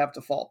that they would have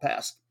to fall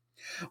past.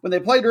 When they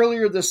played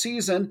earlier this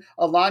season,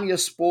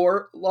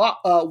 Alanyaspor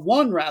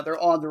won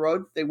on the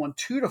road. They won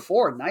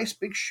 2-4. Nice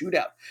big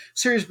shootout.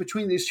 Series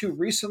between these two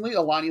recently,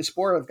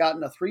 Alanyaspor have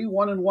gotten a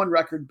 3-1-1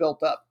 record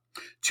built up.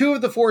 2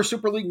 of the 4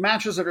 Super League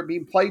matches that are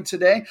being played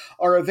today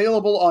are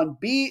available on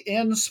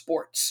beIN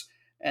Sports.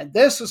 And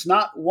this is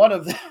not one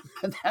of them,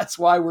 and that's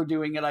why we're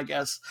doing it, I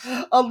guess.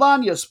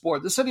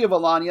 Alanyaspor. The city of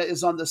Alanya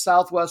is on the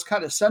southwest,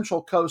 kind of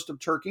central coast of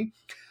Turkey.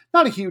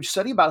 Not a huge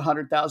city, about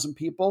 100,000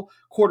 people,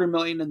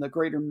 250,000 in the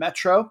greater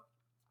metro.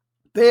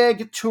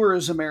 Big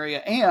tourism area.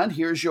 And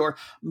here's your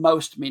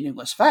most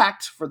meaningless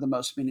fact for the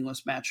most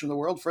meaningless match in the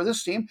world for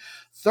this team.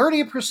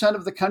 30%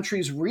 of the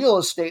country's real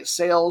estate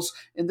sales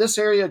in this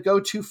area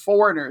go to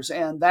foreigners,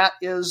 and that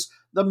is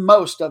the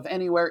most of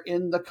anywhere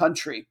in the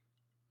country.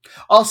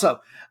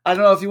 Also, I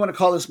don't know if you want to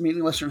call this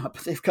meaningless or not,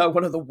 but they've got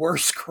one of the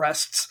worst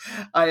crests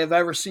I have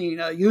ever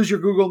seen. Use your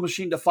Google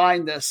machine to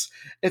find this.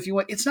 If you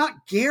want, it's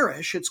not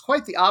garish. It's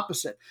quite the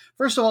opposite.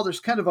 First of all, there's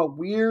kind of a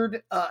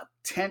weird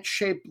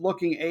tent-shaped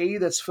looking A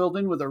that's filled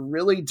in with a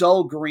really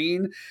dull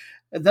green.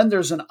 And then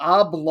there's an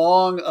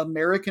oblong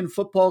American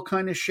football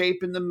kind of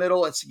shape in the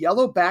middle. It's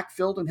yellow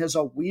backfilled and has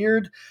a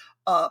weird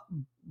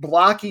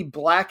blocky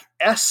black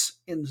S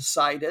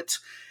inside it.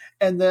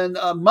 And then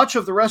much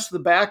of the rest of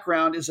the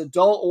background is a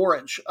dull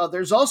orange.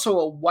 There's also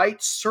a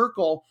white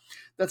circle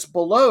that's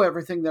below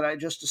everything that I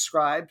just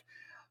described.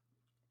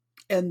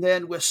 And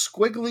then with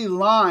squiggly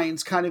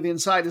lines kind of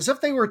inside, as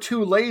if they were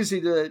too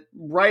lazy to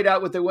write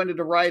out what they wanted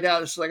to write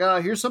out. It's like,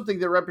 here's something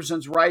that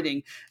represents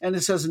writing. And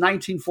it says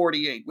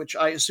 1948, which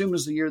I assume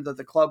is the year that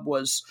the club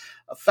was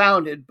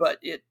founded, but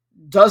it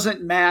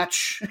doesn't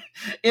match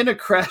in a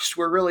crest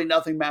where really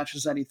nothing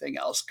matches anything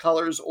else,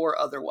 colors or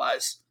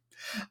otherwise.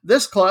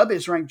 This club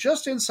is ranked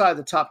just inside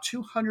the top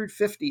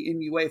 250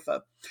 in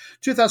UEFA.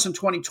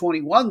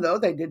 2020-21, though,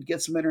 they did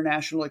get some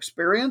international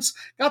experience,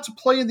 got to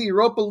play in the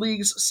Europa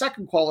League's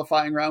second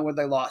qualifying round where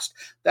they lost.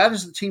 That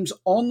is the team's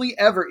only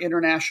ever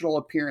international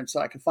appearance that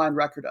I can find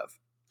record of.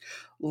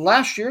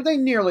 Last year, they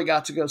nearly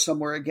got to go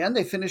somewhere again.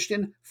 They finished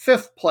in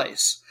 5th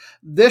place.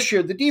 This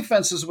year, the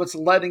defense is what's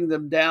letting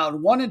them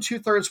down. 1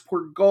 2/3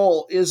 per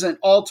goal isn't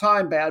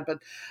all-time bad, but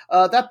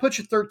that puts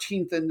you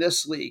 13th in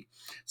this league.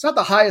 It's not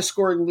the highest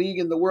scoring league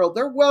in the world.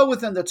 They're well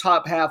within the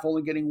top half,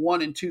 only getting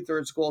 1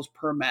 2/3 goals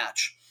per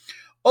match.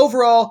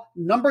 Overall,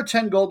 number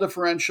 10 goal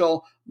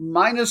differential,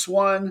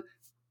 -1.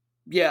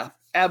 Yeah,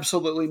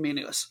 absolutely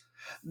meaningless.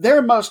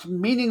 Their most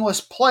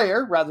meaningless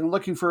player, rather than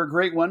looking for a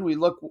great one, we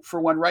look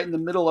for one right in the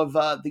middle of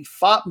the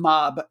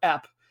FotMob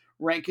app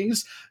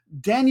rankings.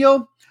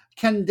 Daniel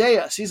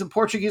Candeias. He's a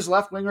Portuguese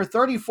left winger,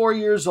 34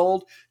 years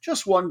old,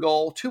 just 1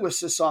 goal, 2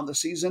 assists on the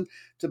season.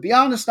 To be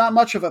honest, not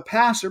much of a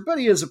passer, but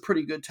he is a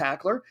pretty good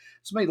tackler.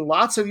 He's made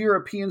lots of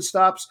European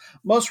stops.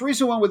 Most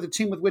recent one with the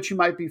team with which you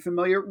might be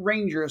familiar,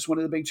 Rangers, one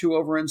of the big two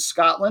over in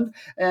Scotland,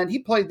 and he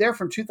played there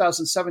from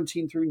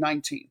 2017 through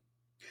 19.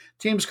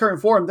 Team's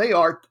current form, they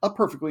are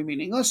perfectly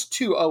meaningless,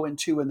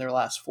 2-0-2 in their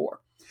last 4.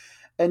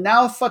 And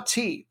now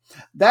Fatih.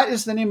 That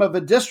is the name of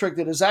a district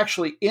that is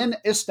actually in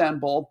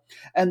Istanbul.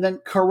 And then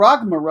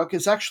Karagümrük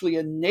is actually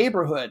a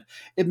neighborhood.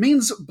 It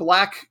means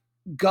black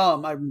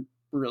gum. I'm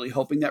really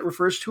hoping that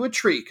refers to a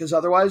tree, because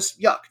otherwise,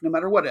 yuck, no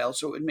matter what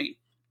else it would mean.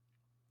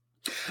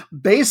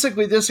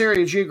 Basically, this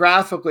area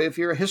geographically, if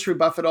you're a history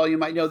buff at all, you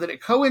might know that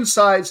it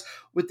coincides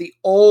with the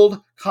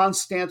old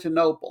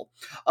Constantinople.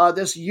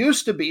 This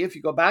used to be, if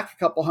you go back a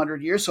couple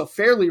hundred years, so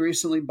fairly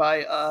recently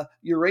by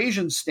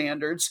Eurasian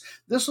standards,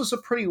 this was a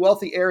pretty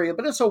wealthy area,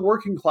 but it's a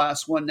working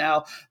class one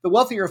now. The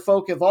wealthier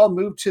folk have all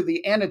moved to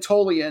the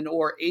Anatolian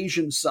or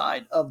Asian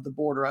side of the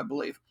border, I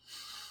believe.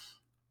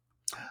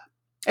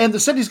 And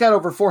the city's got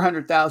over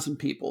 400,000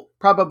 people,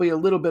 probably a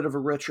little bit of a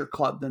richer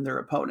club than their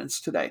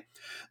opponents today.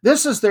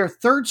 This is their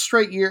 3rd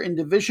straight year in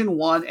Division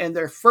 1 and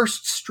their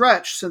first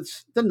stretch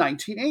since the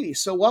 1980s.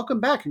 So welcome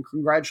back and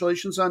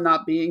congratulations on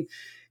not being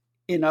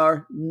in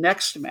our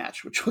next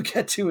match, which we'll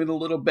get to in a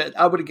little bit.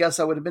 I would have guessed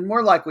that would have been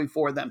more likely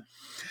for them.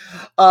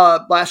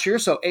 Last year,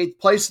 so 8th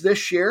place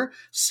this year,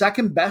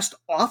 2nd best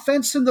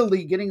offense in the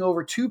league, getting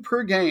over 2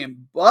 per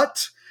game.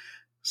 But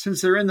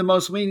since they're in the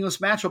most meaningless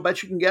match, I'll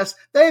bet you can guess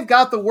they've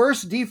got the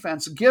worst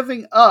defense,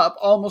 giving up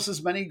almost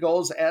as many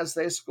goals as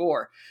they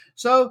score.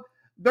 So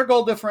their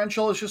goal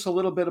differential is just a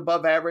little bit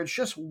above average,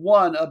 just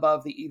 1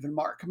 above the even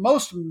mark.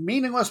 Most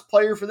meaningless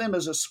player for them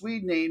is a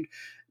Swede named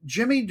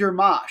Jimmy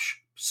Durmaz,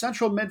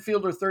 central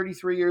midfielder,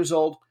 33 years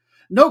old.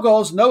 No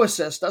goals, no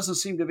assists, doesn't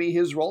seem to be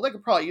his role. They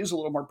could probably use a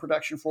little more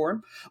production for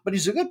him, but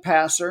he's a good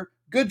passer,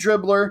 good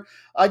dribbler.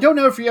 I don't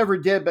know if he ever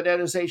did, but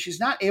at his age, he's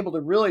not able to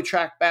really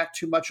track back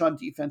too much on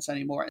defense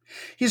anymore.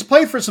 He's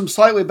played for some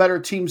slightly better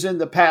teams in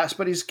the past,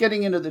 but he's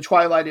getting into the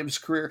twilight of his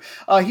career.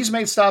 He's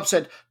made stops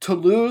at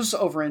Toulouse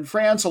over in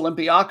France,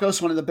 Olympiacos,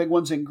 one of the big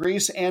ones in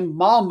Greece, and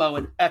Malmo,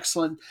 an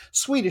excellent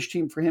Swedish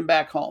team for him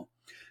back home.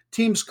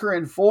 Team's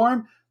current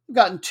form, they've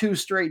gotten 2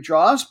 straight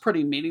draws,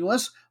 pretty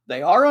meaningless.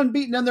 They are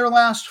unbeaten in their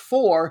last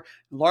 4,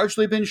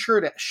 largely been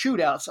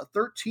shootouts, a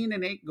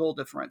 13-8 goal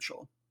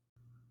differential.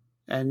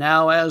 And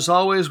now, as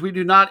always, we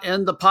do not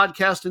end the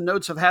podcast in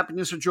notes of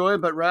happiness or joy,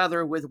 but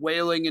rather with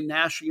wailing and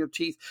gnashing of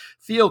teeth.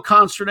 Feel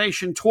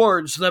consternation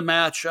towards the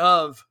match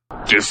of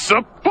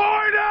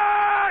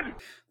Disappointed!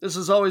 This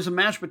is always a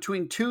match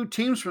between 2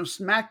 teams from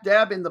smack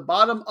dab in the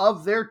bottom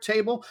of their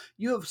table.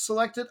 You have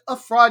selected a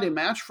Friday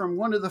match from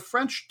one of the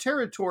French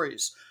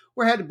territories.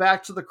 We're headed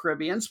back to the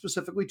Caribbean,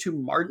 specifically to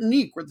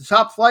Martinique, where the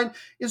top flight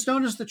is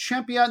known as the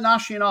Championnat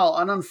National.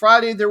 And on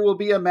Friday, there will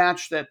be a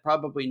match that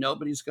probably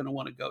nobody's going to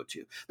want to go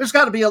to. There's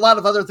got to be a lot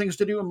of other things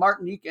to do in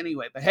Martinique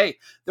anyway. But hey,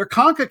 they're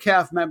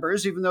CONCACAF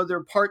members, even though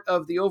they're part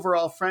of the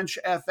overall French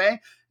FA.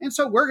 And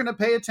so we're going to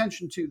pay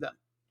attention to them.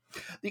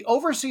 The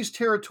overseas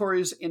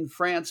territories in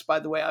France,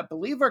 by the way, I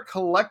believe are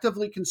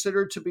collectively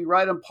considered to be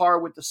right on par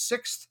with the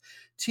 6th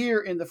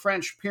tier in the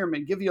French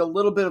pyramid. Give you a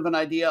little bit of an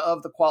idea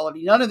of the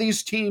quality. None of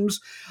these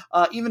teams,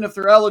 even if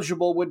they're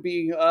eligible, would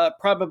be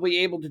probably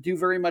able to do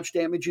very much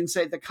damage in,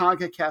 say, the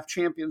CONCACAF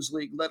Champions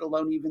League, let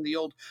alone even the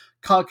old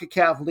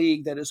CONCACAF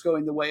League that is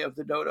going the way of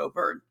the dodo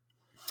bird.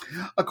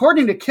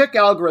 According to Kick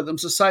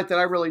Algorithms, a site that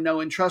I really know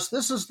and trust,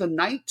 this is the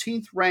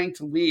 19th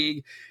ranked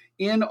league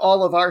in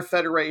all of our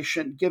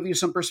federation. Give you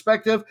some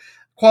perspective.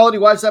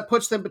 Quality-wise, that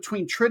puts them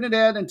between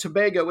Trinidad and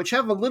Tobago, which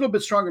have a little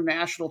bit stronger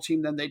national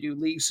team than they do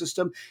league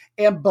system,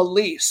 and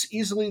Belize,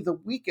 easily the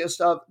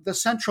weakest of the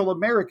Central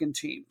American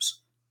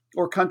teams,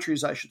 or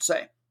countries, I should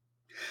say.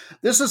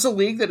 This is a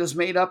league that is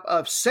made up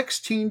of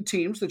 16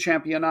 teams, the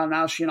Championnat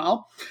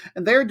National,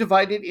 and they're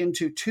divided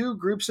into 2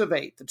 groups of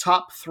 8. The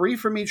top 3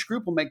 from each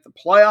group will make the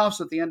playoffs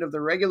at the end of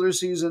the regular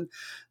season.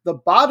 The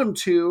bottom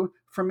 2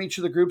 from each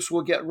of the groups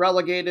will get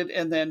relegated,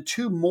 and then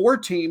 2 more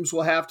teams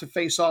will have to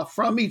face off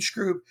from each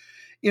group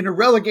in a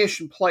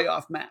relegation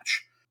playoff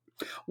match.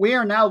 We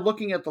are now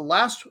looking at the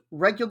last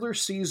regular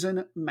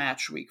season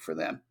match week for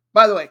them.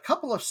 By the way, a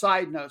couple of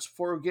side notes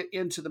before we get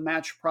into the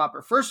match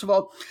proper. First of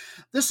all,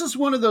 this is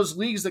one of those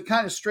leagues that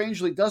kind of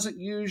strangely doesn't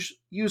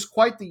use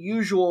quite the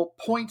usual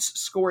points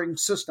scoring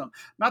system.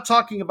 I'm not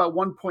talking about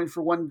 1 point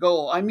for 1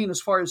 goal. I mean as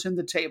far as in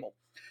the table.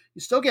 You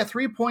still get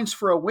 3 points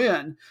for a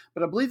win,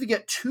 but I believe you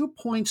get 2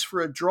 points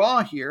for a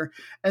draw here,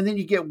 and then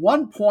you get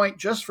 1 point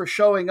just for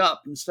showing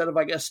up instead of,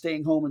 I guess,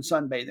 staying home and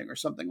sunbathing or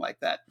something like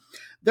that.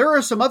 There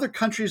are some other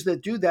countries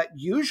that do that.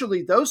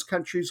 Usually those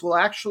countries will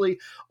actually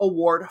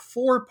award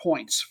 4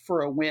 points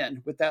for a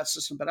win with that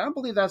system, but I don't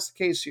believe that's the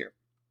case here.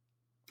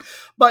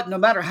 But no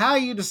matter how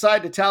you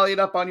decide to tally it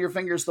up on your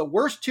fingers, the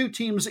worst 2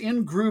 teams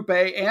in Group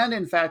A, and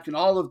in fact in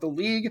all of the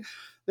league,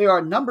 they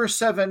are number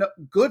 7,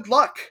 Good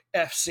Luck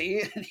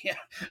FC.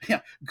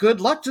 yeah,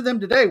 good luck to them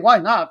today. Why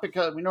not?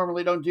 Because we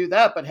normally don't do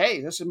that. But hey,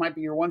 this might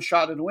be your one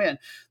shot at a win.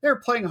 They're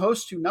playing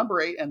host to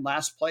number 8 and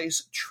last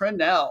place,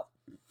 Trinel.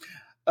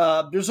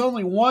 There's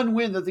only 1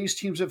 win that these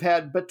teams have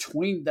had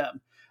between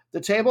them.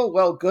 The table,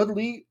 well,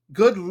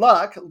 Good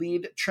Luck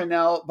lead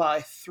Trinel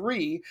by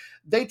 3.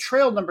 They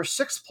trail number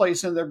 6th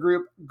place in their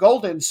group,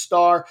 Golden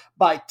Star,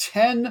 by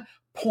 10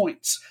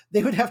 points.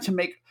 They would have to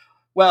make,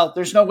 well,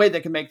 there's no way they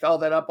can make all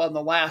that up on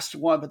the last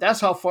one, but that's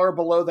how far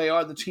below they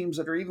are the teams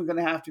that are even going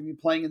to have to be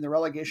playing in the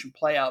relegation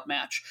playout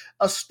match.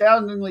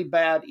 Astoundingly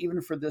bad,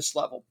 even for this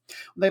level.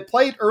 When they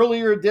played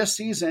earlier this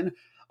season,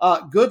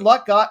 Good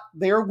Luck got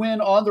their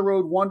win on the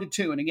road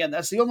 1-2. And again,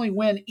 that's the only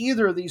win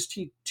either of these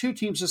 2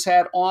 teams has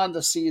had on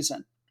the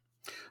season.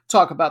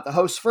 Talk about the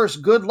hosts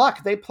first. Good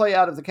Luck. They play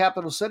out of the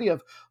capital city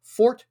of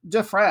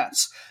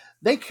Fort-de-France.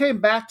 They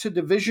came back to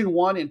Division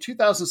 1 in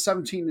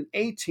 2017 and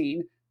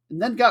 18,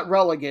 and then got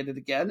relegated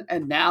again,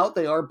 and now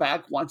they are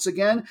back once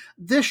again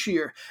this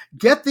year.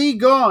 Get thee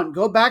gone.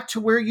 Go back to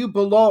where you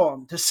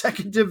belong, to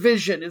 2nd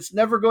Division. It's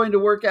never going to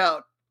work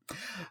out.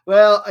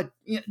 Well,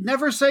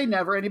 never say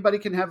never. Anybody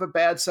can have a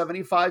bad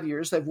 75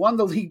 years. They've won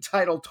the league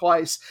title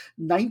twice,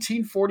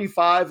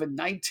 1945 and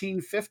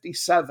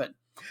 1957.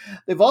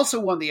 They've also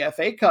won the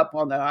FA Cup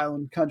on that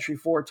island country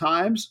 4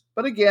 times,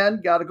 but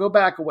again, got to go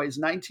back a ways,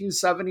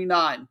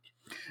 1979.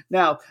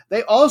 Now,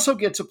 they also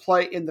get to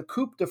play in the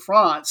Coupe de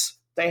France.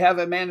 They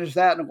haven't managed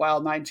that in a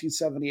while,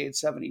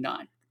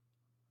 1978-79.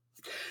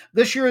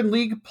 This year in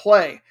league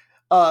play,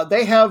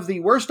 they have the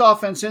worst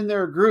offense in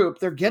their group.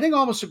 They're getting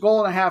almost 1.5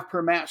 goals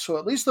per match, so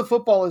at least the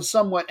football is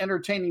somewhat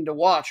entertaining to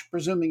watch,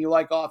 presuming you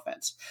like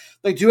offense.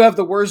 They do have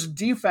the worst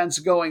defense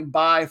going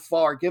by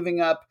far, giving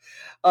up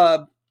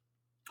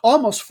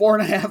almost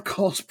 4.5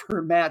 goals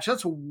per match.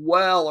 That's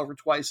well over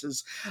twice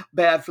as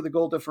bad for the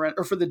goal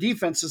differential, or for the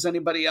defense, as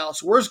anybody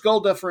else. Worst goal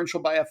differential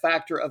by a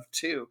factor of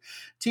 2.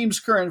 Team's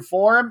current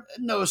form,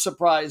 no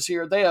surprise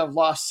here. They have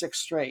lost 6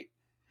 straight.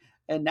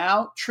 And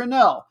now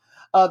Trinel.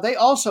 They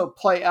also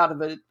play out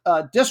of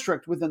a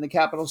district within the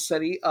capital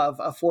city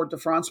of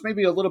Fort-de-France,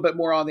 maybe a little bit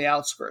more on the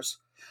outskirts.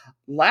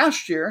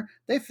 Last year,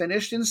 they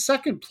finished in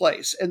 2nd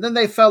place, and then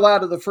they fell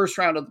out of the first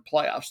round of the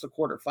playoffs, the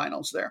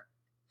quarterfinals there.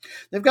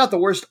 They've got the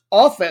worst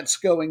offense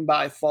going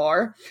by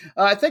far.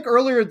 I think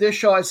earlier this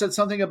show I said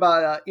something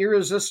about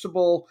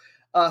irresistible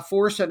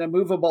force and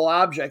immovable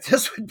object.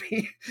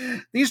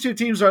 These 2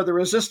 teams are the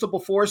resistible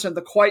force and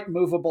the quite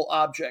movable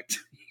object.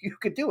 You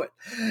could do it.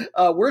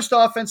 Worst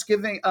offense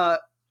giving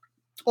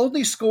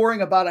only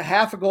scoring about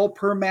 0.5 goal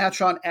per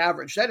match on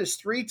average. That is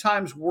 3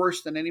 times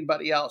worse than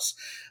anybody else.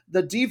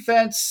 The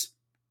defense,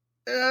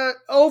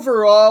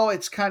 overall,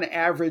 it's kind of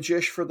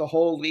average-ish for the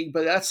whole league,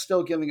 but that's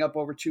still giving up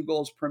over 2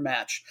 goals per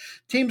match.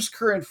 Team's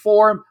current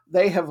form,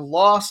 they have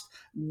lost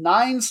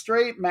 9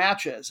 straight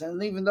matches.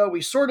 And even though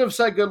we sort of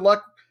said Good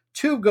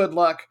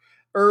Luck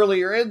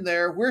earlier in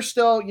there, we're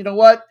still, you know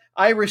what?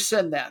 I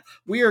rescind that.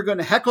 We are going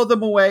to heckle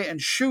them away and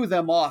shoo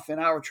them off in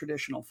our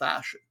traditional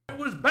fashion. It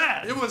was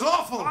bad. It was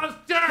awful. It was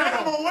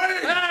terrible. Get him away.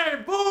 Hey,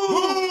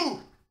 boo!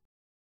 Boo!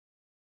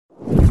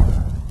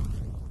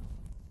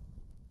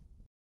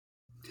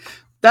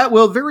 That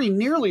will very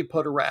nearly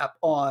put a wrap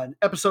on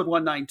episode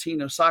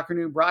 119 of Soccer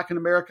Noob Rockin'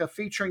 America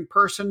featuring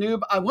Person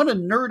Noob. I want to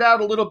nerd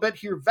out a little bit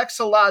here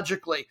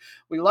vexillologically.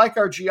 We like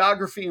our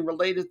geography and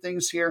related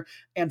things here.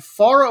 And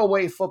Far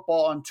Away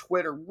Football on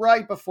Twitter,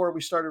 right before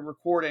we started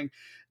recording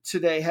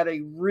today, had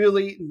a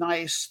really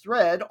nice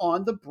thread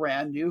on the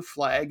brand new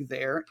flag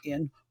there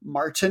in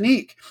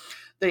Martinique.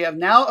 They have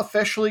now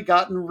officially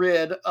gotten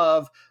rid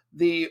of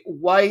the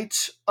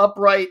white,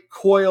 upright,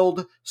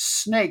 coiled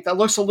snake that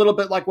looks a little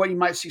bit like what you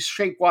might see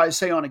shape-wise,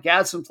 say, on a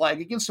Gadsden flag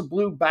against a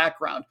blue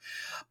background.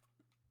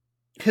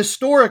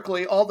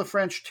 Historically, all the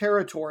French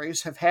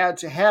territories have had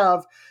to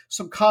have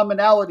some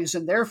commonalities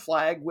in their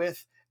flag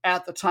with,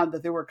 at the time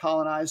that they were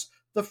colonized,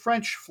 the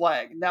French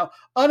flag. Now,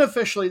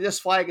 unofficially, this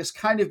flag has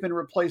kind of been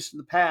replaced in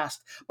the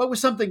past, but with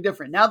something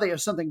different. Now they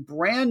have something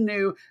brand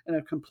new and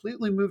have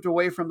completely moved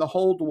away from the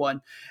old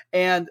one.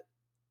 And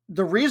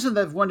the reason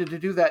they've wanted to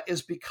do that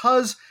is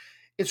because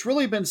it's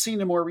really been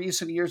seen in more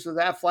recent years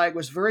that flag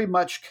was very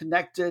much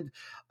connected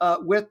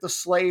with the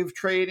slave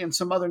trade and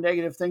some other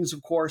negative things,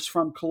 of course,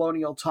 from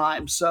colonial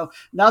times. So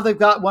now they've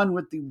got one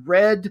with the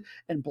red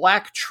and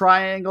black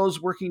triangles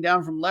working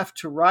down from left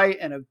to right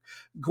and a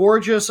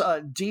gorgeous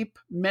deep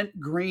mint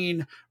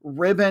green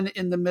ribbon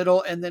in the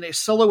middle, and then a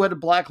silhouetted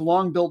black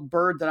long-billed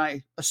bird that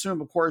I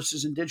assume, of course,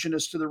 is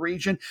indigenous to the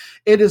region.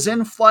 It is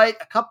in flight.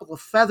 A couple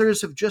of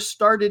feathers have just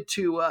started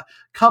to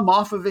come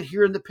off of it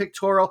here in the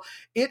pictorial.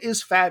 It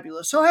is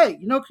fabulous. So, hey,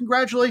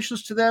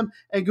 congratulations to them,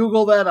 and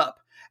Google that up.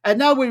 And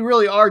now we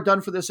really are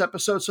done for this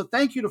episode, so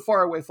thank you to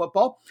Far Away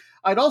Football.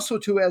 I'd also,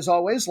 as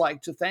always,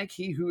 like to thank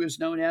he who is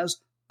known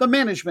as the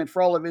management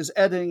for all of his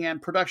editing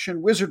and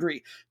production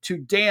wizardry, to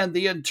Dan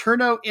the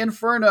Interno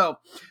Inferno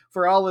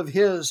for all of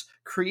his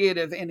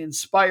creative and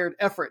inspired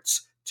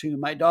efforts, to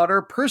my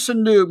daughter,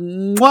 Person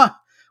Noob. Mwah!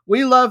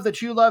 We love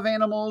that you love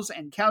animals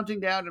and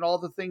counting down and all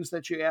the things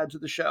that you add to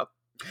the show.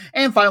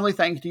 And finally,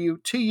 thank you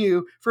to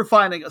you for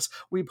finding us.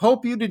 We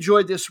hope you'd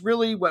enjoyed this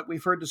really what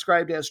we've heard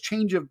described as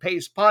change of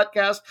pace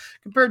podcast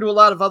compared to a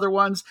lot of other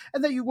ones,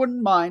 and that you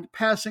wouldn't mind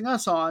passing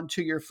us on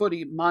to your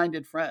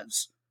footy-minded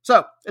friends.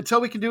 So, until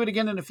we can do it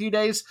again in a few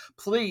days,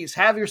 please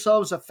have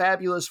yourselves a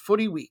fabulous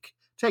footy week.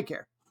 Take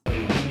care.